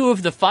also 2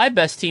 of the 5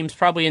 best teams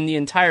probably in the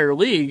entire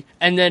league,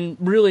 and then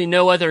really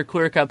no other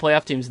clear-cut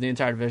playoff teams in the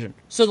entire division.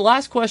 So the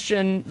last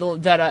question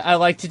that I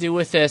like to do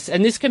with this,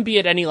 and this can be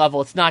at any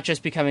level, it's not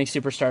just becoming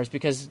superstars,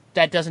 because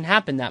that doesn't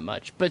happen that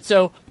much. But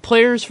so,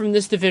 players from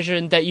this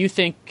division that you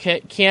think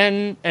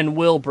can and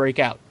will break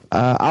out.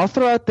 I'll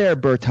throw out there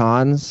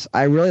Bertans.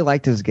 I really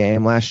liked his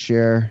game last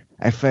year.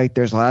 I feel like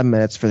there's a lot of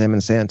minutes for him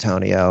in San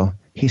Antonio.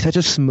 He's such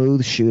a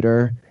smooth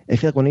shooter. I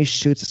feel like when he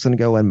shoots, it's going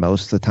to go in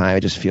most of the time.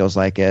 It just feels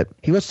like it.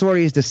 He was sort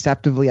of he's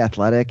deceptively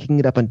athletic. He can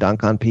get up and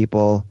dunk on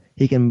people.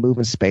 He can move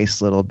in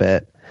space a little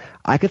bit.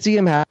 I could see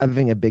him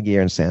having a big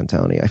year in San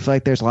Antonio. I feel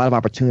like there's a lot of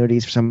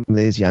opportunities for some of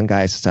these young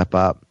guys to step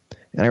up.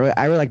 And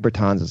I really like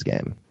Bertans'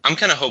 game. I'm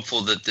kind of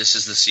hopeful that this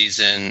is the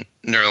season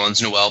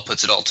Nerlens Noel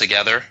puts it all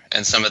together.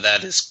 And some of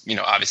that is,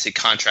 obviously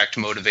contract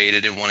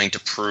motivated and wanting to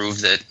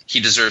prove that he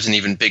deserves an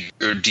even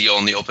bigger deal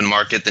in the open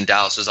market than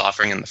Dallas was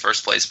offering in the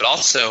first place. But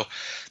also,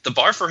 the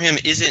bar for him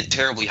isn't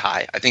terribly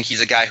high. I think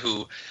he's a guy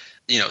who,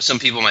 some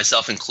people,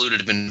 myself included,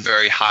 have been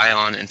very high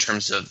on in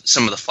terms of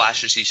some of the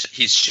flashes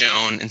he's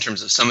shown in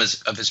terms of some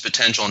of his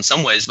potential in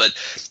some ways. But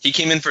he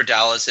came in for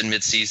Dallas in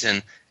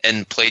midseason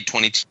and played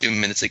 22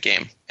 minutes a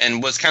game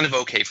and was kind of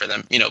okay for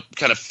them,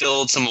 kind of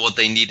filled some of what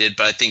they needed,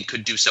 but I think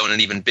could do so in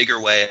an even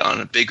bigger way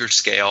on a bigger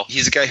scale.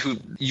 He's a guy who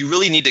you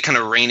really need to kind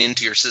of rein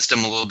into your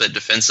system a little bit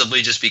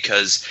defensively just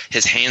because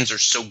his hands are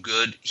so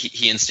good.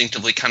 He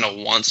instinctively kind of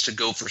wants to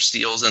go for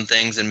steals and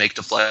things and make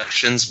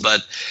deflections,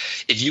 but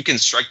if you can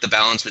strike the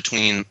balance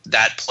between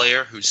that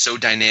player who's so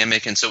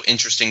dynamic and so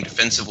interesting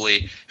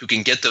defensively, who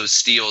can get those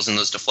steals and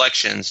those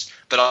deflections,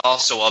 but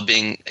also while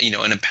being,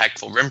 an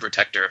impactful rim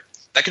protector,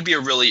 that could be a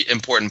really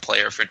important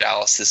player for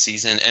Dallas this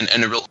season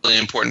and a really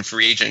important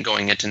free agent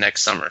going into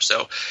next summer.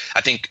 So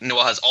I think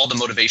Noel has all the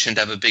motivation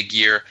to have a big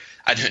year.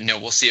 I don't know.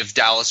 We'll see if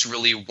Dallas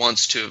really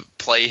wants to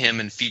play him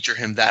and feature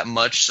him that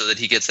much so that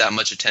he gets that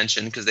much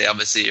attention, because they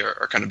obviously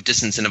are kind of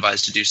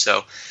disincentivized to do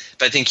so.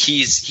 But I think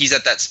he's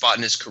at that spot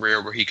in his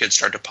career where he could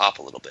start to pop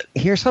a little bit.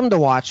 Here's something to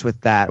watch with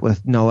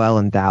Noel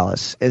and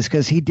Dallas is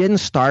because he didn't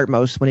start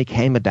most when he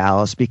came to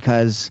Dallas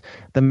because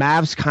the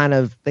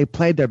Mavs they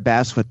played their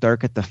best with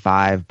Dirk at the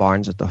 5,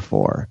 Barnes at the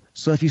 4.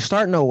 So if you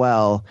start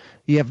Noel,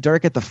 you have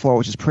Dirk at the 4,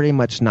 which is pretty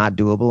much not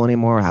doable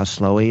anymore, how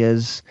slow he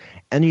is.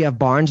 And you have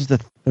Barnes at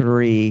the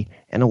 3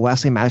 and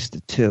Wesley Matthews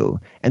at the 2.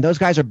 And those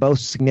guys are both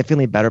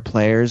significantly better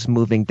players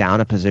moving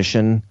down a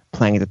position,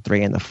 playing at the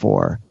 3 and the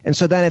 4. And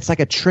so then it's like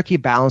a tricky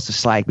balance to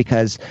strike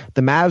because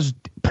the Mavs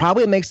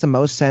probably makes the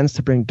most sense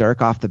to bring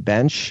Dirk off the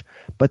bench,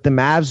 but the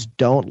Mavs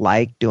don't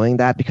like doing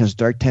that because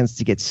Dirk tends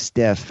to get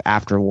stiff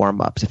after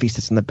warm-ups if he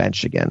sits on the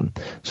bench again.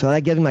 So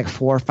they give him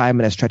 4 or 5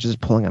 minute stretches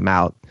pulling him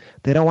out.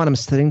 They don't want him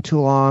sitting too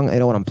long. They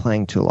don't want him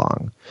playing too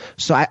long.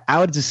 So I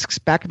would just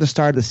expect at the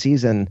start of the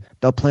season,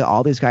 they'll play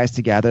all these guys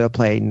together. They'll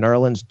play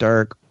Nerlens,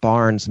 Dirk,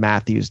 Barnes,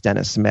 Matthews,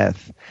 Dennis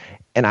Smith.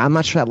 And I'm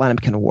not sure that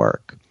lineup can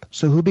work.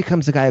 So who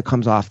becomes the guy who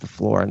comes off the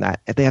floor in that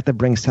if they have to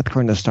bring Seth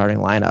Curry into the starting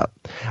lineup?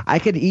 I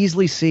could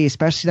easily see,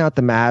 especially now that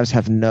the Mavs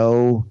have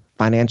no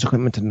financial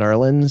commitment to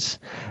Nerlens,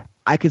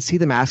 I could see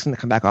them asking to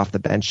come back off the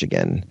bench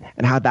again.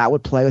 And how that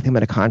would play with him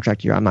in a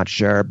contract year, I'm not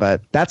sure.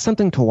 But that's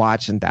something to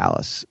watch in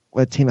Dallas.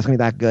 With a team that's going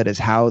to be that good is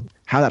how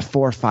how that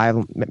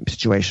 4-5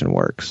 situation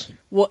works.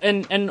 Well,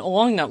 and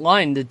along that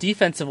line, the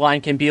defensive line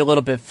can be a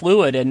little bit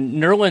fluid, and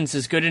Nerlens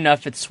is good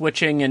enough at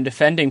switching and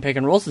defending pick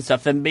and rolls and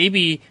stuff that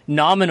maybe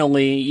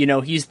nominally,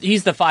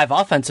 he's the 5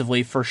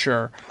 offensively for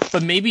sure.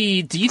 But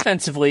maybe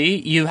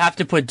defensively, you have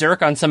to put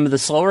Dirk on some of the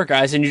slower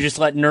guys, and you just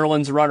let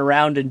Nerlens run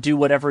around and do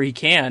whatever he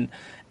can.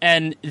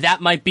 And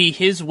that might be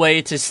his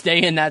way to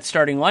stay in that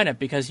starting lineup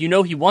because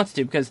he wants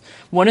to. Because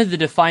one of the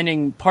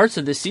defining parts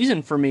of this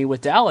season for me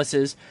with Dallas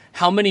is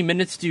how many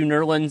minutes do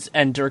Nerlens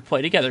and Dirk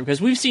play together?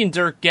 Because we've seen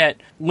Dirk get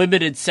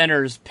limited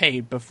centers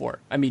paid before.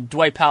 I mean,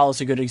 Dwight Powell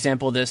is a good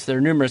example of this. There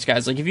are numerous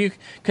guys.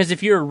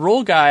 If you're a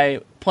role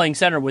guy playing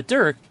center with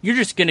Dirk, you're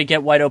just going to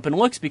get wide open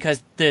looks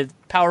because the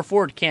power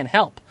forward can't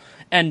help.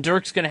 And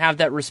Dirk's going to have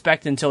that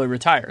respect until he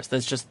retires.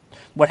 That's just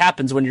what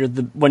happens when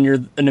you're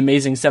an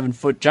amazing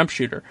 7-foot jump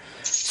shooter.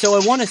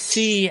 So I want to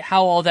see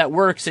how all that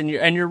works. And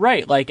you're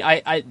right. Like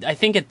I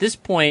think at this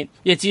point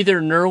it's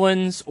either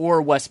Nerlens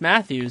or Wes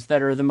Matthews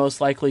that are the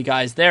most likely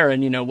guys there.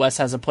 And Wes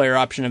has a player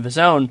option of his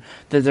own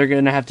that they're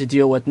going to have to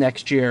deal with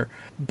next year.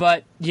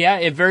 But yeah,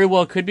 it very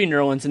well could be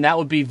Nerlens, and that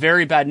would be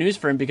very bad news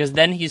for him because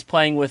then he's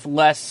playing with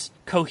less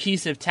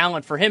cohesive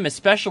talent for him,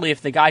 especially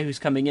if the guy who's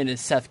coming in is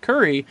Seth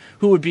Curry,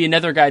 who would be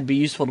another guy to be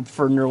useful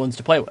for Nerlens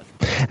to play with.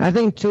 I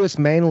think too, it's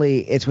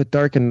with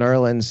Dirk and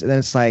Nerlens, and then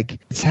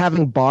it's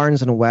having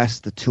Barnes and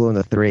West, the 2 and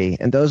the 3,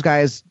 and those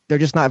guys, they're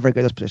just not very good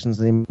at those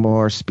positions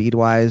anymore, speed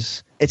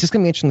wise. It's just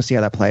gonna be interesting to see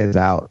how that plays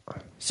out.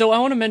 So I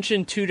want to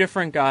mention 2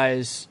 different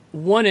guys.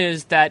 One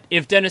is that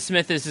if Dennis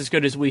Smith is as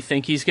good as we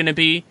think he's going to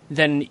be,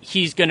 then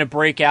he's going to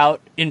break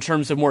out in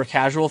terms of more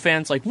casual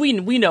fans. Like we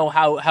know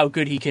how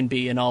good he can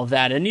be and all of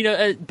that.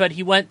 And but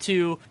he went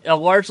to a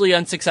largely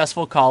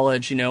unsuccessful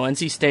college.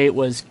 NC State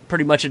was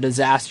pretty much a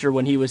disaster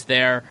when he was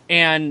there,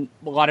 and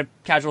a lot of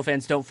casual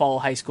fans don't follow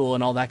high school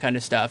and all that kind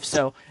of stuff.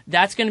 So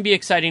that's going to be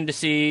exciting to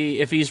see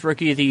if he's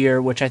Rookie of the Year,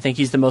 which I think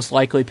he's the most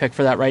likely pick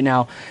for that right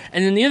now.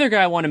 And then the other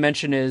guy I want to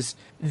mention is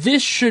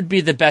this should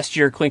be the best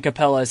year Clint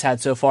Capella has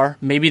had so far.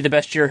 Maybe the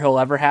best year he'll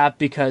ever have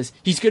because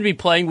he's going to be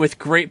playing with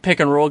great pick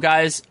and roll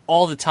guys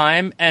all the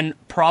time and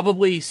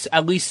probably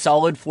at least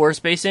solid floor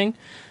spacing.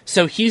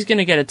 So he's going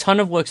to get a ton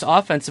of looks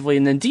offensively,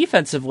 and then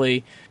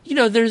defensively,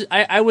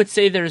 I would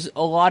say there's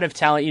a lot of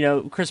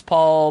talent. Chris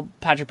Paul,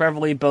 Patrick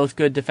Beverley, both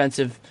good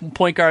defensive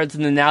point guards,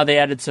 and then now they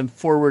added some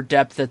forward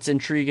depth that's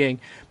intriguing.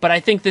 But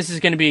I think this is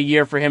going to be a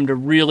year for him to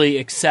really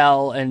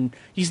excel, and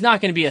he's not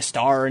going to be a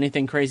star or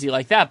anything crazy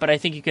like that, but I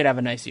think he could have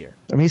a nice year.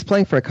 I mean, he's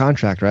playing for a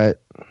contract, right?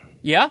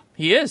 Yeah,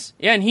 he is.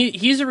 Yeah, and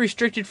he's a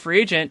restricted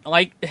free agent.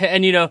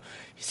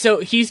 So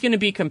he's going to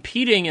be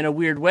competing in a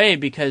weird way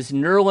because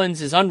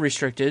Nerlens is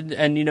unrestricted,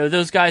 and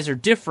those guys are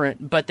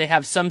different, but they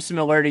have some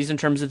similarities in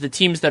terms of the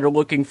teams that are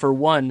looking for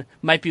one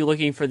might be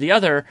looking for the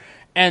other.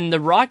 And the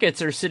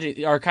Rockets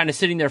are kind of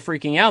sitting there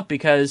freaking out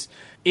because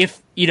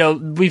if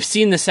we've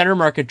seen the center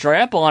market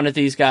dry up a lot of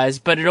these guys,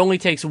 but it only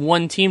takes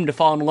one team to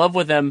fall in love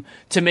with them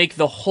to make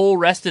the whole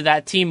rest of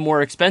that team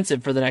more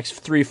expensive for the next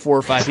 3,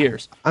 4, 5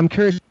 years. I'm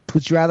curious,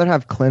 would you rather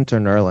have Clint or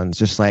Nerlens?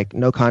 Just like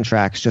no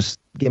contracts, just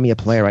give me a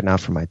player right now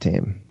for my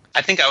team.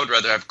 I think I would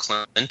rather have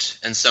Clint,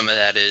 and some of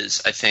that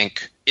is I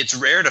think it's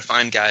rare to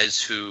find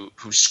guys who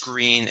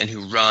screen and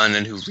who run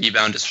and who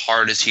rebound as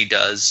hard as he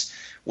does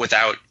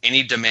without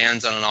any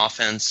demands on an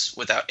offense,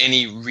 without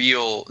any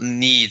real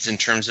needs in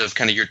terms of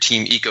kind of your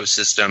team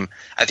ecosystem.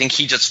 I think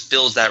he just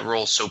fills that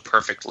role so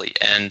perfectly,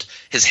 and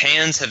his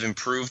hands have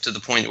improved to the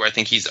point where I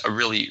think he's a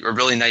really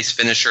nice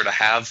finisher to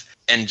have.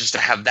 And just to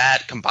have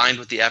that combined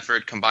with the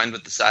effort, combined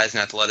with the size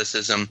and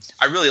athleticism,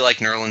 I really like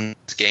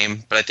Nerlens'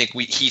 game, but I think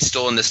he's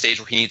still in the stage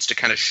where he needs to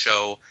kind of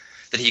show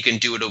that he can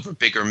do it over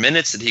bigger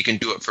minutes, that he can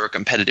do it for a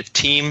competitive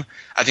team.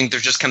 I think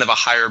there's just kind of a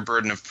higher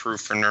burden of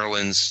proof for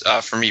Nerlens,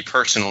 for me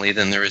personally,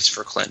 than there is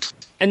for Clint.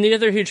 And the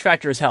other huge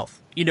factor is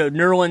health.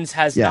 Nerlens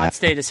has not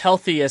stayed as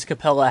healthy as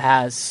Capella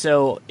has.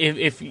 So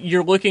if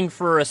you're looking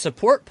for a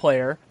support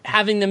player,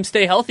 having them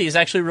stay healthy is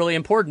actually really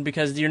important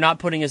because you're not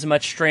putting as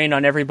much strain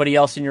on everybody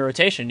else in your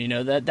rotation.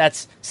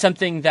 That's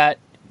something that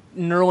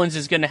Nerlens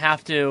is going to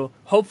have to,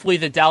 hopefully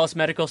the Dallas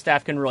medical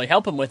staff can really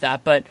help him with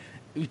that. But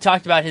we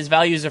talked about his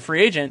value as a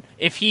free agent.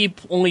 If he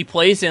only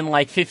plays in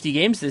 50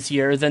 games this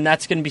year, then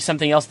that's going to be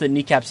something else that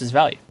kneecaps his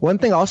value. One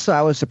thing also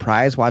I was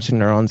surprised watching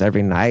Nerlens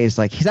every night is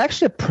he's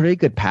actually a pretty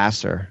good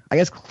passer. I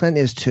guess Clint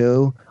is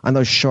too on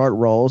those short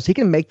rolls. He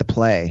can make the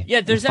play. Yeah,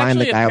 there's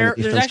actually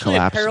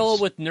a parallel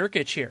with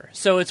Nurkic here.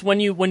 So it's when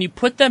you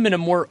put them in a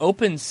more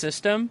open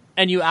system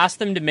and you ask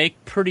them to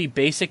make pretty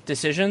basic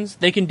decisions,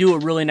 they can do a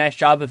really nice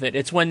job of it.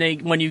 It's when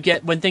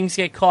things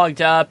get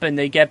clogged up and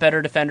they get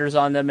better defenders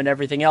on them and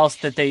everything else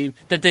that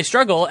they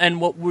struggle.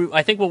 And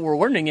I think what we're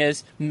learning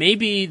is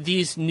maybe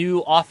these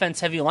new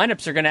offense-heavy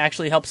lineups are going to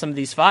actually help some of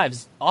these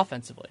fives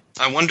offensively.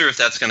 I wonder if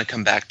that's going to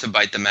come back to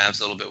bite the Mavs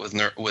a little bit with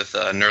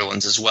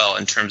Nerlens as well,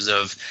 in terms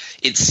of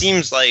it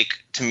seems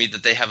like to me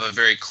that they have a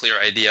very clear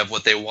idea of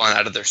what they want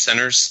out of their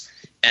centers.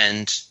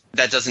 And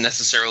that doesn't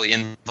necessarily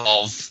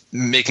involve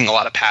making a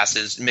lot of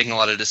passes, making a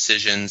lot of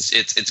decisions.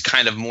 It's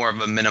kind of more of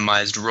a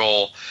minimized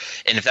role.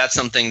 And if that's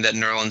something that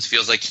Nerlens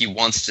feels like he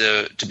wants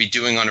to be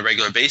doing on a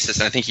regular basis,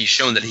 and I think he's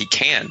shown that he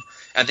can.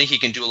 I think he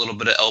can do a little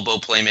bit of elbow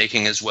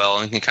playmaking as well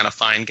and can kind of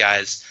find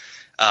guys.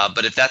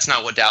 But if that's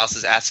not what Dallas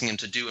is asking him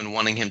to do and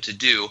wanting him to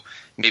do,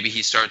 maybe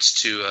he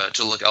starts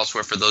to look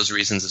elsewhere for those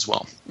reasons as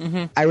well.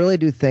 Mm-hmm. I really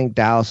do think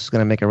Dallas is going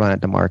to make a run at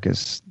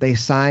DeMarcus. They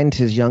signed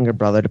his younger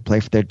brother to play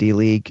for their D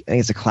League. I think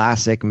it's a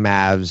classic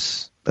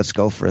Mavs, let's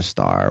go for a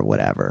star,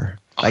 whatever.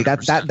 Like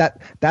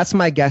that's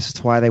my guess as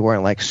to why they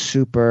weren't like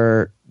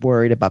super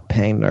worried about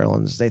paying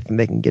Nerlens. They think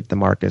they can get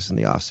DeMarcus in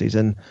the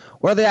offseason.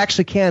 Or they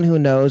actually can, who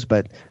knows,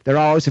 but they're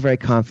always a very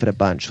confident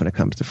bunch when it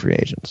comes to free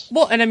agents.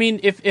 Well, and I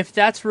mean, if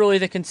that's really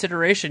the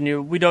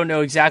consideration, we don't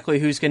know exactly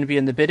who's going to be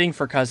in the bidding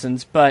for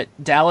Cousins, but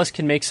Dallas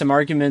can make some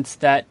arguments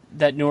that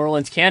New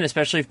Orleans can,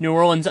 especially if New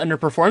Orleans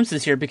underperforms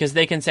this year, because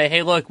they can say,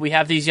 hey, look, we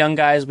have these young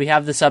guys, we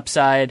have this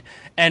upside,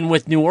 and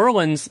with New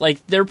Orleans,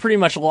 like, they're pretty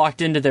much locked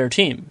into their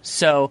team.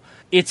 So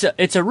it's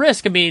a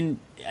risk. I mean,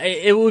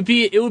 it would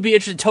be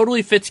interesting.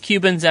 Totally fits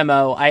Cuban's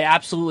MO. I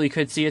absolutely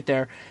could see it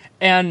there.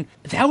 And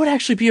that would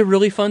actually be a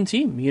really fun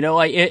team,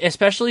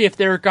 especially if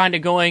they're kind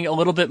of going a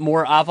little bit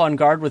more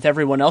avant-garde with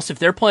everyone else. If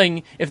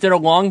their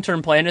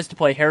long-term plan is to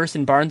play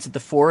Harrison Barnes at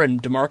the 4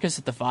 and DeMarcus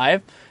at the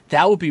 5,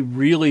 that would be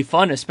really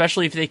fun,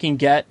 especially if they can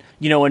get,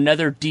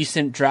 another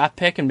decent draft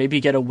pick and maybe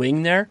get a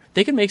wing there.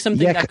 They could make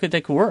something that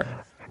could work.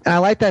 And I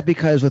like that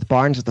because with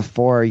Barnes at the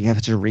 4, you have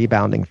such a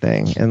rebounding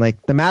thing. And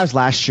like the Mavs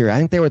last year, I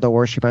think they were the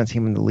worst rebounding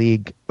team in the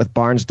league. With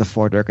Barnes at the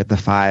 4, Dirk at the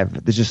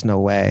 5, there's just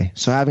no way.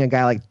 So having a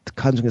guy like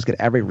Cousins who can just get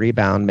every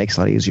rebound makes it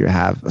a lot easier to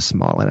have a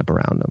small lineup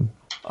around him.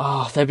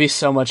 Oh, that'd be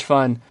so much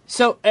fun.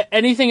 So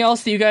anything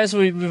else that you guys,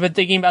 we've been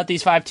thinking about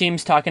these 5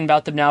 teams, talking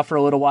about them now for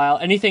a little while.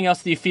 Anything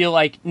else that you feel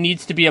like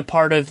needs to be a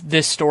part of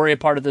this story, a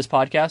part of this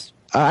podcast?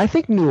 I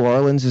think New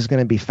Orleans is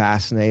going to be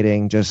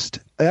fascinating. Just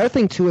the other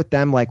thing, too, with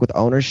them, like with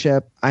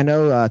ownership, I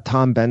know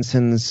Tom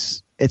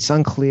Benson's, it's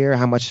unclear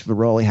how much of a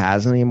role he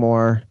has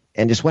anymore.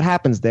 And just what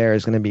happens there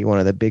is going to be one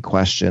of the big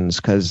questions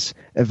because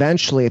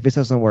eventually, if this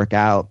doesn't work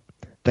out,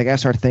 they got to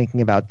start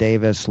thinking about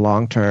Davis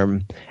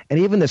long-term and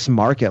even this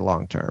market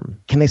long-term.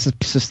 Can they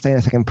sustain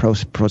a second pro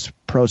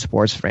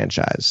sports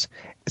franchise?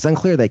 It's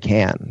unclear they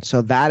can.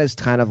 So that is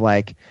kind of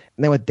like,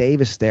 and then with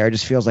Davis there, it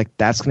just feels like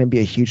that's going to be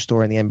a huge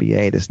story in the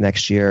NBA this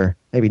next year,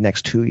 maybe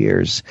next 2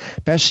 years,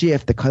 especially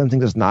if the Cousins thing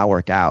does not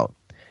work out.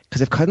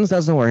 Because if Cousins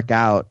doesn't work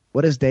out,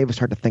 what does Davis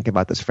start to think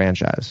about this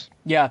franchise?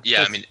 Yeah.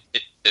 I mean,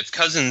 if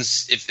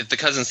the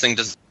Cousins thing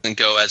doesn't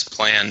go as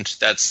planned,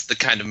 that's the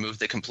kind of move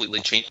that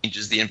completely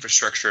changes the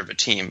infrastructure of a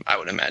team, I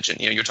would imagine.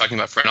 You're talking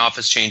about front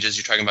office changes,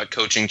 you're talking about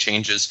coaching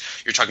changes,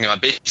 you're talking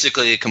about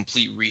basically a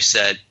complete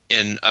reset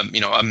in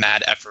a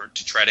mad effort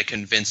to try to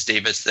convince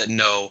Davis that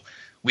no,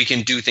 we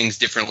can do things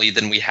differently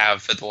than we have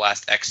for the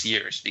last X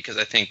years, because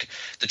I think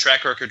the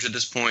track record to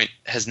this point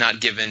has not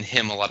given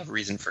him a lot of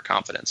reason for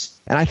confidence.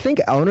 And I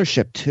think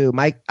ownership too.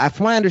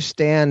 From what I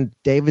understand,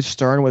 David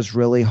Stern was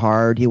really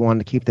hard. He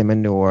wanted to keep them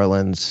in New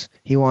Orleans.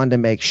 He wanted to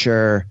make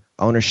sure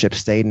ownership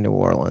stayed in New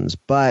Orleans.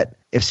 But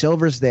if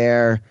Silver's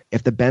there,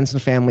 if the Benson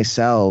family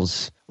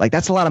sells, like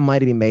that's a lot of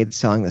money to be made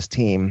selling this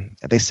team.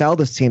 If they sell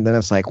this team, then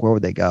it's like, where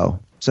would they go?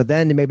 So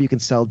then maybe you can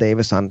sell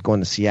Davis on going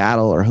to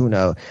Seattle or who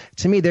knows.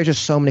 To me, there's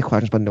just so many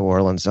questions about New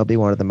Orleans. They'll be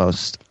one of the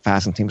most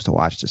fascinating teams to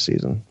watch this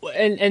season.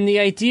 And the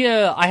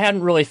idea, I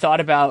hadn't really thought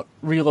about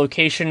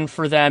relocation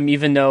for them,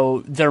 even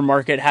though their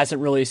market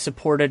hasn't really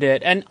supported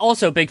it. And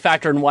also a big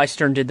factor in why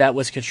Stern did that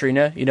was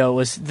Katrina. It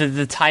was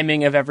the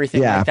timing of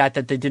everything like that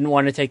they didn't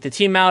want to take the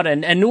team out.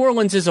 And New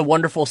Orleans is a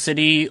wonderful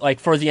city, like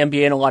for the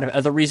NBA and a lot of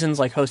other reasons,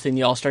 like hosting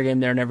the All-Star game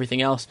there and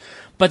everything else.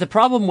 But the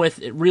problem with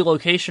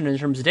relocation in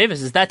terms of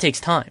Davis is that takes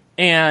time.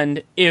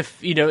 And if,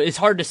 it's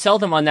hard to sell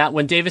them on that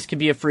when Davis could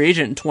be a free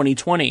agent in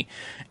 2020.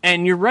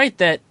 And you're right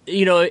that,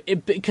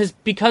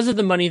 because of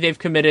the money they've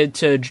committed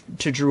to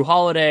Drew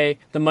Holiday,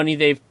 the money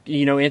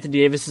Anthony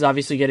Davis is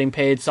obviously getting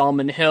paid,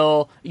 Solomon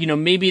Hill,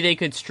 maybe they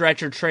could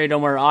stretch or trade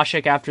Omar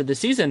Ashik after the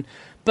season.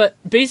 But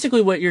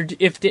basically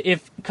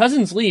if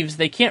Cousins leaves,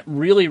 they can't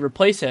really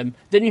replace him.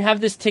 Then you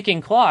have this ticking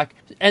clock.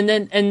 And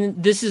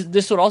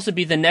this would also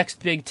be the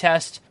next big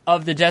test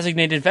of the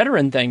designated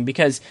veteran thing,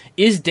 because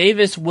is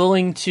Davis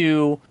willing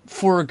to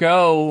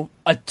forego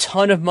a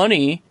ton of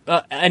money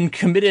and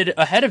committed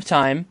ahead of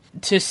time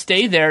to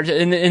stay there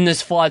in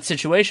this flawed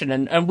situation?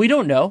 And we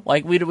don't know.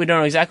 Like we don't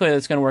know exactly how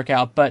it's going to work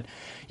out, but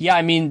yeah,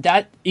 I mean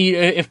that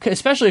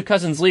especially if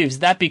Cousins leaves,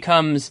 that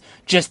becomes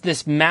just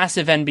this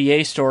massive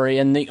NBA story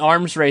and the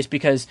arms race,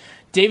 because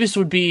Davis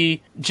would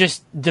be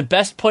just the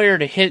best player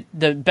to hit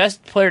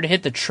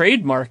the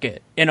trade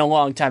market in a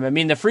long time. I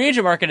mean, the free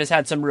agent market has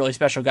had some really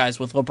special guys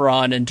with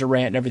LeBron and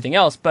Durant and everything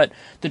else, but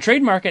the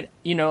trade market,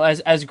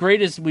 as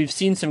great as we've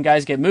seen some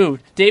guys get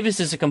moved, Davis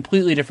is a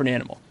completely different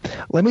animal.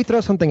 Let me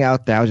throw something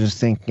out there I was just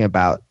thinking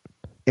about.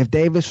 If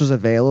Davis was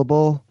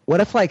available, what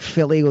if like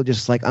Philly would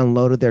just like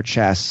unloaded their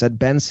chest, said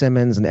Ben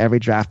Simmons and every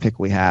draft pick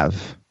we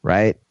have,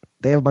 right?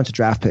 They have a bunch of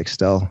draft picks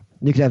still.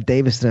 You could have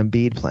Davis and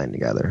Embiid playing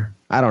together.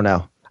 I don't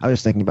know. I was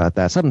just thinking about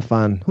that. Something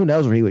fun. Who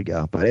knows where he would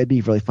go? But it'd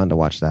be really fun to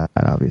watch that,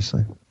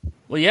 obviously.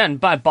 Well, yeah, and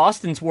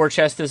Boston's war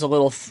chest is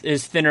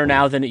is thinner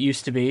now than it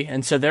used to be,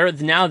 and so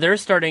they're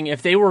starting.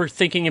 If they were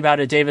thinking about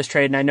a Davis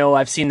trade, and I know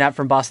I've seen that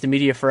from Boston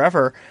media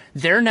forever,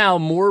 they're now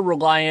more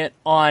reliant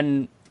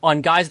on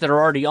guys that are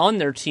already on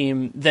their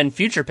team than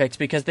future picks,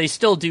 because they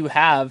still do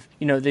have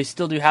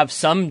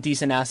some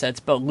decent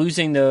assets, but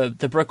losing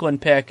the Brooklyn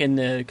pick and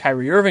the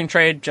Kyrie Irving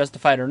trade,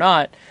 justified or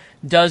not,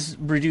 does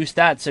reduce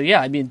that. So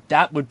yeah, I mean,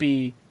 that would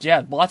be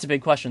lots of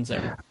big questions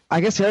there. I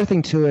guess the other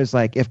thing, too, is,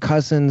 like, if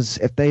Cousins,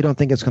 if they don't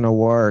think it's going to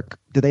work,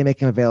 do they make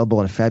him available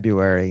in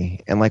February?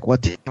 And, like,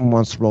 what team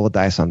wants to roll the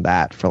dice on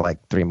that for, like,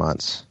 3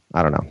 months?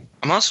 I don't know.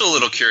 I'm also a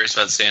little curious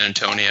about San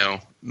Antonio,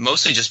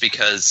 mostly just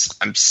because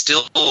I'm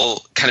still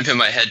kind of in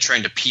my head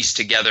trying to piece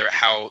together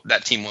how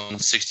that team won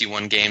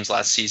 61 games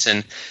last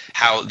season,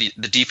 how the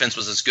defense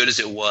was as good as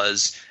it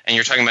was, and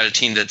you're talking about a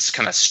team that's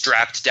kind of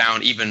strapped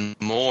down even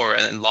more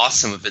and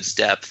lost some of its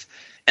depth.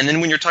 And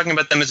then when you're talking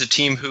about them as a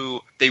team who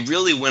they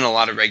really win a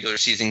lot of regular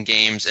season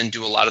games and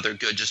do a lot of their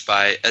good just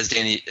by, as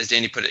Danny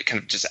put it,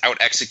 kind of just out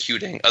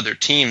executing other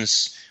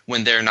teams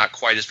when they're not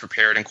quite as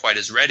prepared and quite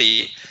as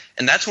ready.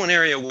 And that's one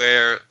area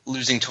where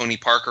losing Tony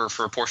Parker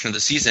for a portion of the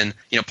season,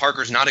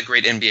 Parker's not a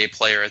great NBA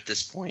player at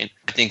this point.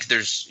 I think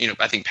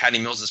I think Patty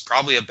Mills is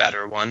probably a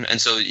better one.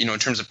 And so, in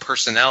terms of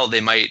personnel,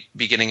 they might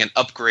be getting an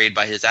upgrade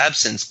by his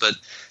absence, but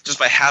just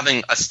by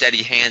having a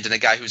steady hand and a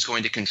guy who's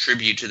going to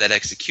contribute to that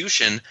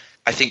execution,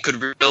 I think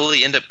could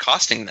really end up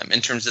costing them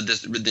in terms of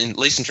this, at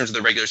least in terms of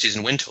the regular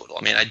season win total.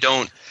 I mean,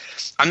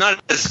 I'm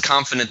not as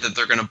confident that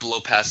they're going to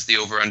blow past the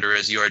over-under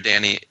as you are,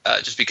 Danny,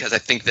 just because I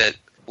think that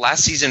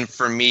last season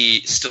for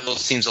me still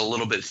seems a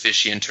little bit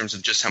fishy in terms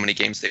of just how many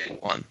games they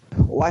won.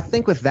 Well, I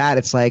think with that,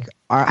 it's like,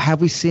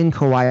 have we seen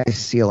Kawhi's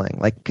ceiling?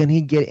 Like, can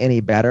he get any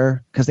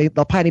better? Because they'll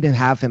probably need to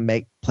have him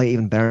play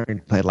even better than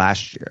he played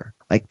last year.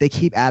 Like, they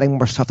keep adding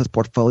more stuff to his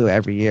portfolio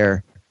every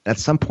year. At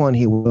some point,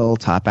 he will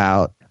top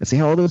out. Let's see,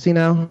 how old is he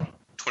now?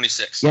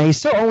 26. Yeah, he's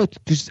still only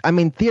 – I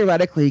mean,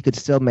 theoretically, he could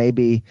still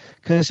maybe –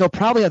 because he'll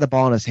probably have the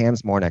ball in his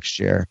hands more next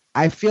year.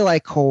 I feel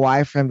like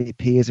Kawhi for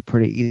MVP is a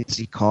pretty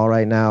easy call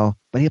right now,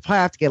 but he'll probably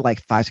have to get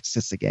like 5-6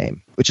 assists a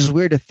game, which is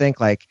weird to think,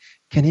 like,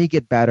 can he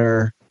get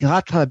better? He'll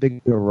have to have a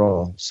bigger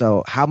role.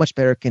 So how much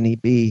better can he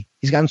be?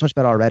 He's gotten so much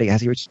better already.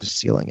 Has he reached the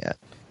ceiling yet?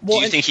 Do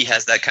you think he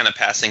has that kind of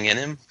passing in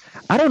him?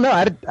 I don't know.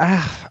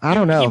 I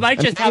don't know. He might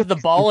just have the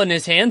ball in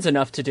his hands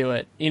enough to do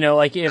it.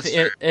 Like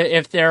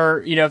if they're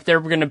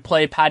going to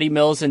play Patty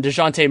Mills and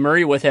DeJounte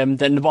Murray with him,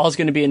 then the ball's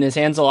going to be in his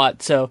hands a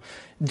lot. So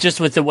just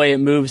with the way it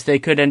moves, they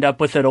could end up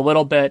with it a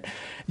little bit.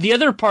 The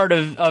other part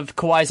of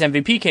Kawhi's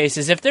MVP case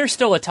is if they're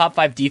still a top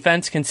 5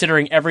 defense,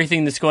 considering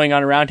everything that's going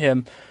on around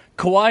him,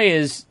 Kawhi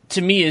is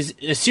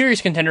a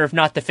serious contender, if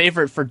not the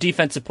favorite for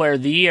Defensive Player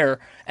of the Year.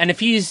 And if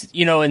he's,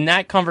 in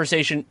that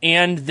conversation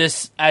and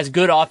this as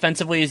good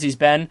offensively as he's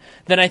been,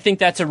 then I think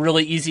that's a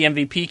really easy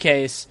MVP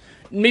case.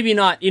 Maybe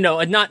not,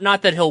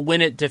 not that he'll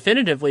win it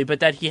definitively, but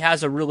that he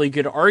has a really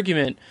good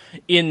argument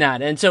in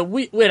that. And so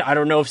I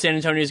don't know if San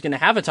Antonio is going to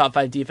have a top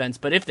 5 defense,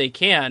 but if they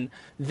can,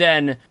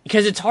 then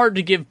because it's hard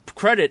to give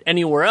credit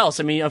anywhere else.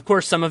 I mean, of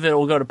course, some of it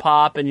will go to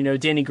Pop,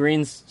 and Danny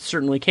Green's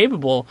certainly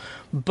capable.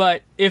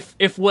 But if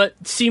what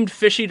seemed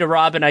fishy to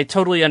Rob, and I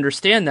totally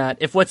understand that,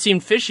 if what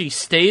seemed fishy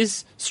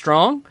stays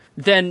strong,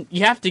 then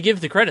you have to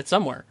give the credit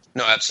somewhere.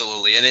 No,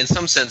 absolutely. And in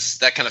some sense,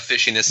 that kind of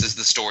fishiness is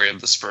the story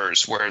of the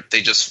Spurs, where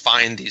they just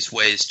find these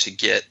ways to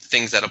get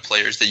things out of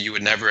players that you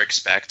would never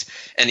expect.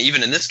 And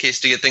even in this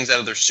case, to get things out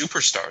of their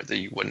superstar that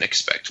you wouldn't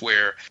expect,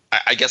 where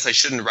I guess I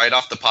shouldn't write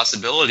off the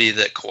possibility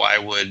that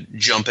Kawhi would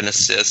jump in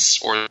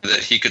assists or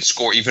that he could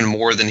score even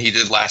more than he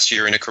did last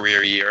year in a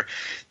career year,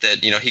 that,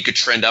 he could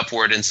trend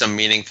upward in some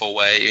meaningful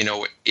way.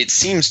 It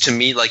seems to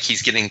me like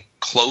he's getting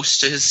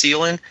close to his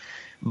ceiling.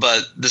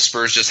 But the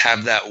Spurs just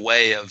have that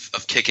way of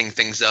kicking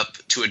things up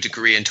to a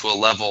degree and to a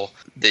level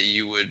that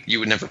you would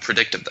never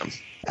predict of them.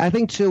 I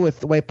think, too,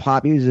 with the way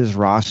Pop uses his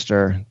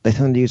roster, they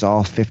tend to use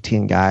all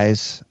 15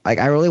 guys. Like,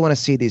 I really want to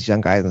see these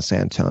young guys in San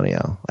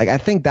Antonio. Like, I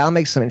think that'll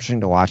make some interesting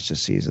to watch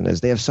this season,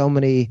 is they have so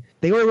many –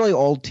 they were a really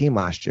old team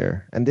last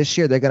year. And this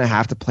year they're going to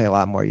have to play a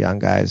lot more young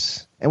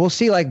guys. And we'll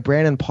see, like,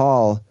 Brandon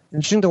Paul –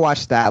 interesting to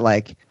watch that.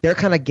 Like, they're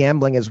kind of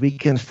gambling as we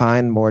can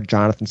find more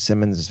Jonathan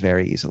Simmons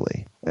very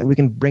easily. And we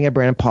can bring a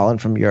Brandon Paul in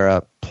from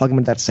Europe, plug him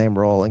into that same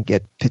role, and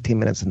get 15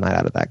 minutes a night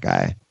out of that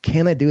guy.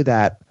 Can they do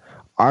that?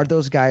 Are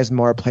those guys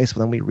more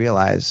replaceable than we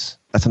realize?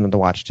 That's something to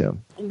watch, too.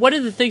 One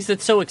of the things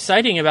that's so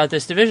exciting about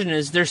this division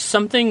is there's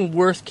something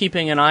worth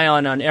keeping an eye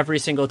on every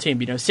single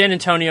team. San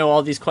Antonio,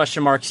 all these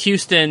question marks.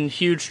 Houston,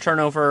 huge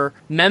turnover.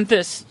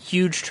 Memphis,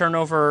 huge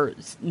turnover.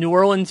 New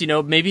Orleans,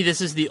 maybe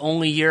this is the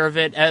only year of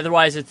it.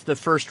 Otherwise, it's the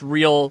first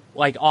real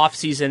off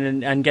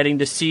season and getting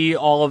to see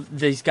all of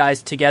these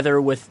guys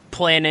together with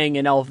planning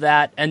and all of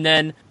that. And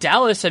then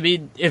Dallas, I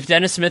mean, if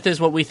Dennis Smith is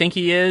what we think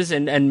he is,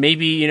 and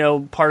maybe,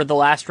 part of the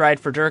last ride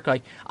for Dirk,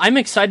 I'm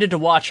excited to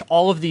watch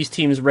all of these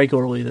teams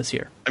regularly this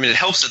year. I mean, it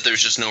helps helps that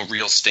there's just no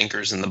real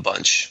stinkers in the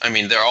bunch. I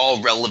mean, they're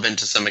all relevant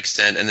to some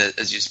extent, and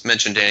as you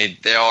mentioned, Danny,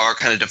 they all are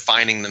kind of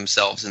defining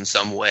themselves in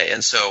some way.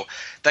 And so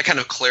that kind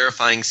of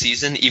clarifying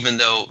season, even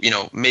though,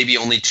 maybe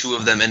only 2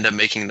 of them end up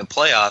making the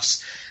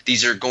playoffs,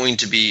 these are going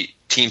to be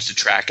teams to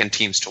track and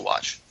teams to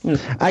watch.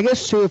 I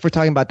guess, too, if we're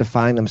talking about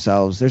defining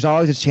themselves, there's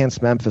always a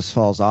chance Memphis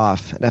falls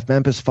off. And if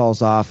Memphis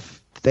falls off,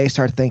 they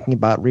start thinking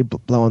about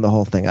blowing the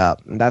whole thing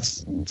up. And that's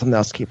something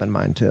else to keep in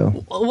mind,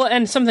 too. Well,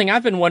 and something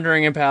I've been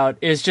wondering about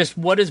is just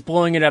what does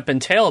blowing it up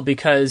entail?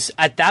 Because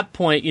at that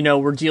point,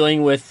 we're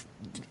dealing with,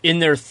 in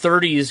their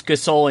 30s,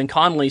 Gasol and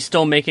Conley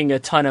still making a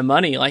ton of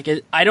money.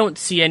 I don't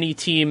see any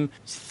team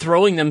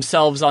throwing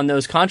themselves on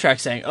those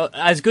contracts saying,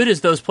 as good as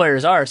those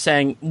players are,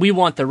 saying, we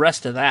want the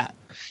rest of that.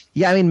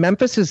 Yeah, I mean,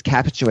 Memphis's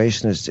cap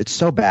situation it's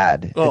so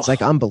bad. It's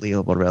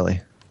unbelievable,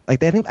 really. I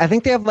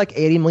think they have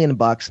 $80 million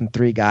and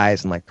 3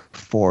 guys in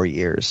 4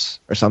 years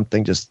or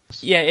something.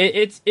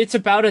 It's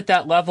about at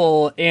that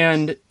level.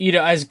 And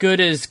as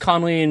good as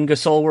Conley and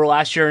Gasol were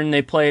last year, and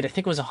they played, I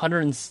think it was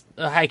 100.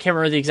 I can't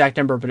remember the exact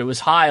number, but it was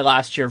high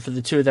last year for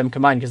the 2 of them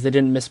combined because they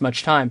didn't miss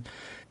much time.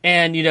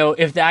 And,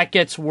 if that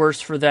gets worse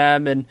for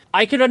them, and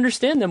I could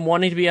understand them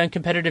wanting to be on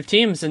competitive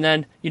teams, and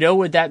then,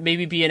 would that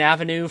maybe be an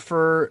avenue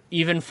for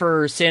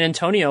San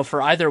Antonio,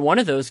 for either one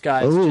of those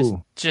guys,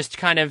 just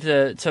kind of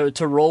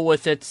to roll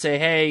with it, say,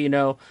 hey,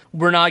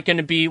 we're not going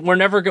to be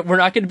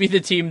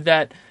the team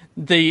that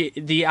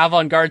the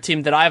avant-garde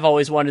team that I've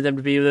always wanted them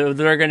to be.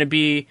 They're going to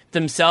be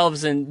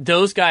themselves, and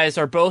those guys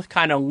are both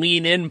kind of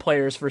lean-in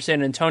players for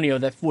San Antonio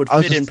that would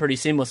fit in pretty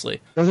seamlessly.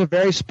 Those are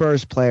very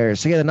Spurs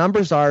players. So, the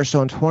numbers are,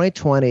 so in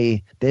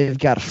 2020, they've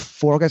got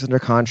 4 guys under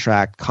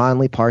contract,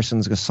 Conley,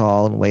 Parsons,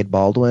 Gasol, and Wade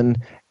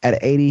Baldwin,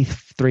 at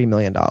 $83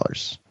 million.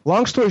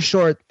 Long story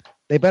short,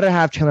 they better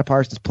have Chandler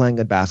Parsons playing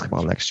good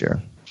basketball next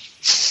year.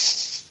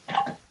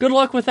 Good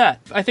luck with that.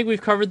 I think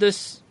we've covered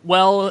this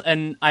well,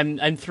 and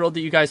I'm thrilled that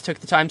you guys took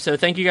the time. So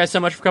thank you guys so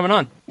much for coming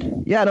on.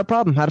 Yeah, no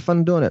problem. Had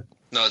fun doing it.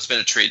 No, it's been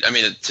a treat. I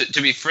mean,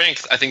 to be frank,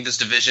 I think this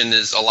division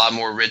is a lot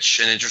more rich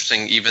and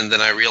interesting even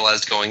than I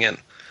realized going in.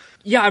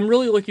 Yeah, I'm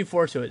really looking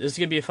forward to it. This is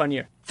going to be a fun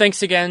year.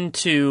 Thanks again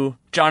to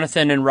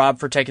Jonathan and Rob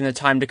for taking the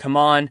time to come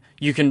on.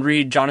 You can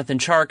read Jonathan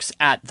Tjarks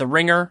at The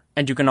Ringer,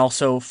 and you can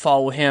also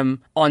follow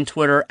him on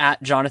Twitter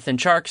at Jonathan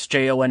Tjarks,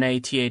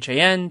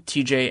 JONATHAN,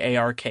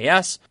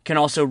 TJARKS. You can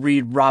also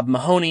read Rob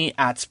Mahoney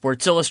at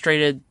Sports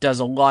Illustrated, does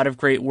a lot of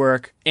great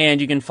work,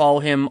 and you can follow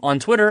him on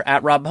Twitter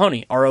at Rob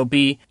Mahoney,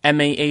 ROBMAHONEY.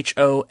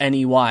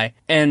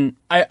 And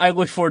I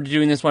look forward to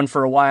doing this one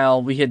for a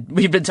while.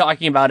 We've been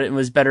talking about it, and it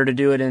was better to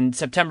do it in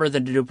September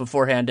than to do it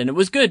beforehand, and it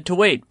was good to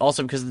wait,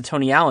 also because of the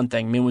Tony Allen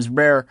thing. I mean, it was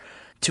rare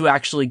to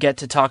actually get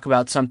to talk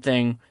about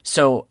something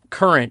so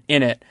current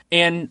in it.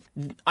 And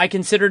I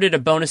considered it a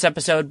bonus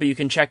episode, but you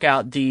can check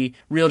out the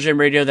Real Gym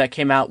Radio that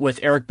came out with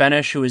Eric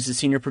Benish, who is the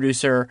senior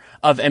producer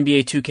of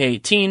NBA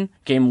 2K18,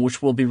 game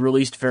which will be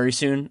released very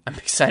soon. I'm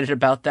excited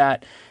about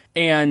that.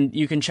 And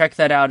you can check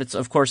that out. It's,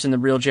 of course, in the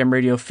Real Jam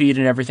Radio feed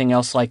and everything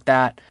else like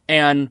that.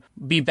 And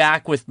be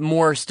back with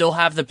more. Still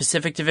have the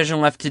Pacific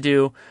Division left to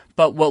do.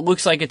 But what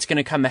looks like it's going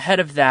to come ahead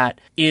of that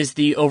is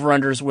the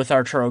over-unders with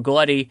Arturo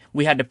Galletti.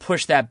 We had to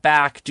push that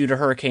back due to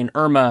Hurricane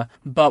Irma,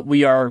 but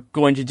we are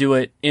going to do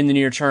it in the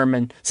near term.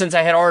 And since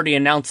I had already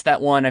announced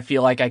that one, I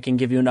feel like I can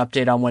give you an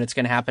update on when it's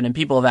going to happen. And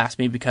people have asked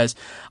me because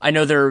I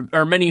know there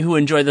are many who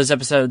enjoy those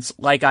episodes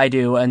like I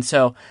do. And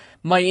so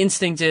my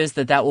instinct is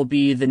that will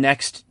be the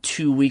next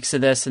 2 weeks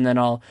of this, and then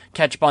I'll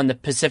catch up on the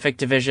Pacific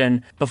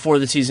Division before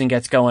the season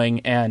gets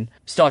going, and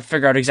still have to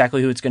figure out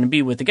exactly who it's going to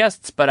be with the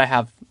guests, but I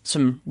have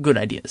some good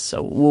ideas,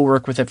 so we'll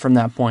work with it from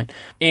that point.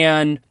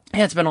 And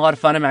yeah, it's been a lot of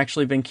fun. I've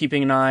actually been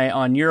keeping an eye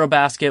on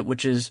Eurobasket,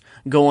 which is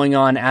going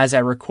on as I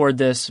record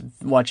this,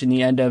 watching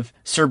the end of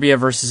Serbia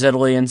versus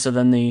Italy, and so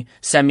then the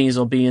semis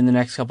will be in the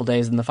next couple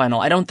days in the final.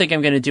 I don't think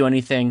I'm going to do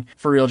anything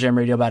for Real Jam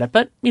Radio about it,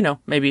 but,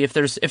 maybe if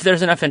there's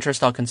enough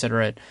interest, I'll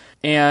consider it.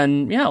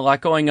 And, yeah, a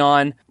lot going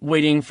on,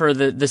 waiting for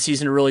the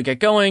season to really get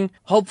going.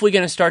 Hopefully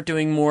going to start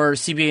doing more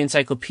CBA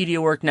Encyclopedia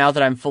work now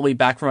that I'm fully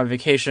back from my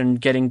vacation,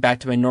 getting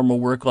back to my normal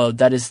workload.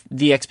 That is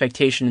the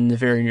expectation in the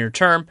very near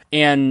term.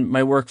 And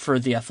my work for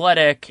The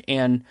Athletic,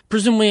 and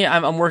presumably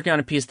I'm working on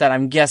a piece that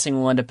I'm guessing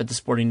will end up at the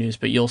Sporting News,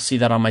 but you'll see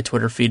that on my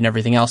Twitter feed and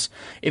everything else.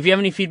 If you have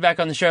any feedback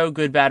on the show,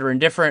 good, bad, or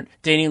indifferent,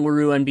 Danny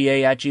Leroux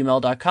NBA at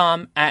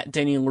gmail.com, at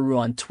Danny Leroux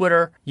on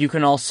Twitter. You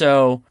can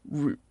also,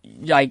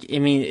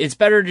 it's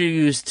better to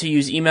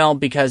use email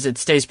because it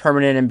stays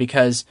permanent and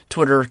because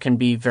Twitter can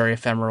be very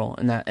ephemeral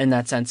in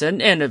that sense,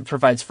 and it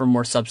provides for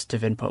more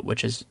substantive input,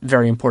 which is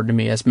very important to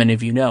me, as many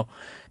of you know.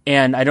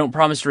 And I don't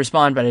promise to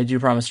respond, but I do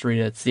promise to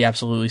read it. It's the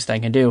absolute least I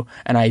can do,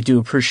 and I do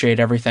appreciate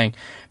everything.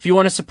 If you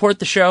want to support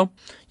the show,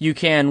 you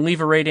can leave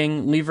a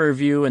rating, leave a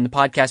review in the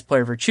podcast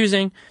player of your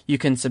choosing. You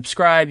can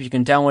subscribe. You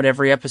can download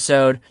every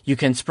episode. You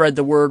can spread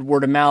the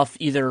word of mouth,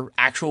 either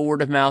actual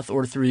word of mouth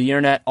or through the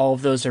internet. All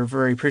of those are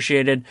very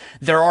appreciated.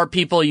 There are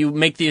people, you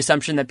make the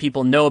assumption that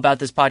people know about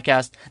this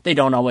podcast. They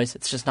don't always.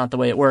 It's just not the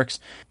way it works.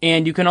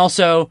 And you can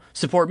also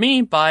support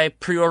me by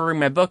pre-ordering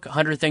my book,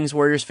 100 Things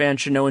Warriors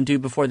Fans Should Know and Do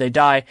Before They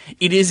Die.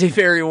 It is a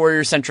very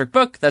Warrior-centric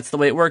book. That's the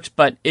way it works,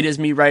 but it is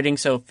me writing,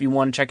 so if you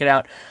want to check it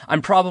out,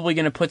 I'm probably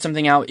going to put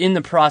something out in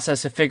the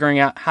process of figuring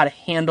out how to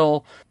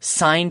handle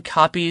signed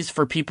copies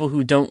for people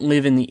who don't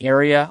live in the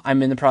area.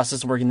 I'm in the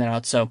process of working that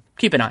out, so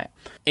keep an eye out.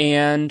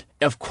 And,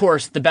 of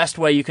course, the best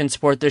way you can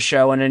support this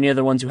show and any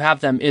other ones who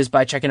have them is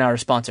by checking out our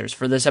sponsors.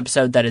 For this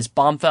episode, that is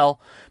Bombfell,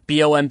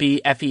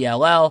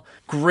 Bombfell.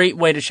 Great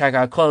way to check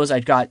out clothes.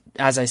 I got,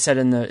 as I said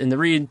in the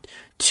read,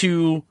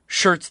 2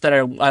 shirts that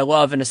I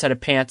love and a set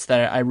of pants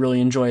that I really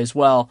enjoy as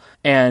well.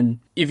 And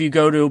if you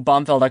go to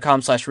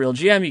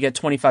bombfell.com/realgm, you get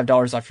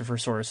 $25 off your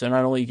first order. So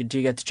not only do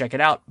you get to check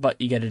it out,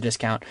 but you get a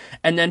discount.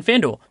 And then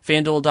FanDuel,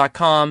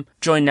 FanDuel.com,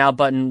 join now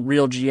button,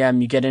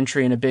 RealGM. You get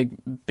entry in a big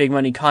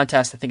money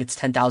contest. I think it's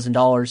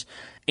 $10,000.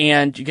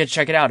 And you get to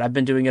check it out. I've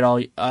been doing it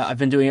I've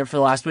been doing it for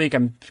the last week.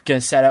 I'm going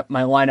to set up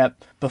my lineup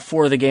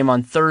before the game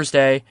on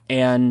Thursday.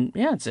 And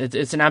yeah,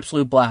 it's an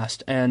absolute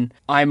blast. And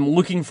I'm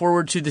looking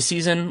forward to the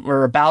season.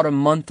 We're about a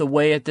month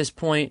away at this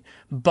point.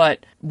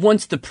 But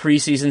once the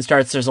preseason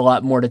starts, there's a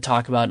lot more to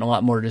talk about and a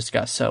lot more to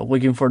discuss. So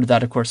looking forward to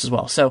that, of course, as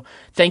well. So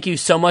thank you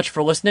so much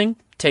for listening.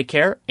 Take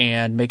care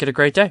and make it a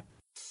great day.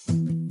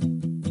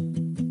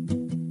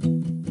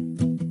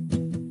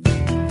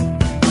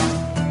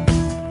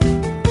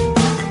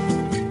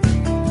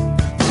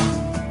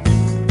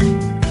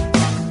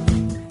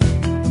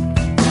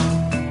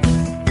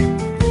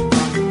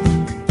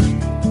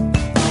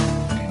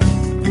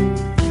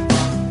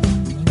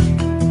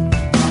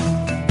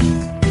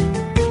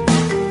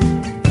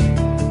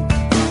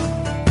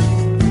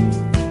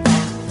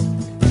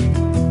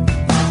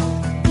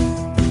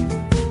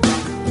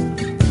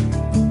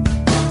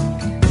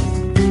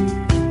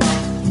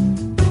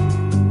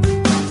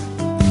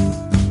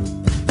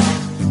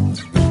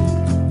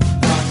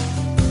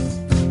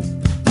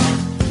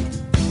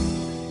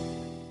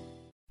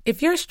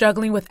 If you're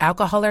struggling with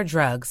alcohol or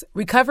drugs,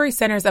 Recovery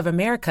Centers of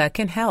America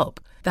can help.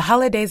 The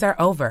holidays are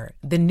over,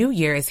 the new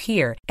year is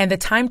here, and the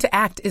time to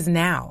act is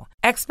now.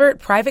 Expert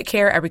private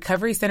care at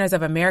Recovery Centers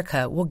of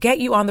America will get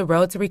you on the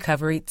road to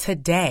recovery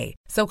today.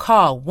 So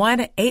call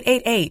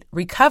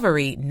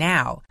 1-888-RECOVERY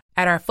now.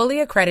 At our fully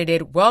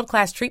accredited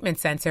world-class treatment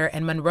center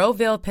in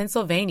Monroeville,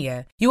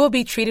 Pennsylvania, you will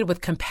be treated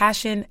with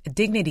compassion,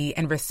 dignity,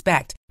 and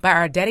respect by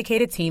our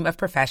dedicated team of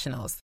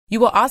professionals. You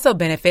will also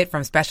benefit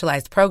from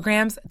specialized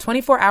programs,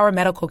 24-hour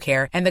medical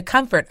care, and the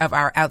comfort of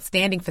our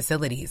outstanding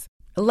facilities.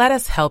 Let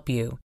us help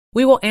you.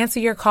 We will answer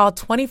your call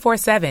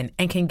 24/7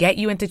 and can get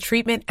you into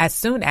treatment as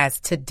soon as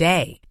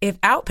today. If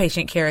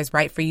outpatient care is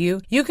right for you,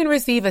 you can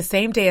receive a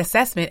same-day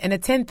assessment and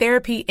attend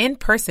therapy in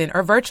person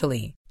or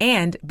virtually.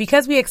 And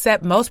because we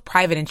accept most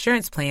private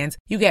insurance plans,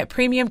 you get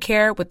premium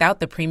care without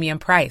the premium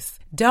price.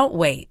 Don't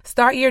wait.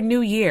 Start your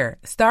new year.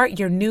 Start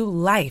your new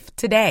life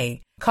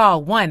today.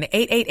 Call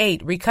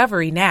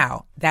 1-888-RECOVERY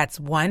now. That's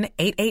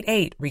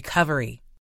 1-888-RECOVERY.